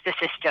 buck the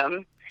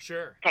system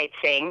Sure. type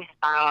thing.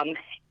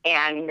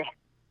 And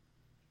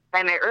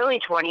by my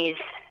early 20s,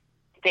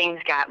 things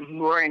got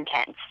more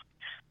intense,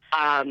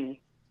 to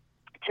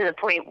the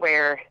point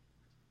where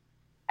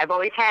I've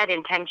always had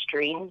intense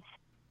dreams,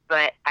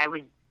 but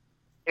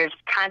there's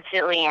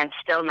constantly, and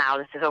still now,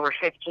 this is over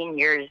 15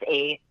 years,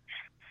 a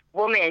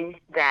woman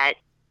that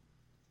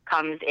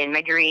comes in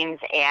my dreams,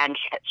 and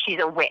she's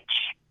a witch.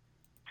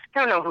 I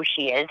don't know who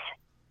she is.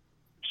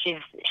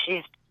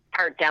 She's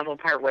part devil,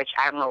 part witch.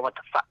 I don't know what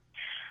the fuck.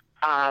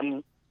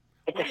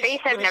 It's a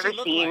face I've never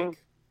seen. Like?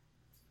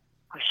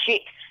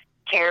 She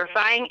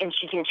terrifying, and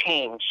she can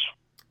change.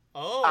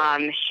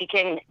 Oh. She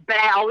can, but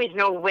I always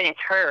know when it's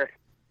her.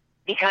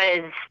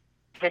 because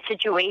the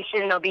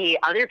situation, there'll be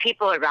other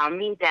people around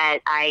me that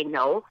I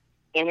know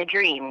in the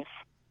dreams.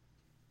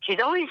 She's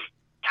always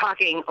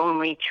talking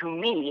only to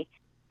me,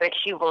 but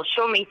she will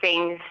show me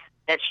things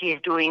that she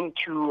is doing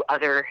to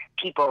other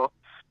people.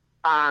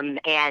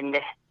 And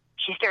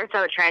she starts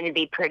out trying to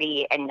be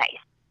pretty and nice.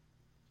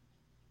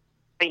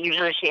 But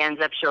usually she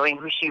ends up showing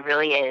who she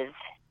really is.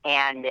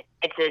 And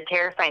it's a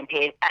terrifying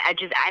page.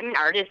 I'm an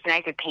artist and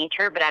I could paint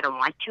her, but I don't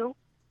want to.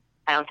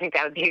 I don't think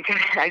that would be a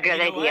good You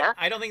know idea. what?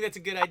 I don't think that's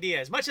a good idea.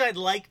 As much as I'd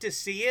like to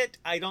see it,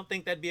 I don't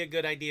think that'd be a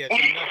good idea. So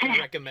I'm not going to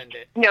recommend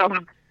it. No,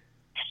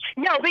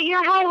 but you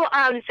know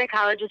how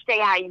psychologists say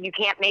how you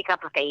can't make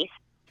up a face?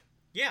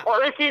 Yeah. Well,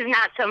 this is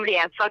not somebody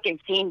I've fucking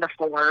seen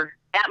before.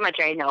 That much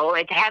I know.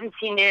 I haven't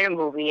seen it in a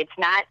movie. It's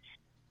not.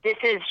 This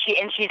is she,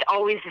 and she's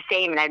always the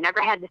same. And I've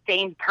never had the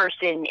same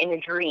person in a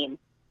dream.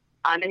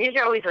 And these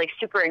are always like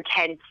super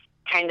intense,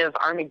 kind of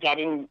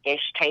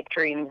Armageddon-ish type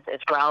dreams as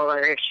well,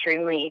 or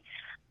extremely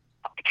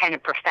kind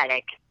of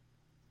prophetic.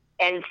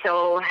 And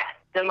so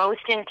the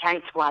most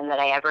intense one that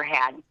I ever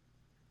had,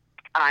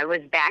 I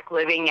was back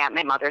living at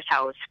my mother's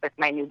house with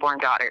my newborn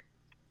daughter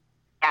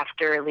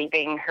after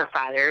leaving her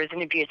father. It was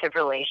an abusive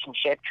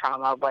relationship,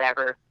 trauma,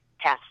 whatever,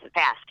 past the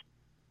past.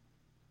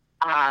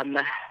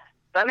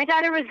 But my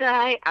daughter was,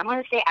 I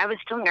want to say I was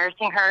still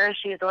nursing her.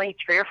 She was only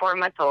 3 or 4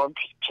 months old,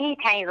 teeny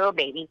tiny little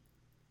baby.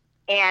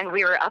 And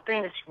we were up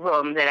in this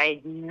room that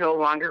I no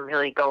longer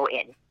really go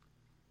in.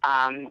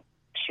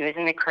 She was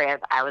in the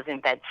crib. I was in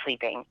bed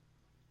sleeping.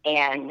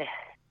 And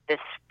this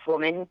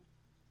woman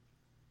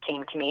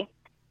came to me.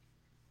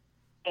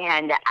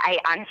 And I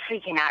honestly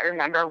cannot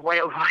remember what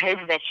it was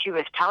that she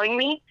was telling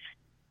me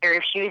or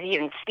if she was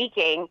even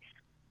speaking.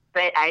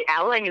 But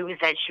all I knew was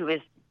that she was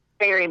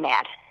very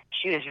mad.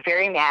 She was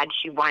very mad.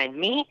 She wanted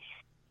me.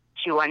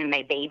 She wanted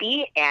my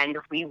baby. And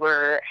we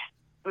were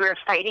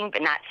fighting,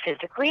 but not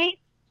physically.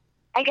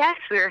 I guess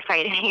we were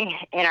fighting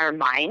in our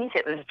minds.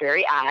 It was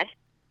very odd.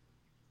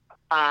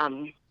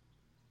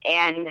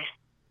 And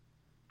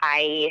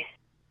I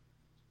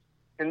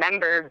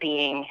remember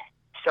being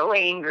so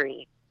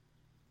angry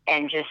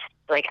and just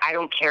like, I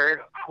don't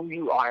care who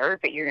you are,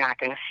 but you're not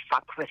going to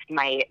fuck with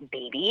my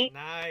baby.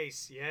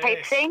 Nice, yes.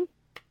 Type thing.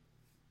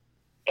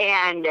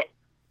 And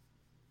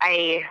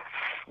I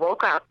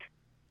woke up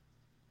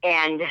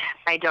and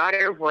my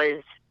daughter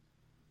was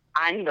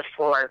on the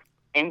floor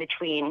in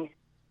between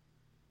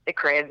the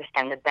crib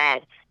and the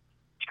bed,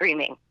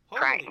 screaming,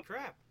 crying. Holy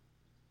crap.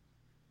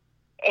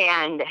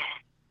 And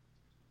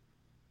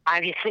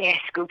obviously I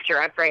scooped her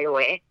up right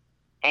away.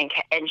 And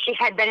she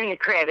had been in the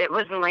crib. It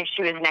wasn't like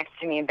she was next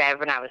to me in bed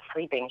when I was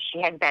sleeping.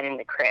 She had been in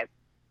the crib.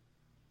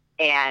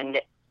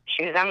 And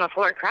she was on the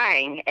floor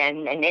crying,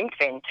 and an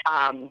infant.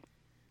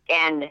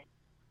 And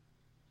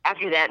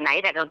after that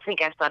night, I don't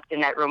think I slept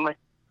in that room with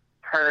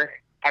her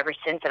ever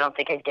since. I don't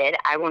think I did.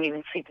 I won't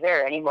even sleep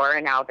there anymore,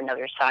 and now I have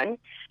another son.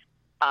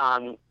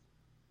 I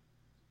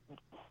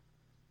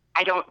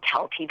don't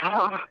tell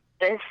people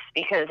this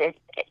because it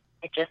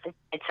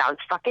sounds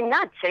fucking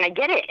nuts, and I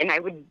get it, and I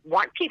would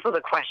want people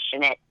to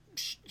question it.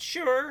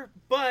 Sure,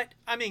 but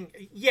I mean,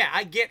 yeah,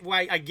 I get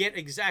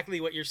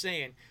exactly what you're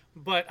saying.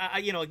 But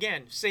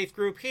again, safe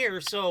group here.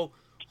 So,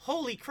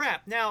 holy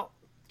crap! Now,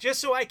 just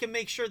so I can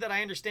make sure that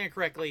I understand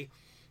correctly,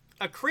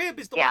 a crib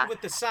is the one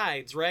with the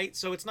sides, right?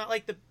 So it's not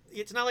like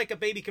a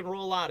baby can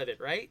roll out of it,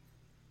 right?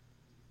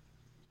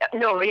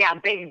 No, yeah,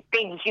 big,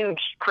 huge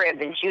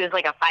crib, and she was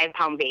like a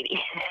 5-pound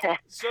baby.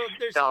 So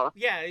there's,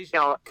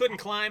 couldn't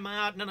climb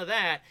out, none of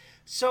that.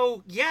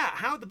 So yeah,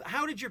 how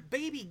did your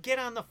baby get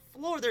on the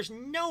floor? There's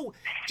no,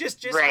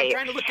 just right. I'm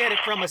trying to look at it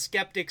from a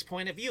skeptic's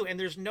point of view, and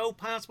there's no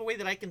possible way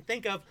that I can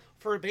think of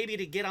for a baby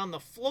to get on the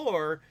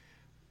floor,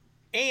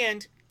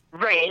 and.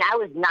 Right, and I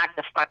was knocked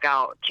the fuck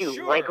out, too.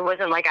 Sure. Like, it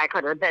wasn't like I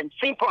could have been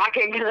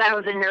sleepwalking because I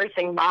was a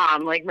nursing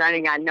mom, like,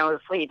 running on no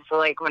sleep. So,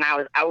 like, when I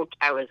was out,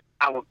 I was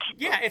out.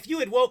 Yeah, if you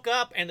had woke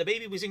up and the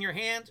baby was in your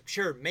hand,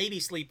 sure, maybe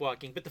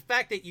sleepwalking. But the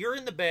fact that you're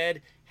in the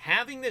bed,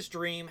 having this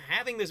dream,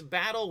 having this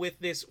battle with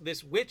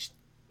this witch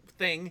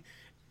thing,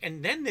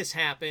 and then this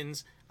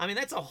happens, I mean,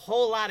 that's a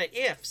whole lot of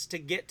ifs to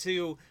get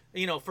to,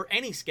 for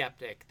any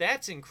skeptic.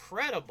 That's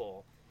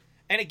incredible.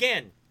 And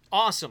again,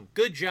 awesome.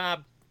 Good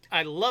job.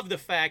 I love the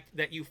fact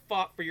that you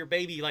fought for your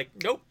baby. Like,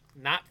 nope,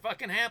 not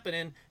fucking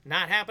happening.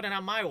 Not happening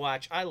on my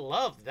watch. I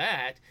love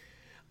that.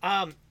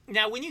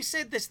 Now, when you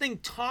said this thing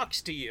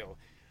talks to you,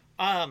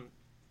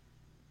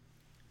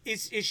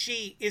 is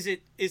she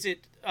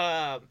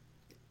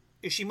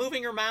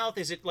moving her mouth?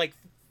 Is it like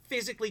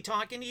physically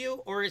talking to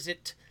you, or is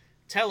it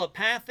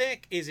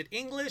telepathic? Is it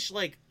English?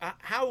 Like,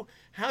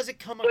 how's it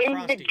come across to you?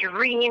 In the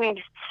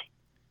dreams,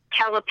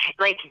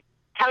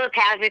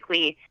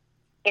 telepathically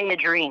in the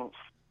dreams.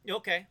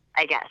 Okay.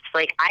 I guess.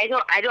 Like, I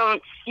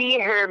don't see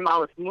her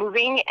mouth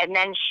moving, and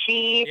then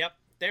she... Yep,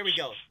 there we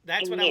go.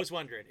 That's what I was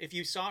wondering. If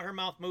you saw her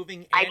mouth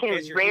moving... I can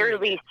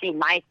rarely see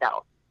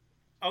myself.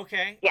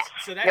 Okay. Yes.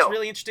 So that's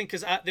really interesting,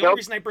 because the only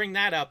reason I bring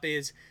that up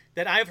is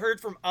that I've heard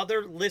from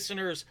other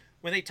listeners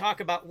when they talk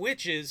about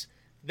witches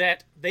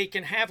that they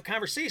can have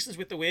conversations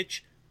with the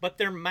witch, but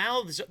their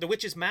mouths, the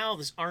witches'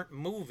 mouths, aren't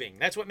moving.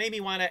 That's what made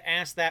me want to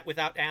ask that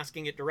without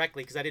asking it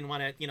directly, because I didn't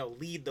want to,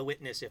 lead the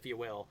witness, if you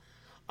will.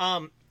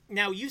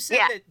 Now, you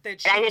said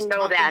that she I was didn't know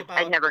talking that. about...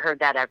 I'd never heard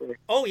that ever.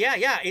 Oh,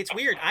 yeah, it's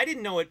weird. I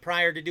didn't know it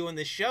prior to doing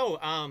this show.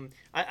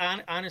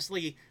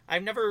 Honestly, I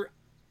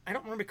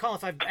don't recall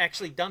if I've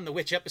actually done the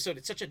witch episode.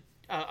 It's such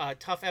a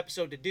tough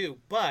episode to do,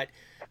 but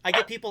I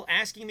get people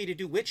asking me to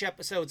do witch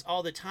episodes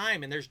all the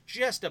time, and there's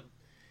just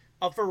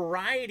a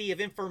variety of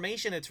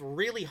information that's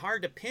really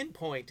hard to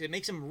pinpoint. It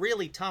makes them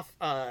really tough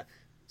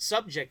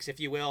subjects, if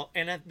you will,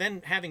 and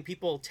then having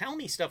people tell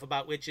me stuff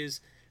about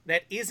witches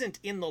that isn't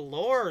in the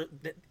lore,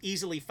 that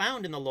easily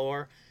found in the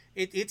lore.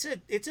 It's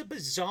a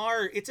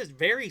bizarre, it's a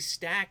very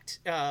stacked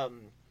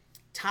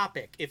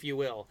topic, if you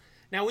will.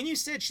 Now, when you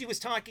said she was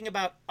talking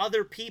about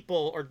other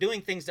people or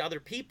doing things to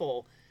other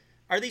people,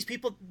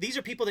 these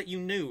are people that you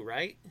knew,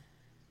 right?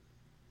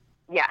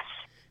 Yes.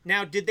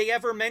 Now, did they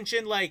ever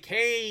mention, like,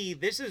 hey,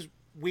 this is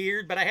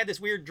weird, but I had this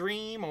weird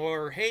dream,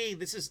 or hey,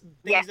 this is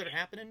things that are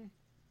happening?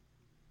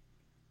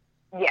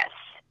 Yes.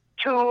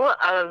 Two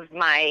of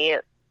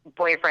my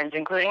boyfriends,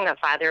 including the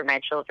father of my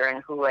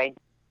children, who I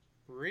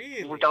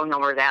really don't know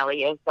where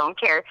Valley is, don't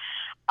care,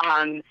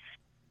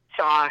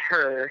 saw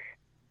her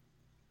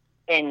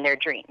in their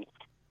dreams.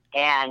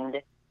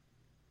 And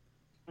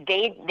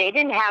they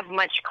didn't have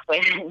much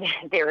clarity.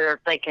 They were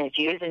like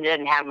confused and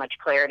didn't have much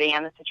clarity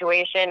on the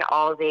situation.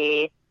 All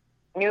they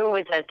knew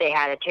was that they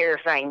had a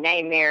terrifying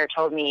nightmare,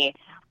 told me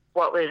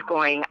what was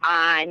going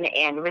on,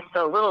 and with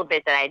the little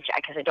bit that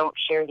because I don't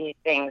share these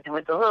things, and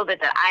with the little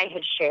bit that I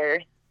had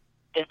shared,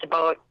 just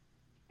about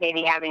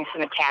maybe having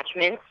some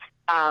attachments,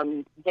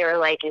 they were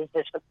like, is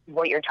this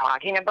what you're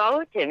talking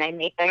about? And I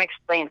make them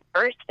explain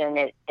first, and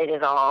it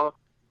is all,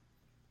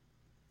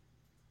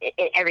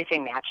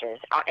 everything matches.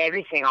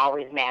 Everything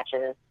always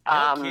matches.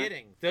 No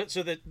kidding.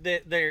 So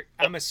they're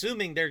I'm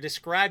assuming they're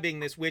describing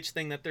this witch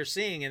thing that they're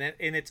seeing, and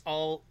it's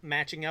all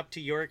matching up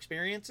to your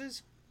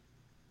experiences?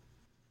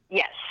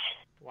 Yes.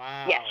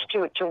 Wow. Yes,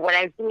 to what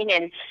I've seen,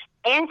 and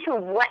to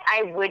what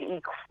I would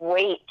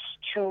equate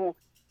to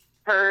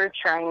her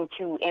trying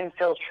to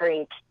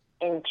infiltrate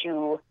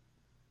into,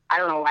 I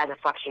don't know why the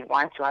fuck she'd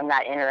want to, I'm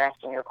not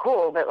interesting or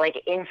cool, but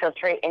like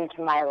infiltrate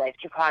into my life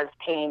to cause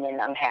pain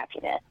and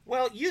unhappiness.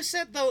 Well, you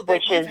said though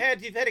that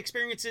you've had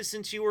experiences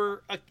since you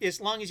were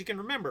as long as you can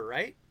remember,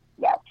 right?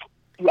 Yes.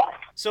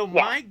 So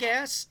my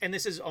guess, and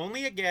this is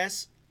only a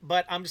guess,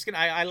 but I'm just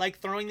I like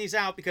throwing these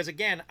out because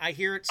again, I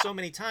hear it so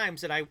many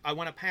times that I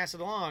want to pass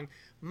it along.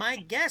 My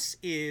guess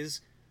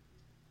is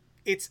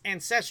it's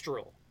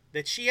ancestral,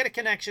 that she had a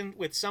connection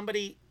with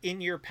somebody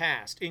in your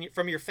past,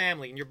 from your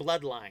family, in your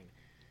bloodline.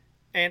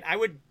 And I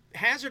would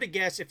hazard a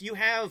guess, if you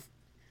have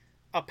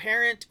a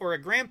parent or a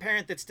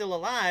grandparent that's still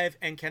alive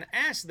and can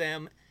ask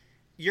them,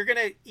 they're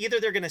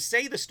gonna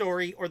say the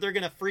story, or they're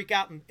gonna freak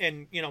out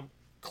and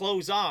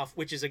close off,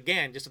 which is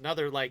again just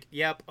another like,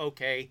 yep,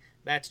 okay,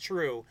 that's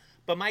true.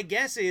 But my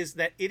guess is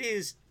that it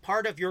is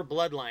part of your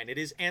bloodline. It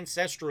is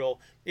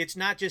ancestral. It's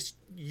not just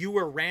you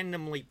were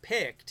randomly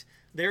picked.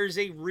 There's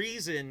a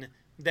reason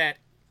that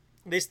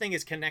this thing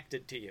is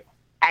connected to you.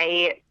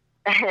 I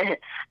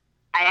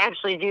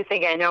actually do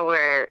think I know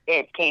where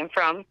it came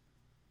from.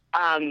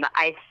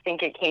 I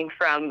think it came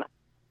from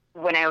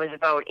when I was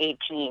about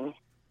 18.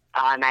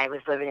 I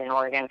was living in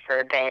Oregon for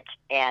a bit,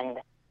 and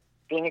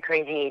being a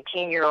crazy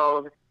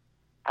 18-year-old,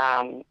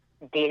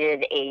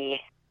 dated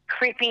a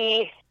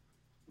creepy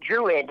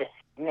druid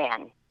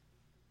man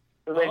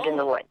who lived in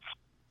the woods.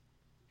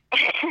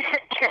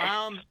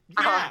 I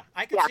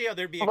could see how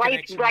there'd be a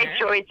connection Life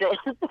there. choices.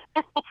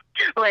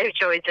 Life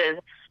choices.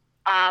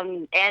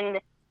 And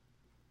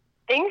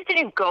things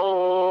didn't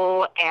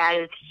go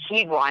as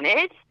he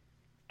wanted.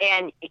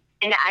 And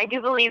I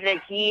do believe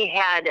that he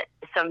had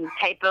some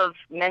type of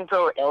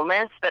mental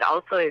illness, but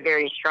also a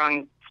very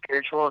strong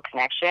spiritual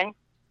connection.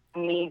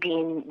 Me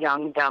being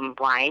young, dumb,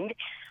 blind,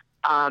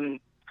 I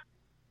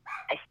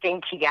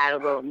think he got a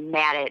little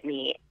mad at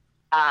me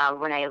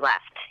when I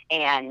left.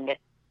 And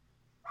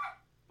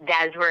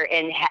as we're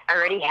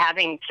already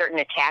having certain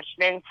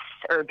attachments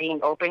or being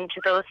open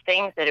to those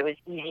things, that it was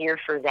easier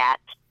for that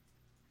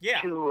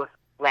to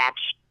latch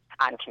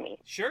onto me.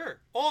 Sure.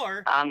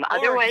 Or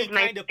otherwise, or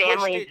my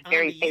family is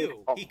very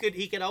faithful.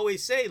 He could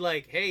always say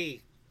like,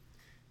 "Hey,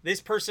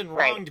 this person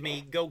wronged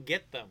me. Go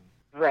get them."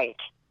 Right.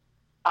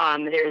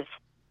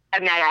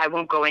 I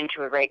won't go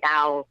into it right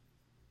now,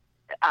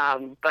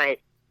 but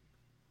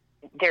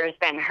there's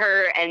been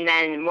her, and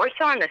then more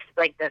so on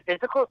the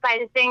physical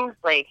side of things,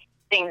 like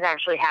things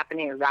actually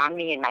happening around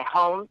me in my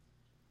home,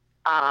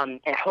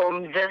 and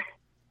homes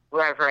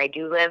wherever I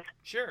do live.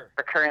 Sure.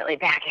 We're currently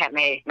back at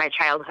my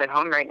childhood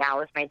home right now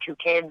with my two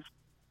kids,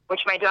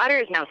 which my daughter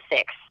is now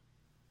 6.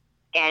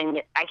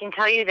 And I can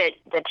tell you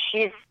that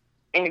she's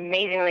an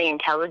amazingly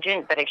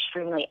intelligent but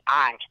extremely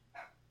odd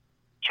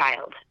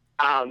child.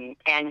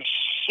 And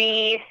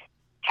she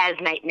has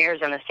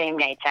nightmares on the same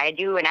nights I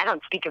do, and I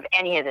don't speak of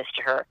any of this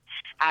to her,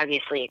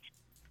 obviously,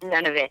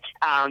 none of it.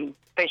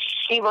 But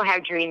she will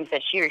have dreams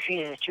that she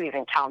refuses to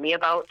even tell me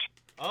about.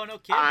 Oh, no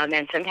kidding.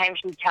 And sometimes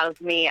she tells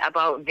me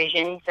about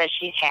visions that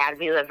she's had.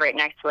 We live right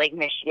next to Lake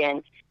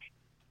Michigan.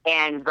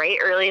 And right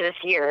early this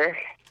year,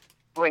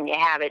 when you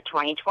have it,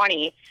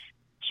 2020,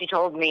 she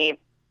told me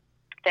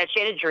that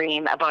she had a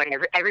dream about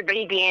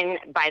everybody being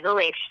by the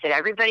lake. She said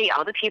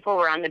all the people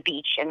were on the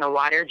beach, and the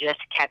water just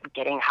kept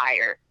getting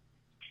higher.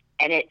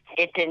 And it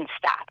didn't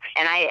stop.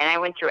 And I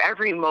went through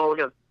every mode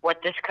of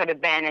what this could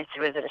have been.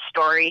 Was it a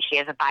story? She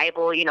has a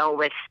Bible,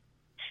 with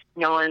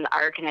Noah and the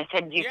Ark. And I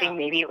said, do you think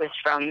maybe it was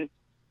from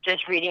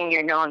just reading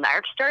your Noah and the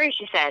Ark story?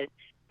 She said,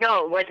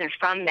 no, it wasn't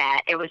from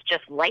that. It was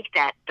just like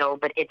that, though,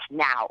 but it's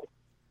now.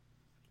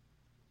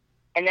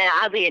 And then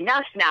oddly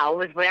enough now,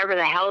 with whatever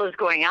the hell is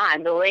going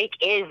on, the lake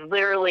is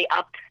literally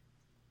up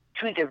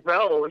to the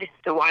road.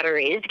 The water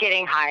is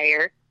getting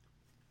higher.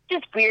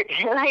 Just weird,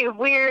 like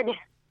weird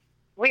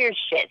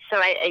shit. So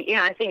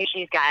I think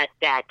she's got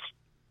that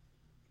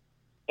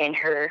in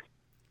her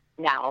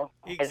now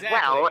as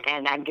well,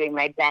 and I'm doing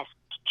my best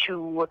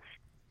to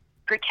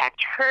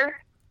protect her.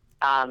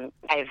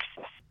 I've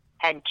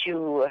had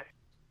to,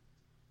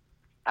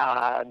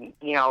 kind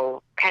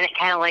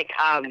of like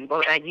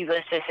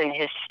Ulysses in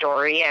his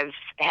story. I've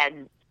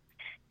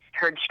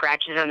heard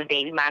scratches on the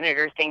baby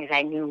monitor, things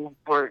I knew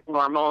were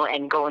normal,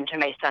 and go into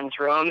my son's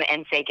room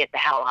and say, "Get the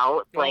hell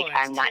out! Like,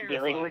 I'm not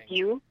dealing with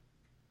you.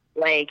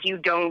 Like, you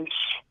don't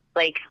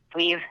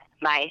leave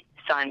my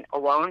son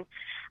alone."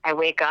 I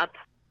wake up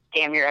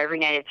damn near every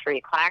night at 3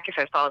 o'clock. If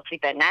I fall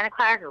asleep at 9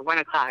 o'clock or 1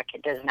 o'clock,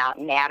 it does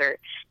not matter.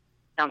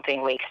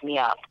 Something wakes me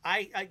up.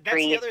 That's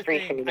the other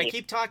thing. I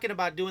keep talking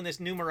about doing this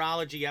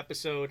numerology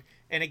episode,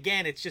 and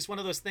again, it's just one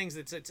of those things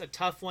that's a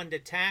tough one to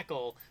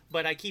tackle,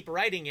 but I keep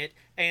writing it,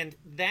 and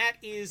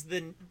that's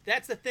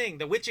the thing,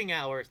 the witching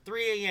hour,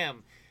 3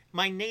 a.m.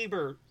 My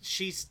neighbor,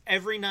 she's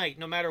every night,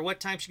 no matter what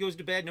time she goes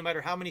to bed, no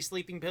matter how many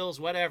sleeping pills,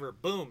 whatever,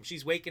 boom,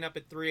 she's waking up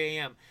at 3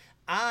 a.m.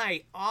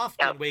 I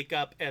often wake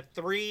up at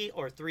 3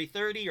 or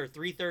 3:30 or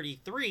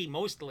 3:33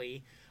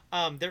 mostly.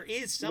 There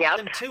is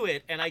something to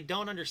it, and I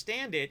don't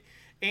understand it.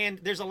 And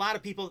there's a lot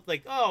of people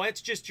like, oh, it's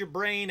just your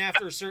brain.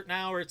 After a certain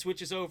hour, it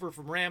switches over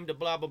from REM to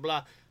blah, blah,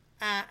 blah.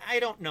 I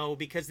don't know,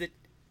 because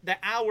the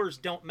hours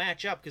don't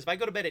match up. Because if I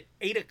go to bed at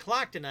 8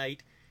 o'clock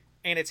tonight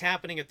and it's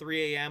happening at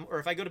 3 a.m., or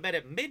if I go to bed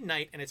at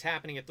midnight and it's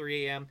happening at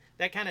 3 a.m.,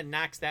 that kind of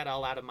knocks that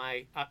all out of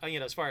my,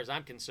 as far as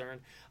I'm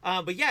concerned.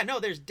 But yeah, no,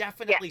 there's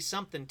definitely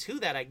something to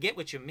that. I get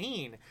what you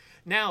mean.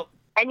 Now,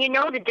 and you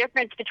know the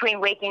difference between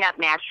waking up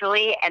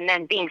naturally and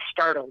then being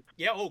startled.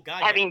 Yeah, oh,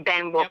 God. Having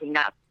been woken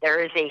up.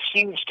 There is a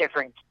huge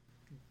difference.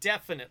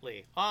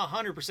 Definitely.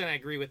 100% I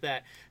agree with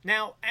that.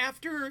 Now,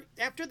 after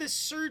this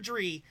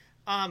surgery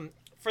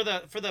for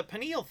the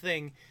pineal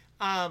thing,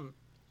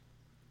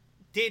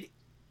 did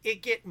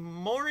it get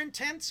more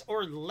intense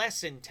or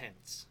less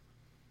intense?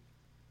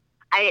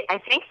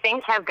 I think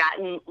things have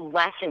gotten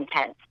less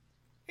intense.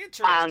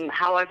 Interesting.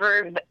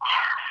 However,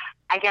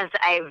 I guess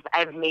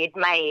I've made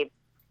my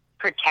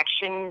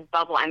protection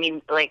bubble. I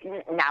mean, like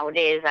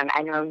nowadays,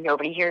 I know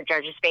nobody here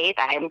judges faith.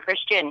 I am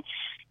Christian,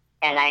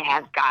 and I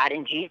have God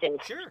and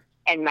Jesus. Sure.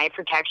 And my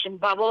protection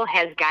bubble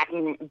has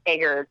gotten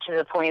bigger to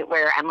the point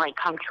where I'm like,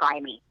 come try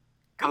me.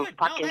 Come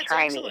fucking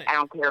try me. I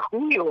don't care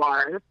who you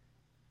are,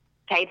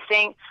 type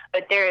thing.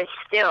 But they are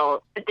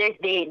still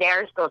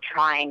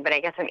trying, but I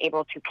guess I'm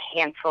able to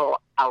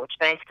cancel out.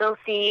 But I still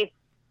see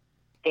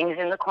things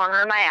in the corner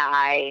of my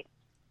eye.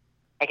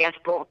 I guess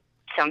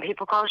some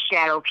people call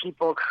shadow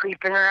people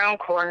creeping around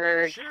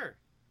corners. Sure.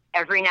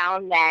 Every now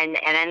and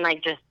then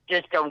like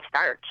just don't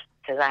start,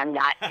 because I'm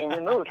not in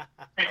the mood.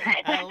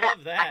 I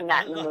love that. I'm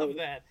not I love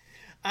that.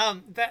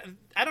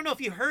 I don't know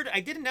if you heard, I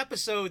did an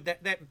episode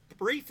that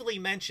briefly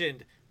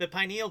mentioned the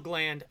pineal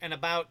gland and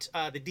about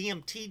the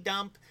DMT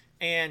dump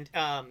and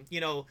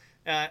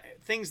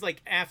things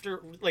like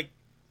after, like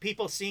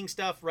people seeing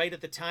stuff right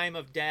at the time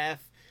of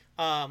death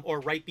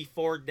or right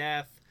before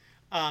death.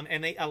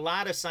 And a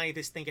lot of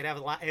scientists think it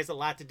has a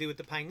lot to do with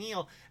the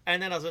pineal.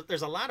 And then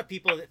there's a lot of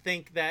people that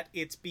think that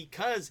it's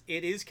because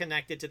it is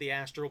connected to the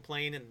astral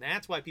plane, and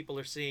that's why people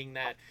are seeing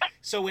that.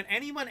 So when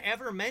anyone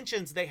ever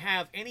mentions they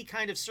have any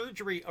kind of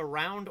surgery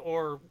around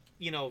or,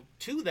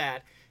 to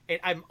that,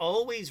 I'm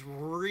always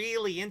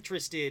really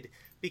interested,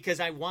 because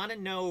I want to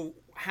know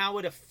how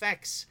it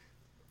affects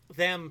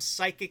them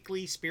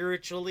psychically,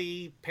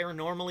 spiritually,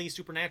 paranormally,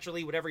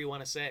 supernaturally, whatever you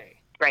want to say.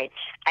 Right.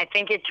 I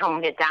think it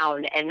toned it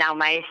down. And now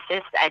my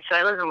sister, so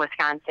I live in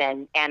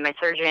Wisconsin, and my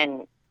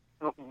surgeon,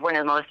 one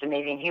of the most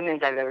amazing humans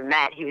I've ever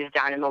met, he was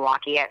down in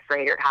Milwaukee at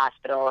Froedtert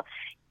Hospital.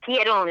 He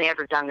had only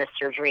ever done this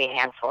surgery a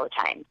handful of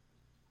times.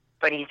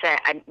 But he said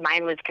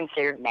mine was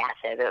considered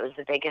massive. It was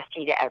the biggest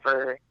he'd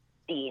ever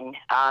seen.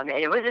 And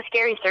it was a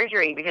scary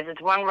surgery, because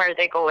it's one where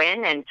they go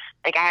in and,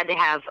 like, I had to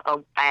have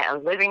a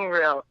living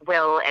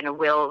will and a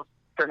will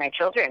for my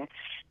children.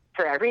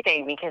 For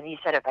everything, because he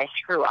said if I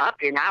screw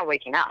up, you're not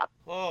waking up.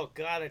 Oh,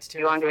 God, that's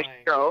terrifying. You go into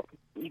a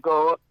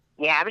stroke,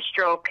 you have a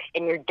stroke,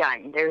 and you're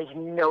done. There's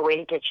no way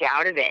to get you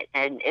out of it.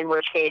 And in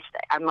which case,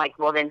 I'm like,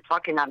 well, then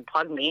fucking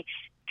unplug me,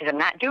 because I'm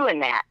not doing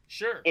that.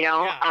 Sure. But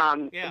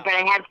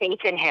I had faith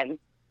in him.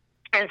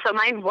 And so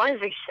mine was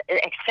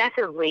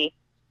excessively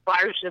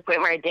large to the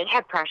point where I did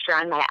have pressure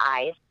on my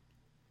eyes.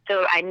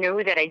 So I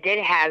knew that I did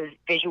have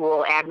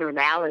visual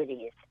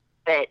abnormalities,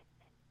 but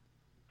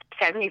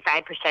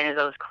 75% of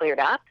those cleared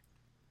up.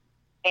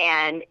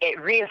 And it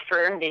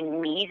reaffirmed in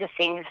me the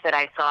things that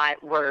I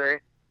thought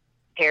were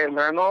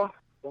paranormal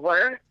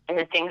were, and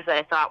the things that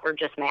I thought were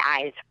just my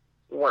eyes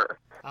were.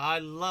 I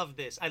love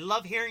this. I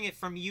love hearing it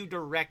from you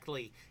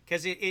directly,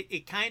 because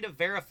it kind of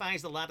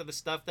verifies a lot of the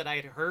stuff that I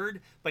had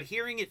heard, but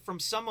hearing it from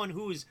someone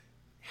who's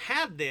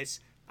had this,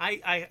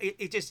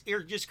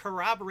 you're just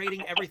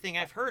corroborating everything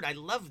I've heard. I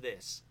love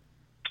this.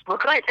 Well,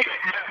 good.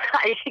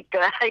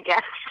 I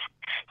guess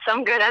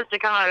some good has to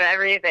come out of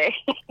everything.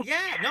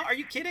 Yeah, no, are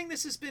you kidding?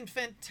 This has been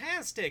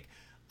fantastic.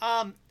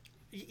 I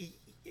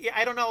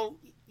don't know,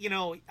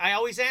 I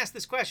always ask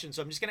this question,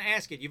 so I'm just going to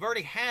ask it. You've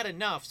already had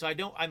enough, so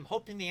I'm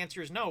hoping the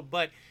answer is no,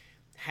 but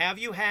have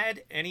you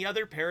had any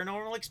other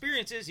paranormal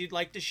experiences you'd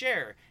like to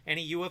share?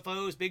 Any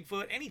UFOs,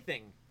 Bigfoot,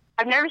 anything?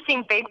 I've never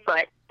seen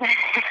Bigfoot.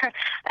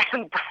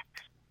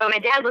 But my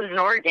dad lives in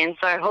Oregon,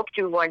 so I hope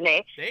to one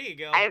day. There you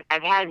go.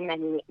 I've had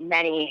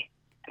many.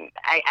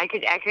 I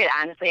could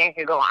honestly, I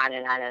could go on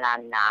and on and on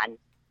and on.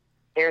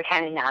 They're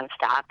kind of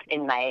nonstop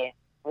in my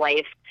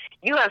life.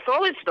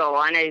 UFOs, though,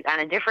 on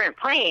a different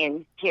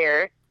plane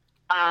here,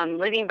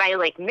 living by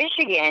Lake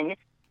Michigan,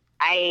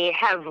 I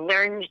have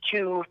learned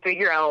to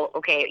figure out,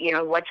 okay,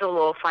 what's a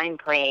low-flying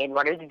plane?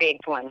 What are the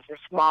big ones, the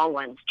small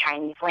ones,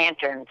 Chinese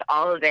lanterns,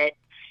 all of it.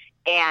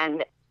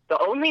 And the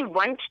only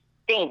one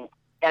thing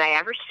that I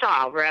ever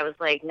saw where I was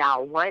like, now,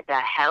 what the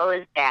hell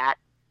is that?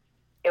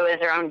 It was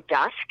around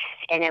dusk,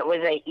 and it was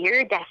an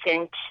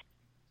iridescent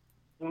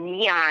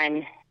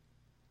neon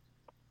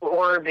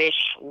orbish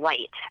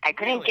light. I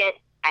couldn't Really?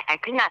 I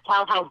could not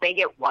tell how big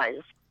it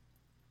was,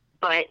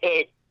 but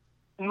it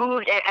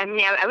moved.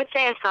 I would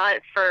say I saw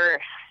it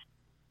for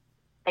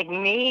like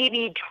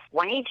maybe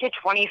 20 to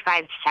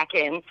 25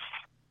 seconds.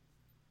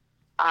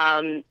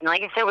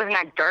 Like I said, it was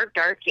not dark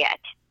yet.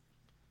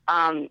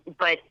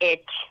 But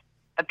it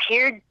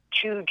appeared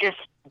to just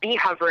be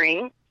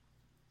hovering,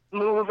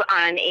 move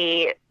on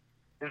a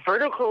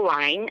vertical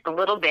line a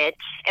little bit,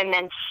 and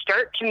then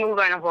start to move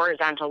on a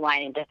horizontal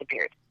line and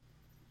disappeared.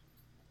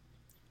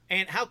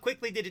 And how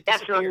quickly did it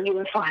That's disappear? really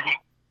even fun.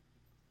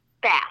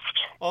 Fast.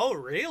 Oh,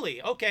 really?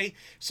 Okay.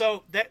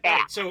 So Yeah,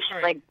 all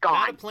right. like gone.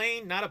 Not a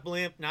plane, not a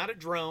blimp, not a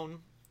drone.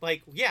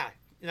 Like, yeah,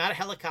 not a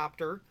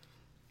helicopter.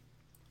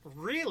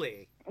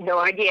 Really? No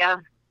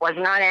idea.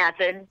 Wasn't on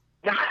acid.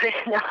 No,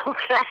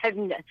 I had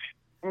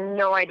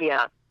no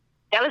idea.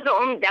 That was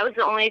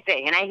the only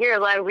thing. And I hear a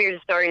lot of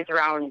weird stories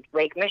around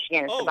Lake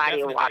Michigan. It's Oh, the body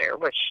definitely. of water,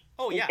 which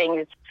Yeah.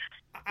 things,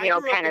 I grew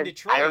up kind in of,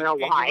 Detroit, I don't know and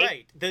you're why.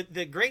 right.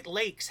 The Great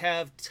Lakes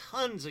have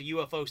tons of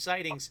UFO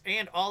sightings,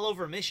 and all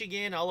over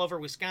Michigan, all over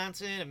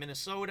Wisconsin and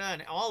Minnesota,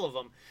 and all of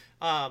them.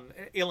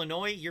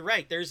 Illinois, you're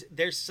right.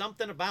 There's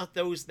something about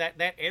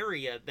that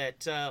area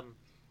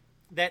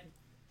that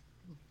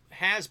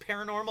has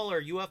paranormal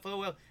or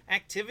UFO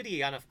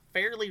activity on a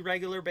fairly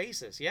regular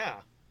basis.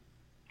 Yeah.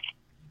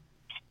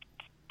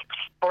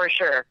 For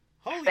sure.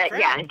 Holy But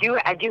crap. yeah,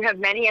 I do have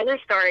many other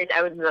stories.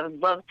 I would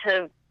love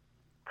to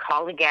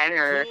call again,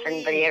 or if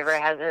anybody Please. ever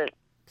has it,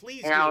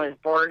 Please is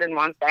bored and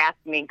wants to ask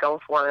me, go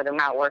for it. I'm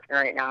not working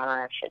right now on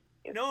that shit.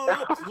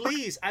 No,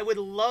 please. I would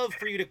love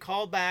for you to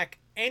call back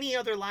any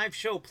other live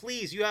show.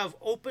 Please, you have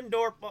open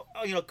door,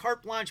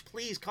 carte blanche.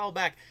 Please call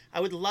back. I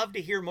would love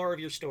to hear more of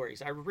your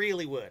stories. I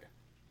really would.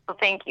 Well,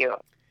 thank you.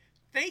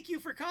 Thank you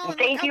for calling.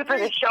 Thank Look you how for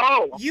the great-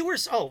 show. You were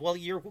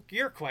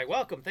you're quite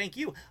welcome. Thank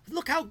you.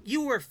 Look how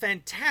you were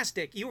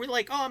fantastic. You were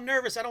like, oh, I'm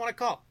nervous. I don't want to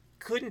call.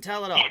 Couldn't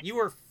tell at all. You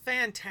were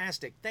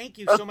fantastic. Thank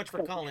you so much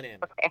for calling in.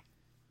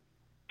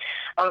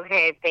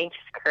 Okay, thanks,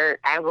 Kurt.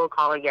 I will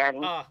call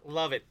again. Oh,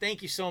 love it.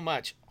 Thank you so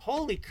much.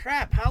 Holy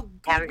crap. How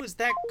good was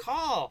that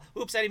call?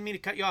 Oops, I didn't mean to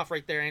cut you off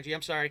right there, Angie.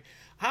 I'm sorry.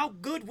 How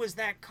good was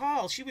that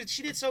call? She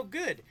did so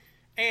good.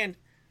 And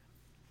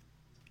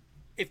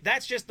if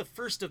that's just the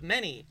first of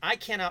many, I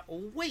cannot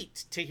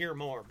wait to hear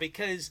more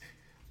because,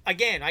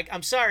 again,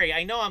 I'm sorry.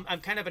 I know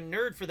I'm kind of a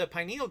nerd for the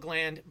pineal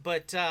gland,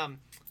 but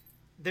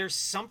there's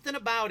something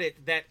about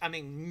it that,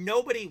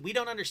 we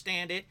don't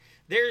understand it.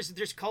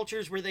 There's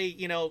cultures where they,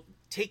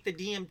 take the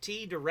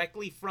DMT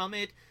directly from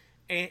it,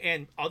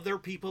 and other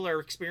people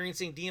are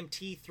experiencing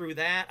DMT through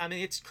that.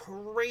 It's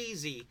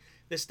crazy,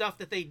 the stuff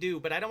that they do,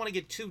 but I don't want to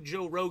get too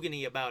Joe Rogan-y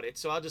about it,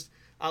 so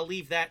I'll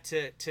leave that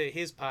to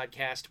his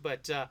podcast.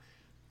 But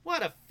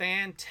what a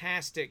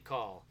fantastic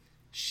call.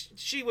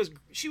 She was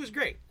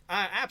great.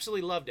 I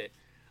absolutely loved it.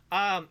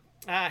 Have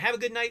a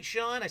good night,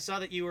 Sean. I saw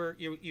that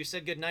you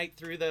said good night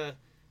through the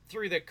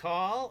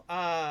call.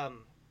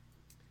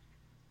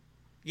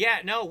 Yeah,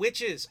 no,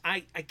 witches.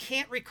 I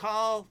can't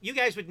recall. You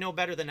guys would know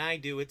better than I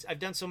do. I've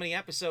done so many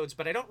episodes,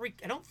 but I don't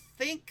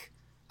think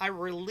I've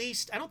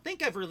released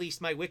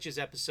my witches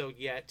episode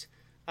yet.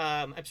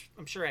 I'm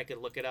sure I could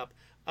look it up.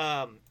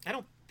 I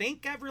don't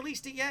think I've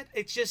released it yet.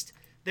 It's just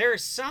there are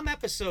some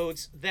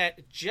episodes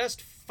that just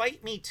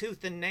fight me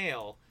tooth and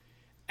nail,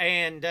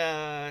 and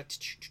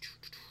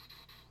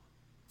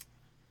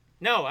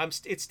No,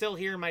 it's still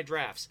here in my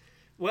drafts.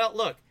 Well,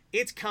 look,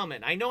 it's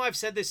coming. I know I've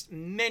said this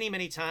many,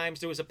 many times.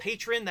 There was a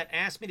patron that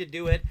asked me to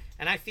do it,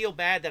 and I feel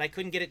bad that I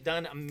couldn't get it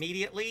done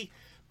immediately.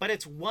 But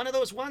it's one of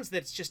those ones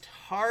that's just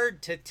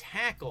hard to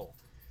tackle.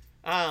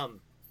 I've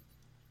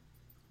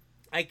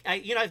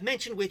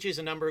mentioned witches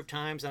a number of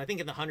times, and I think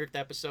in the 100th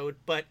episode,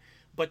 but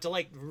to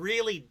like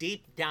really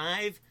deep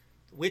dive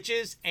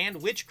witches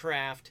and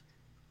witchcraft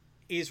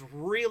is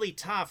really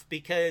tough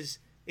because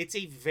it's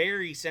a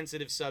very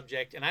sensitive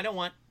subject, and I don't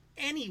want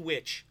any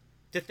witch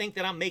to think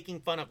that I'm making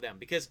fun of them,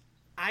 because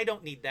I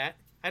don't need that.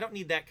 I don't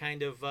need that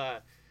kind of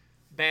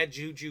bad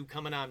juju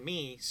coming on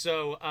me.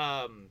 So,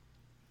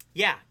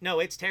 yeah, no,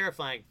 it's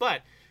terrifying.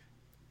 But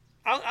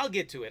I'll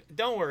get to it.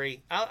 Don't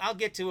worry. I'll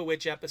get to a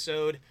witch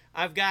episode.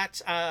 I've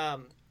got, I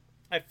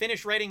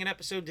finished writing an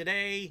episode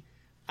today.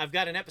 I've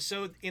got an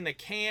episode in the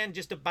can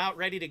just about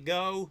ready to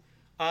go.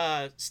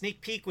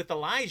 Sneak peek with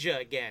Elijah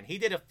again. He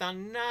did a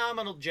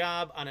phenomenal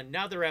job on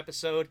another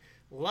episode.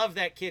 Love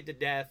that kid to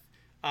death.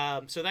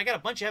 So I got a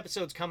bunch of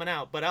episodes coming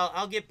out, but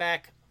I'll get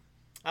back.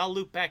 I'll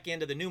loop back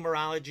into the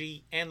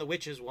numerology and the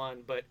witches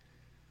one, but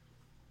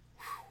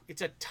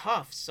it's a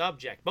tough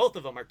subject. Both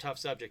of them are tough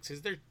subjects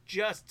because they're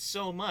just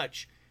so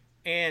much,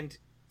 and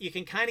you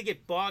can kind of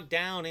get bogged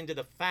down into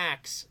the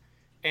facts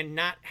and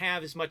not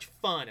have as much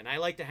fun. And I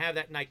like to have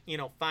that,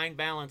 fine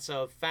balance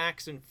of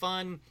facts and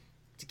fun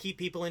to keep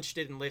people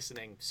interested in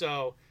listening.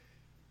 So,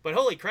 but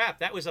holy crap,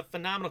 that was a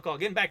phenomenal call.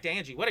 Getting back to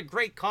Angie, what a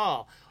great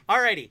call.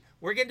 Alrighty,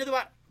 we're getting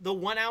to the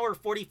 1 hour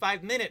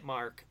 45 minute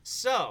mark.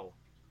 So,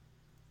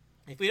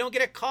 if we don't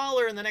get a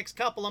caller in the next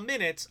couple of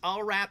minutes,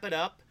 I'll wrap it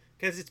up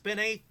because it's been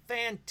a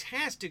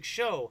fantastic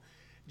show.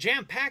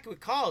 Jam-packed with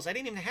calls. I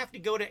didn't even have to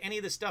go to any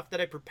of the stuff that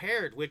I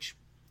prepared, which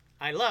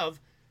I love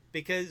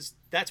because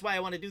that's why I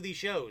want to do these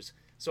shows.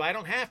 So I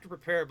don't have to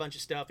prepare a bunch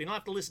of stuff. You don't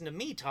have to listen to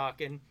me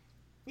talking.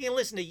 You can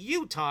listen to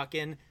you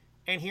talking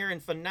and hearing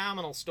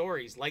phenomenal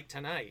stories like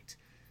tonight.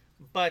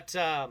 But,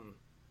 no,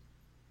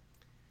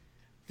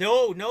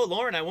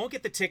 Lauren, I won't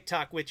get the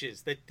TikTok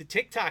witches. The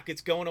TikTok,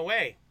 it's going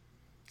away.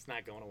 It's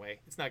not going away.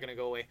 It's not going to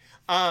go away.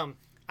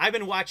 I've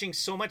been watching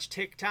so much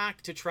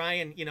TikTok to try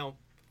and,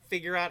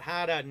 figure out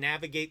how to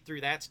navigate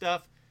through that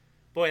stuff.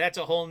 Boy, that's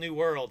a whole new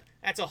world.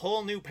 That's a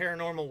whole new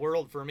paranormal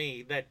world for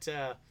me that,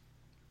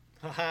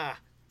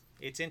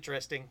 it's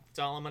interesting. That's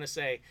all I'm going to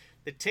say.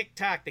 The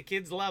TikTok, the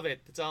kids love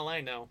it. That's all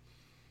I know.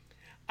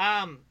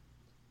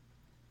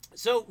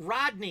 So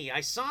Rodney,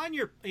 I saw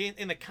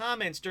in the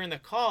comments during the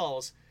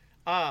calls,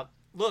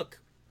 look,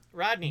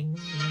 Rodney.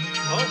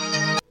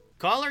 Oh,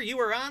 caller, you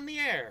were on the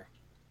air.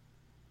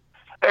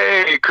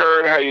 Hey,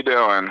 Kurt, how you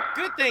doing?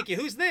 Good, thank you.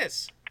 Who's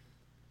this?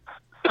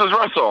 This is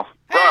Russell.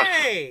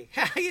 Hey,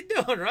 how you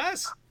doing,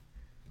 Russ?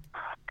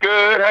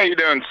 Good. How you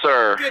doing,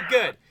 sir?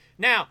 Good.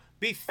 Now,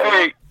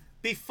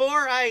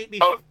 before I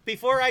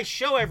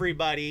show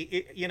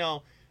everybody,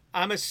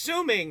 I'm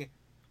assuming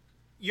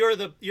you're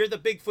the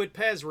Bigfoot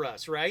Pez,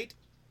 Russ, right?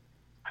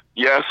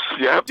 Yes.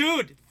 Yep.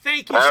 Dude,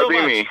 thank you so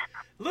much. Me.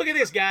 Look at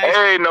this, guys.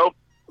 Hey, nope.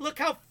 Look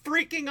how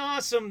freaking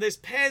awesome this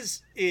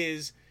Pez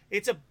is.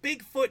 It's a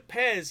Bigfoot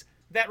Pez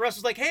that Russ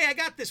was like, hey, I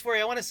got this for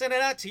you. I want to send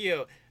it out to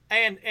you.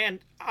 And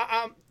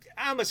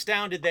I'm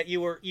astounded that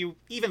you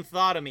even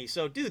thought of me.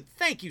 So, dude,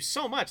 thank you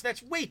so much.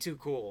 That's way too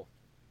cool.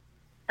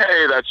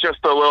 Hey, that's just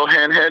a little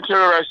hint to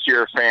the rest of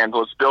your fans.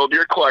 Let's build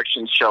your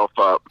collection shelf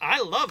up.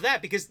 I love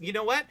that because you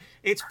know what?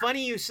 It's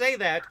funny you say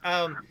that.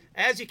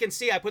 As you can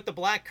see, I put the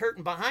black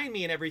curtain behind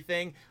me and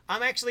everything.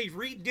 I'm actually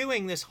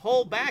redoing this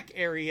whole back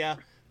area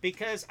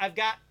because I've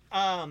got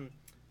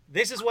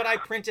this is what I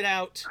printed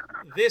out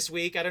this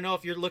week. I don't know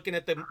if you're looking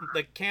at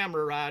the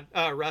camera,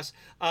 Russ,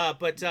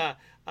 but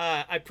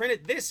I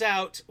printed this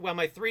out on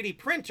my 3D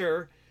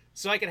printer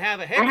so I could have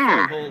a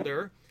headphone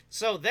holder.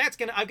 So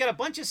I've got a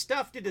bunch of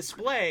stuff to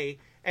display,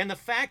 and the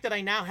fact that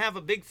I now have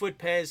a Bigfoot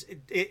Pez,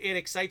 it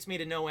excites me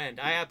to no end.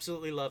 I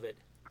absolutely love it.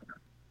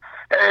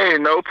 Hey,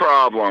 no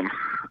problem.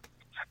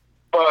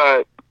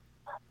 But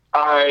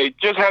I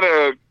just had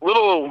a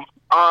little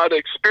odd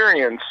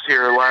experience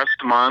here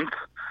last month.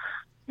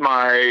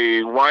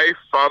 My wife,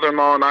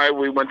 father-in-law, and I,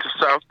 we went to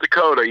South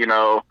Dakota.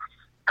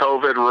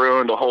 COVID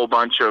ruined a whole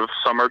bunch of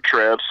summer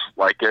trips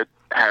like it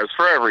has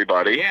for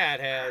everybody. Yeah,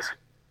 it has.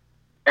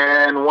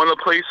 And one of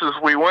the places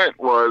we went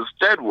was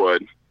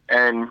Deadwood.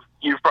 And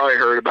you've probably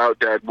heard about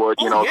Deadwood,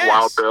 yes.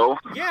 Wild Bill.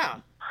 Yeah.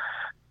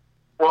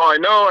 Well, I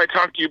know I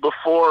talked to you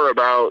before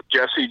about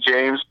Jesse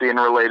James being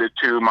related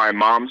to my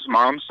mom's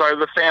side of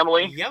the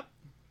family. Yep.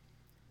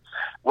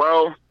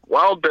 Well,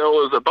 Wild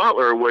Bill is a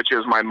butler, which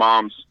is my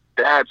mom's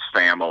dad's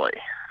family.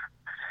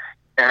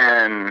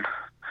 And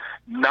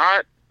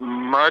not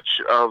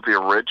much of the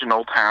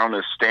original town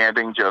is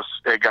standing.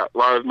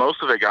 Most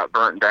of it got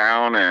burnt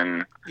down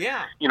and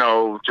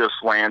just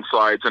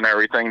landslides and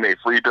everything. They've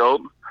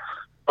rebuilt,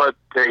 but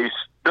they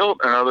built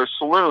another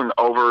saloon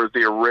over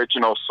the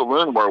original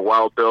saloon where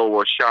Wild Bill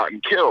was shot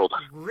and killed.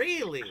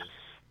 Really?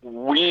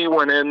 We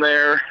went in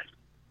there.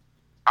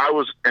 I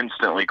was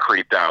instantly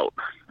creeped out.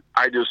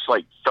 I just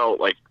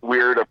felt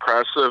weird,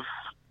 oppressive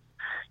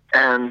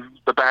and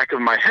the back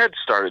of my head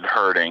started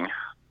hurting.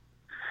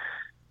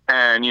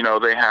 And, you know,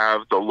 they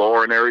have the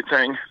lore and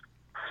everything.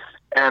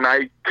 And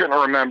I couldn't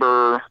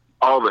remember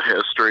all the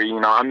history. You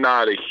know, I'm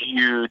not a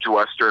huge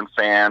Western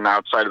fan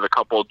outside of a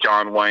couple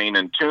John Wayne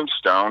and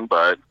Tombstone,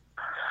 but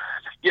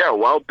yeah,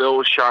 Wild Bill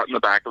was shot in the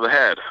back of the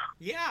head.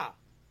 Yeah.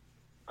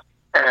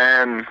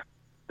 And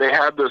they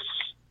had this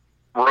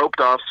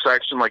roped off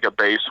section like a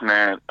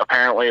basement.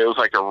 Apparently it was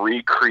like a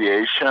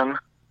recreation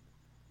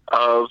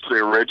of the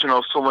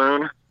original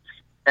saloon.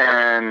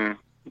 And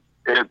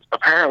it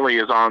apparently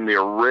is on the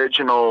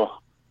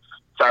original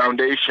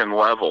foundation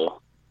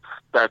level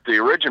that the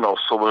original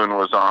saloon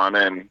was on,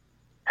 and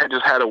it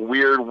just had a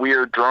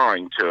weird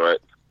drawing to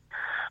it.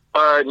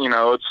 But, you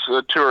know, it's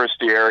a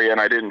touristy area, and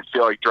I didn't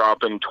feel like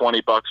dropping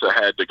 $20 a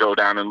head to go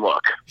down and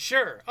look.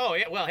 Sure. Oh,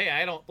 yeah. Well, hey,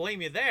 I don't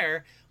blame you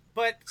there.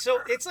 But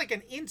so it's like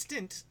an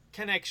instant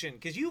connection,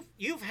 because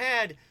you've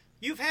had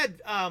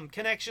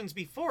connections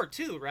before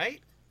too,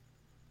 right?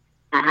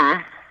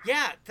 Mm-hmm.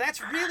 Yeah,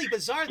 that's really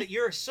bizarre that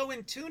you're so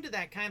in tune to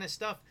that kind of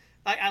stuff.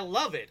 I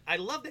love it. I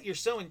love that you're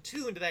so in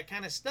tune to that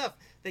kind of stuff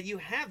that you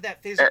have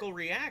that physical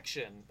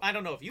reaction. I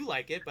don't know if you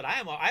like it, but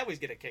I always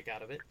get a kick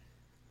out of it.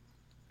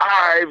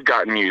 I've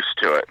gotten used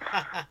to it.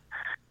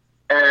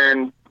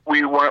 And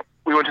we went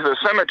to the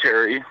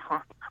cemetery.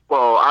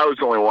 Well, I was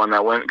the only one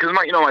that went, because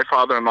my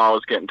father-in-law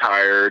was getting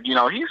tired. You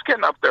know, he's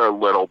getting up there a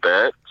little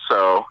bit,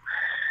 so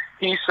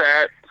he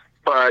sat.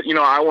 But, you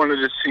know, I wanted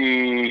to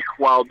see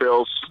Wild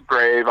Bill's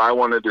grave. I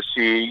wanted to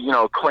see, you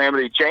know,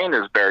 Calamity Jane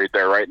is buried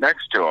there right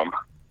next to him.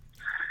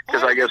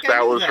 Because I guess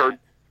that was her.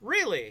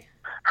 Really?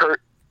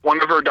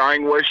 One of her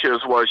dying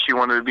wishes was she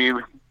wanted to be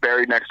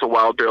buried next to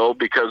Wild Bill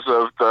because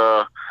of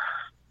the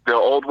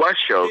Old West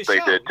shows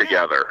they did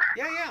together.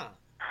 Yeah.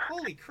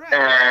 Holy crap.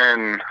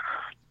 And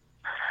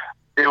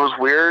it was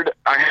weird.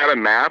 I had a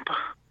map.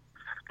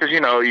 Because, you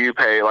know, you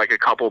pay like a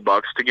couple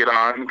bucks to get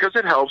on because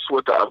it helps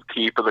with the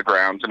upkeep of the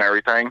grounds and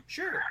everything.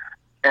 Sure.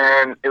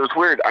 And it was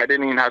weird. I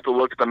didn't even have to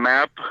look at the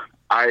map.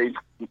 I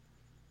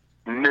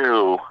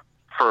knew,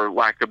 for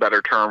lack of a better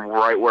term,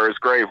 right where his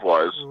grave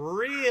was.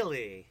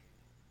 Really?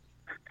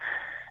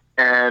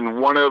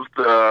 And one of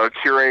the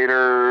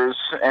curators,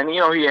 and, you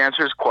know, he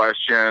answers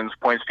questions,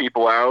 points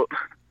people out.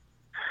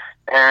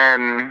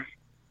 And,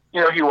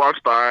 you know, he walks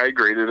by, I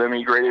greeted him,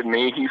 he greeted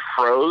me, he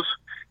froze.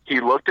 He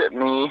looked at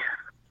me.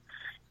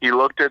 He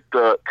looked at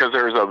because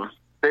there's a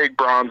big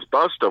bronze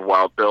bust of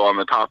Wild Bill on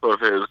the top of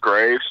his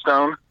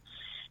gravestone.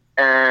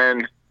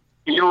 And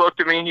he looked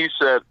at me and he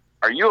said,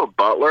 "Are you a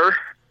butler?"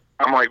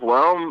 I'm like,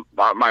 "Well,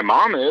 my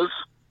mom is."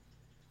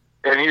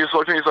 And he just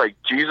looked at me, he's like,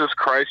 "Jesus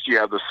Christ, you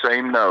have the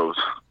same nose."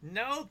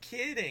 No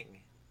kidding.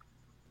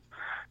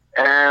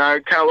 And I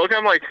kind of look at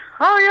him like,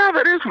 "Oh yeah,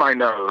 that is my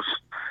nose."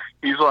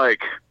 He's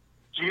like,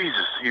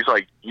 "Jesus." He's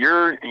like,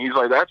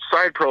 "That's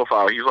side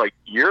profile." He's like,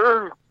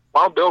 "You're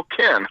Wild Bill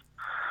Ken."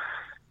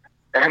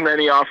 And then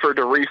he offered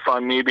to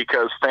refund me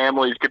because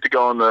families get to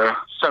go in the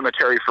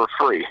cemetery for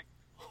free.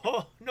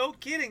 Oh, no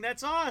kidding.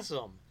 That's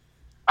awesome.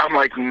 I'm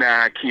like,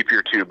 nah, keep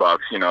your $2,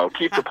 you know,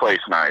 keep the place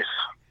nice.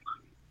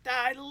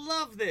 I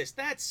love this.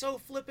 That's so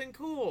flippin'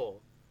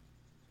 cool.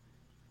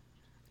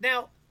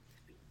 Now,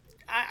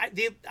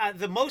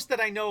 the most that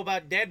I know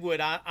about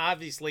Deadwood,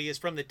 obviously, is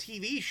from the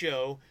TV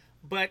show,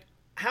 but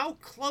how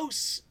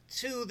close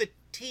to the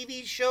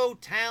TV show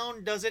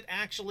town does it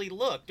actually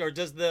look, or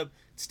does the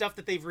stuff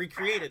that they've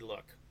recreated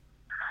look?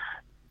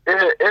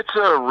 It's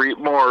a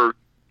more,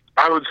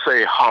 I would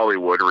say,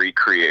 Hollywood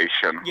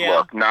recreation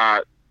look,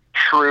 not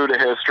true to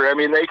history. I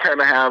mean, they kind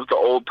of have the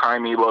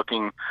old-timey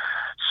looking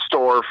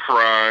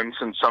storefronts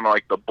and some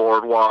like the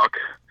boardwalk.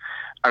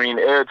 I mean,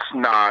 it's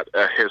not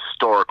a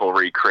historical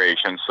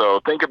recreation.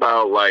 So think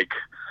about like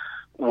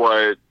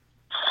what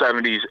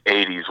 70s,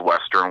 80s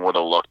Western would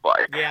have looked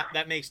like. Yeah,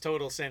 that makes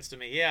total sense to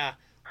me. Yeah.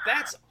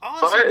 That's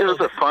awesome. But it was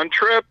a fun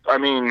trip. I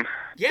mean,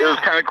 It was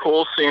kind of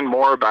cool seeing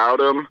more about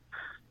him.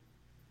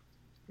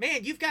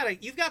 Man, you've got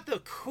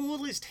the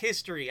coolest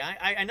history.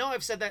 I know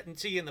I've said that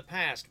to you in the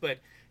past, but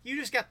you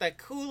just got the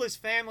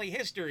coolest family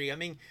history. I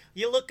mean,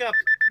 you look up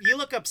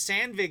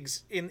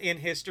Sandvigs in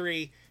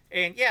history,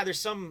 and yeah, there's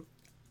some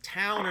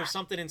town or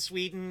something in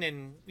Sweden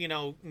and, you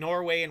know,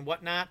 Norway and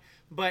whatnot,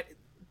 but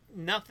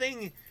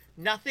nothing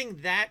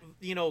that,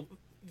 you know,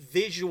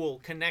 visual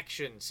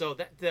connection. So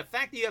that the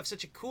fact that you have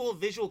such a cool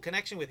visual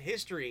connection with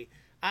history,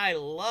 I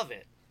love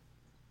it.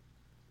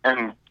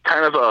 And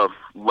kind of a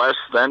less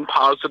than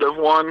positive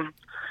one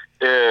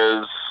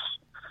is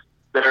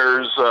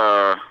there's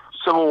a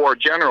Civil War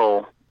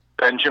general,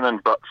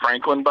 Benjamin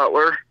Franklin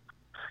Butler.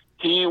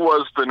 He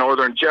was the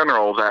Northern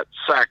general that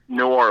sacked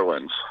New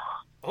Orleans.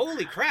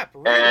 Holy crap,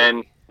 really?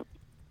 And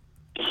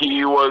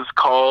he was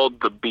called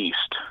the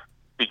Beast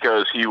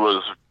because he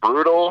was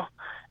brutal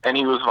and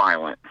he was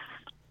violent.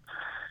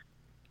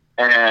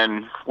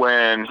 And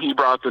when he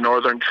brought the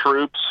Northern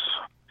troops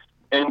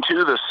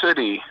into the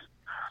city,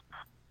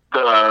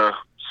 the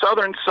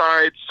Southern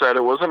side said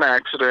it was an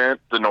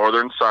accident. The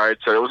Northern side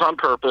said it was on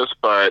purpose,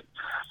 but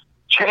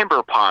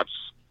chamber pots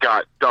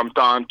got dumped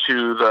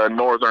onto the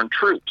Northern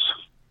troops.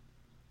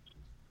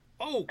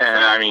 Oh,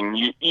 And I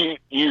mean,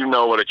 you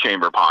know what a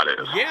chamber pot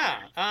is. yeah.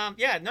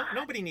 No,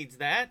 nobody needs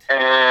that.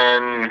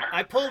 And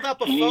I pulled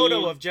up a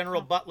photo of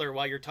General Butler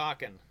while you're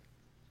talking.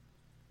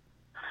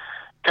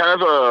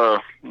 kind of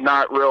a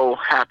not real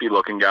happy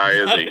looking guy,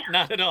 is he?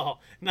 Not at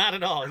all. Not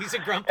at all. He's a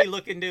grumpy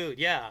looking dude.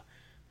 Yeah.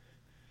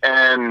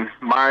 And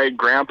my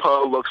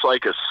grandpa looks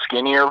like a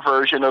skinnier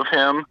version of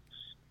him,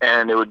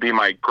 and it would be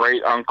my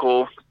great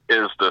uncle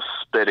is the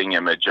spitting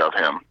image of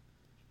him.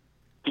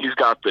 He's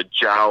got the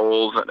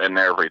jowls and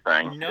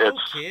everything. No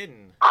It's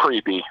kidding.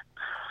 creepy.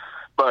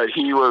 But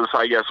he was,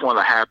 I guess, one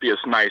of the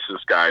happiest,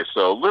 nicest guys.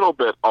 So a little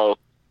bit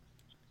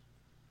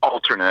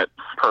alternate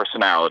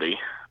personality.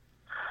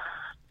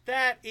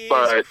 That is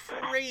But-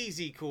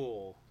 crazy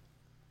cool.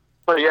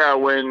 But yeah,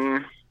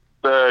 when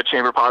the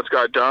chamber pots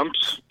got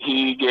dumped,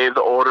 he gave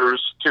the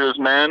orders to his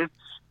men.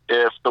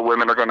 If the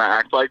women are going to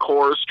act like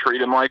whores, treat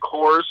them like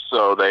whores.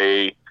 So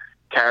they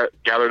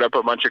gathered up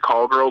a bunch of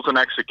call girls and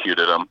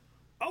executed them.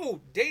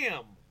 Oh,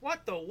 damn.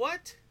 What the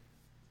what?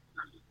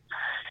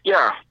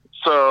 Yeah.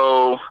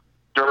 So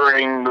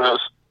during the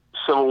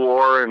Civil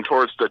War and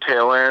towards the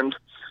tail end,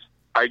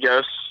 I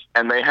guess,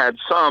 and they had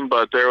some,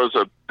 but there was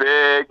a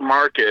big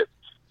market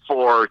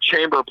for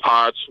chamber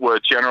pots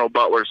with General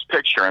Butler's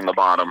picture in the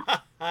bottom.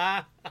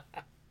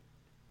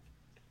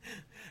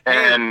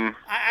 And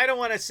I don't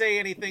want to say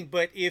anything,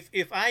 but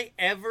if I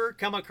ever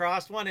come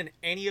across one in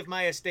any of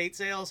my estate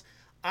sales,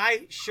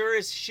 I sure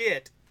as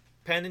shit,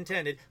 pen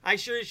intended, I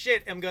sure as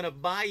shit am going to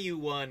buy you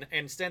one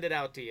and send it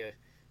out to you.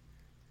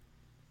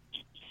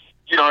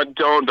 you know,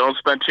 don't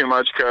spend too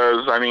much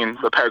because, I mean,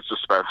 the pet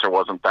dispenser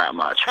wasn't that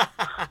much.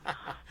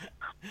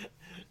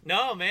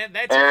 No, man,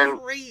 that's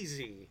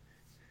crazy.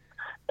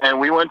 And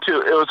we went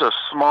to, it was a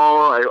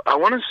small, I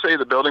want to say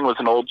the building was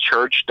an old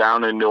church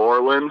down in New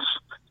Orleans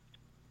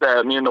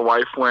that me and the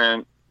wife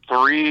went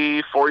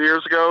 3-4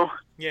 years ago.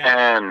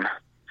 Yeah. And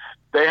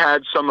they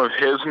had some of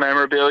his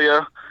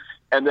memorabilia.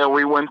 And then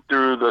we went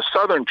through the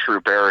Southern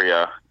Troop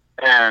area,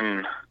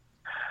 and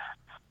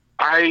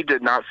I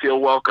did not feel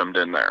welcomed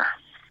in there.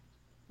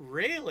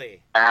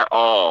 Really? At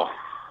all.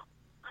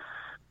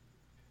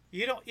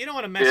 You don't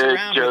want to mess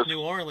around with New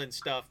Orleans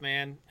stuff,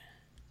 man.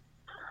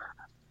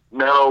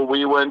 No,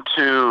 we went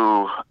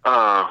to,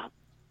 oh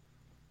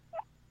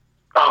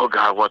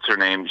God, what's her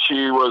name?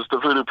 She was the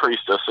voodoo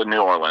priestess in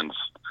New Orleans.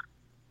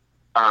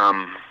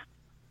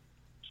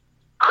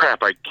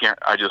 Crap,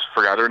 I just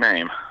forgot her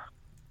name.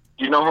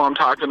 You know who I'm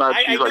talking about?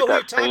 I She's know like who you're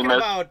that talking famous.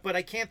 about, but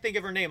I can't think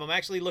of her name. I'm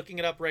actually looking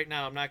it up right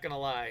now. I'm not going to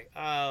lie.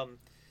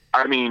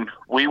 I mean,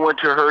 we went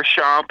to her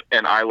shop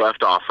and I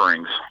left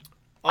offerings.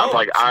 I'm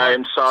like,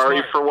 I'm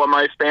sorry for what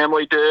my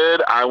family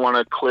did. I want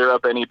to clear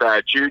up any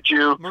bad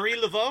juju. Marie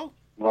Laveau?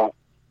 Well,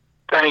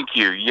 thank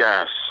you.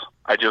 Yes.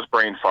 I just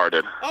brain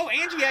farted. Oh,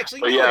 Angie actually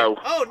But knew yeah. it.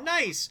 Oh,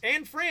 nice.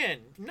 And Fran.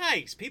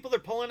 Nice. People are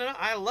pulling it out.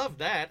 I love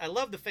that. I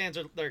love the fans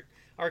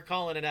are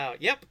calling it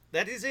out. Yep,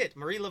 that is it.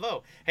 Marie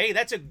Laveau. Hey,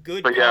 that's a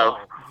good But call.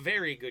 yeah.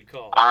 Very good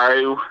call.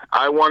 I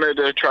wanted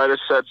to try to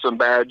set some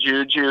bad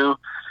juju.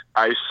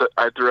 I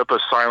threw up a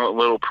silent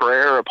little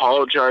prayer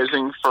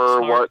apologizing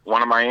for what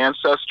one of my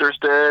ancestors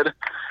did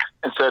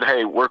and said,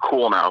 hey, we're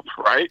cool now,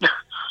 right?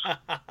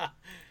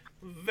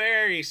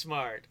 Very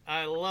smart.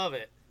 I love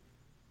it.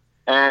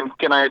 And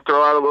can I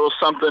throw out a little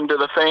something to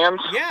the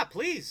fans? Yeah,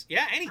 please.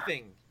 Yeah,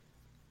 anything.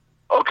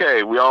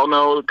 Okay, we all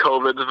know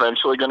COVID's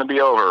eventually going to be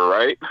over,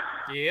 right?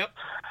 Yep.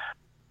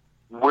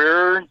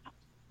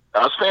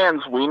 Us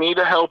fans, we need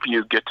to help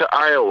you get to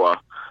Iowa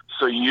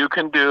so you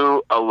can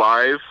do a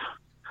live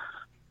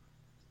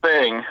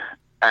thing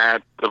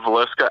at the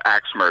Villisca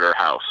Axe Murder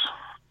House.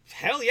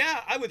 Hell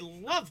yeah, I would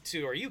love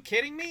to. Are you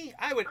kidding me?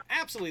 I would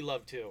absolutely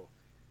love to.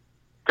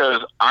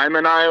 Because I'm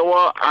in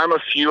Iowa. I'm a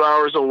few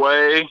hours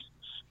away.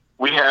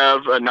 We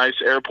have a nice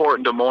airport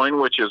in Des Moines,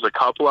 which is a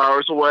couple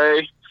hours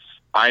away.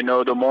 I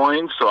know Des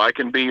Moines, so I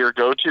can be your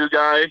go-to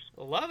guy.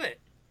 Love it.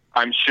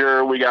 I'm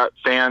sure we got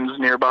fans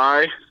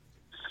nearby.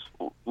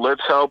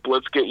 Let's help.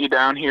 Let's get you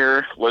down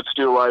here. Let's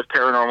do a live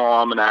Paranormal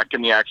Almanac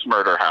in the Axe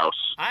Murder House.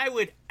 I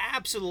would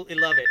absolutely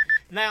love it.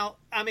 Now,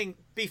 I mean,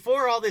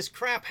 before all this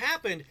crap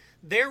happened,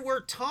 there were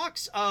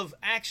talks of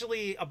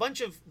actually a bunch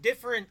of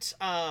different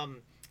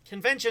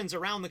conventions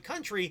around the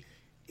country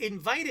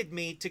invited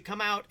me to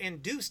come out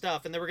and do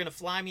stuff, and they were going to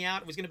fly me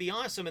out. It was going to be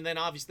awesome, and then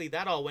obviously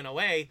that all went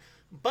away.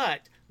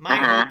 But my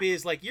hope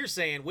is, like you're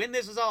saying, when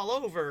this is all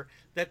over,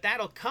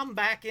 that'll come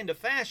back into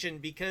fashion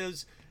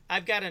because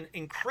I've got an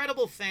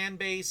incredible fan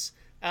base.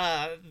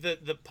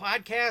 The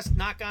podcast,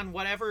 knock on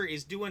whatever,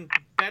 is doing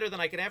better than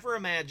I could ever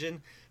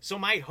imagine. So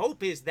my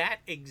hope is that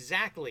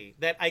exactly,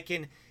 that I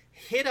can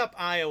hit up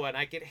Iowa and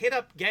I can hit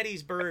up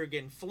Gettysburg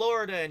and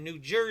Florida and New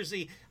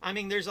Jersey. I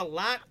mean, there's a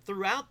lot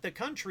throughout the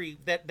country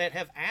that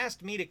have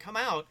asked me to come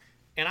out,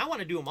 and I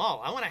want to do them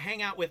all. I want to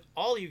hang out with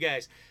all you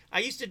guys. I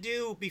used to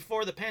do,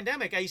 before the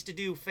pandemic, I used to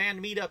do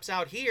fan meetups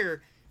out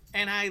here,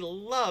 and I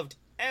loved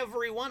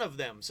every one of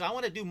them. So I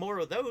want to do more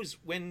of those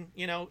when,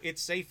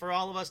 it's safe for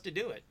all of us to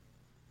do it.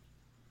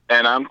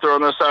 And I'm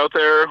throwing this out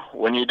there.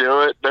 When you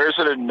do it, there's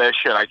an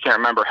admission. I can't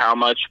remember how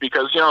much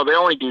because, they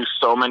only do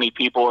so many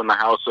people in the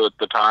house at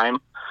the time.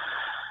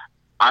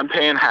 I'm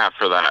paying half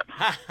for that.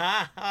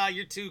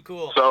 You're too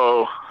cool.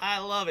 So I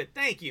love it.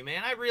 Thank you,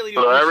 man. I really do.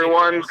 So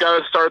everyone's got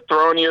to start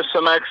throwing you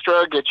some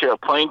extra, get you a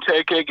plane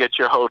ticket, get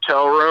you a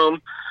hotel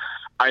room.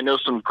 I know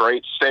some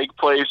great steak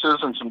places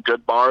and some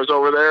good bars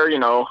over there,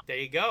 There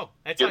you go.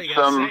 That's all you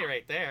got to say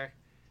right there.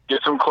 Get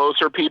some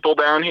closer people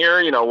down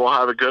here. We'll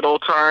have a good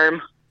old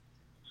time.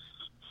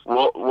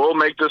 We'll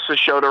make this a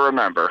show to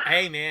remember.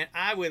 Hey, man,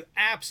 I would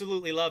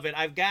absolutely love it.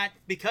 I've got,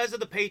 because of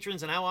the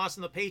patrons and how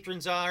awesome the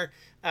patrons are,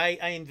 I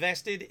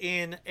invested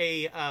in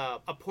a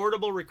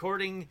portable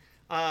recording,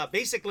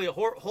 basically a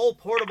whole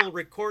portable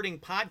recording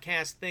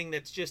podcast thing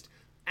that's just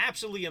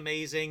absolutely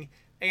amazing.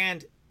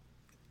 And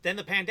then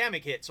the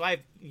pandemic hit. So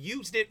I've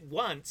used it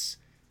once,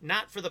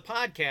 not for the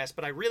podcast,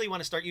 but I really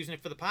want to start using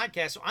it for the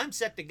podcast. So I'm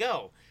set to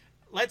go.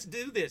 Let's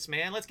do this,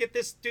 man. Let's get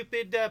this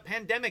stupid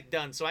pandemic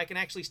done so I can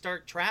actually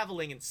start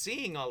traveling and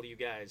seeing all of you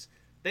guys.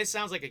 This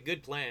sounds like a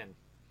good plan.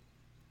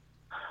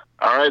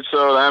 All right,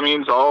 so that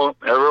means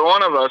every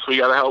one of us, we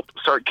got to help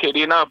start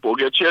kidding up. We'll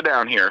get you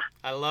down here.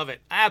 I love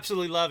it. I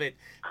absolutely love it.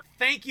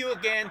 Thank you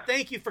again.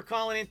 Thank you for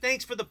calling in.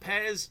 Thanks for the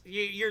Pez.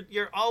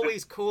 You're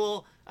always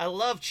cool. I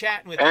love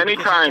chatting with you.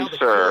 Anytime, you tell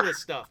sir. The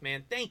coolest stuff,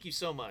 man. Thank you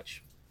so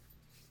much.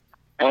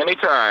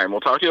 Anytime.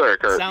 We'll talk to you later,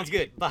 Kurt. Sounds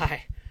good.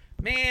 Bye.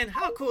 Man,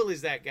 how cool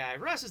is that guy?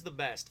 Russ is the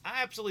best.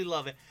 I absolutely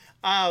love it.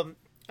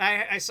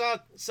 I saw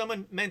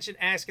someone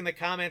ask in the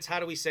comments, how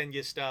do we send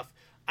you stuff?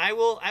 I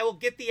will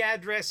get the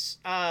address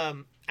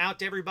out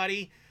to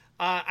everybody.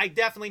 I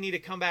definitely need to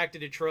come back to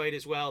Detroit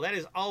as well. That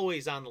is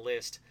always on the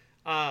list.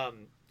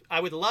 I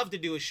would love to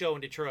do a show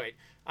in Detroit.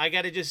 I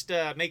got to just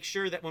make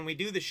sure that when we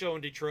do the show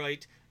in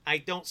Detroit, I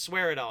don't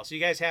swear at all. So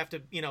you guys have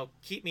to,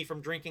 keep me from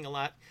drinking a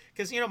lot.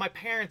 Because, my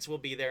parents will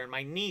be there and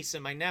my niece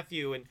and my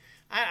nephew. And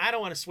I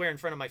don't want to swear in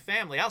front of my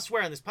family. I'll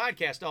swear on this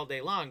podcast all day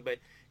long. But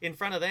in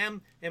front of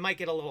them, it might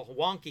get a little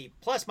wonky.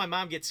 Plus, my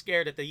mom gets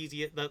scared at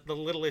the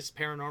littlest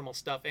paranormal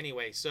stuff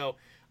anyway. So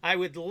I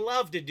would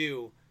love to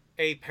do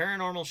a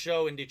paranormal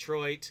show in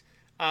Detroit.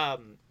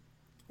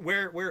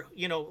 Where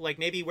like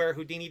maybe where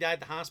Houdini died,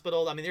 the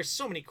hospital. I mean, there's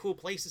so many cool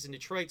places in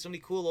Detroit. So many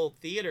cool old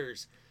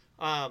theaters.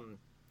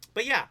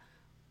 But yeah.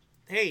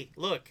 Hey,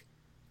 look,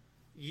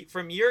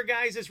 from your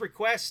guys'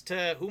 request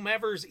to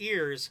whomever's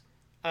ears,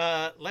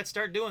 let's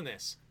start doing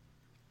this.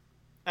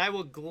 I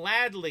will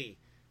gladly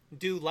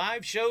do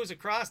live shows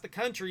across the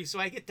country so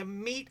I get to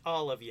meet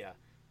all of you.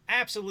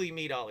 Absolutely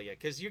meet all of you,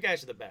 because you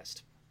guys are the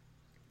best.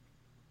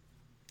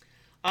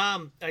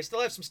 I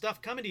still have some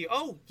stuff coming to you.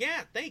 Oh,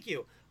 yeah, thank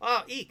you.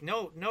 Eek,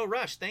 no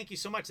rush. Thank you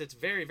so much. That's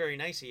very, very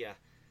nice of you.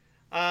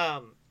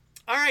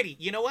 Alrighty,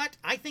 you know what?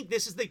 I think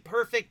this is the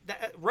perfect...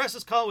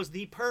 Russ's call was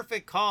the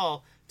perfect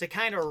call to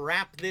kind of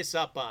wrap this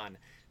up on.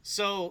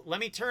 So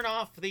let me turn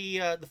off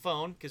the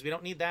phone, because we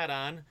don't need that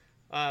on,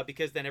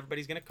 because then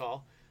everybody's going to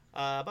call.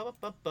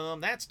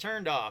 That's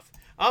turned off.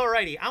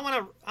 Alrighty, I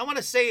want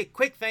to say a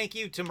quick thank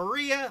you to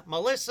Maria,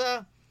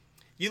 Melissa,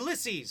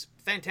 Ulysses,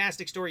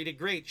 fantastic story, you did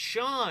great.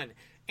 Sean,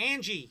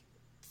 Angie,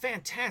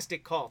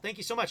 fantastic call. Thank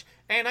you so much.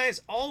 And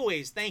as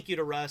always, thank you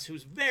to Russ,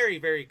 who's very,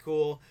 very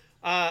cool.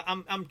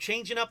 I'm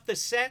changing up the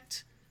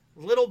set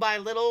little by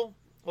little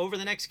over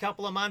the next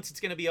couple of months. It's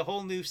going to be a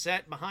whole new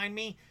set behind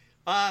me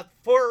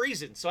for a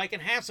reason, so I can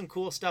have some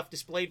cool stuff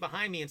displayed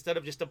behind me instead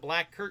of just a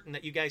black curtain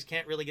that you guys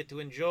can't really get to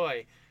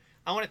enjoy.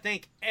 I want to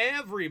thank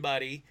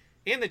everybody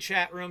in the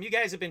chat room. You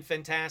guys have been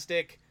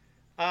fantastic.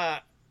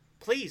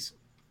 Please,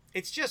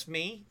 it's just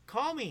me.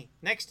 Call me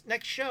next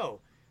show.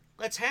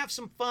 Let's have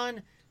some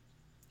fun.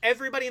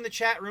 Everybody in the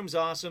chat room's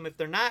awesome. If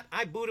they're not,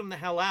 I boot them the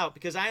hell out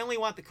because I only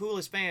want the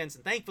coolest fans.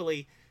 And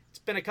thankfully, it's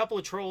been a couple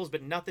of trolls,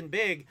 but nothing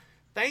big.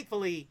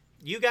 Thankfully,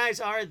 you guys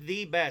are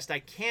the best. I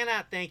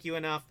cannot thank you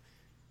enough.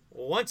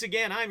 Once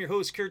again, I'm your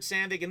host, Kurt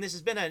Sandvig, and this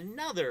has been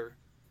another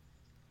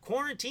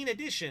quarantine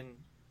edition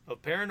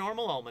of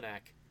Paranormal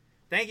Almanac.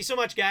 Thank you so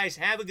much, guys.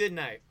 Have a good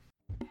night.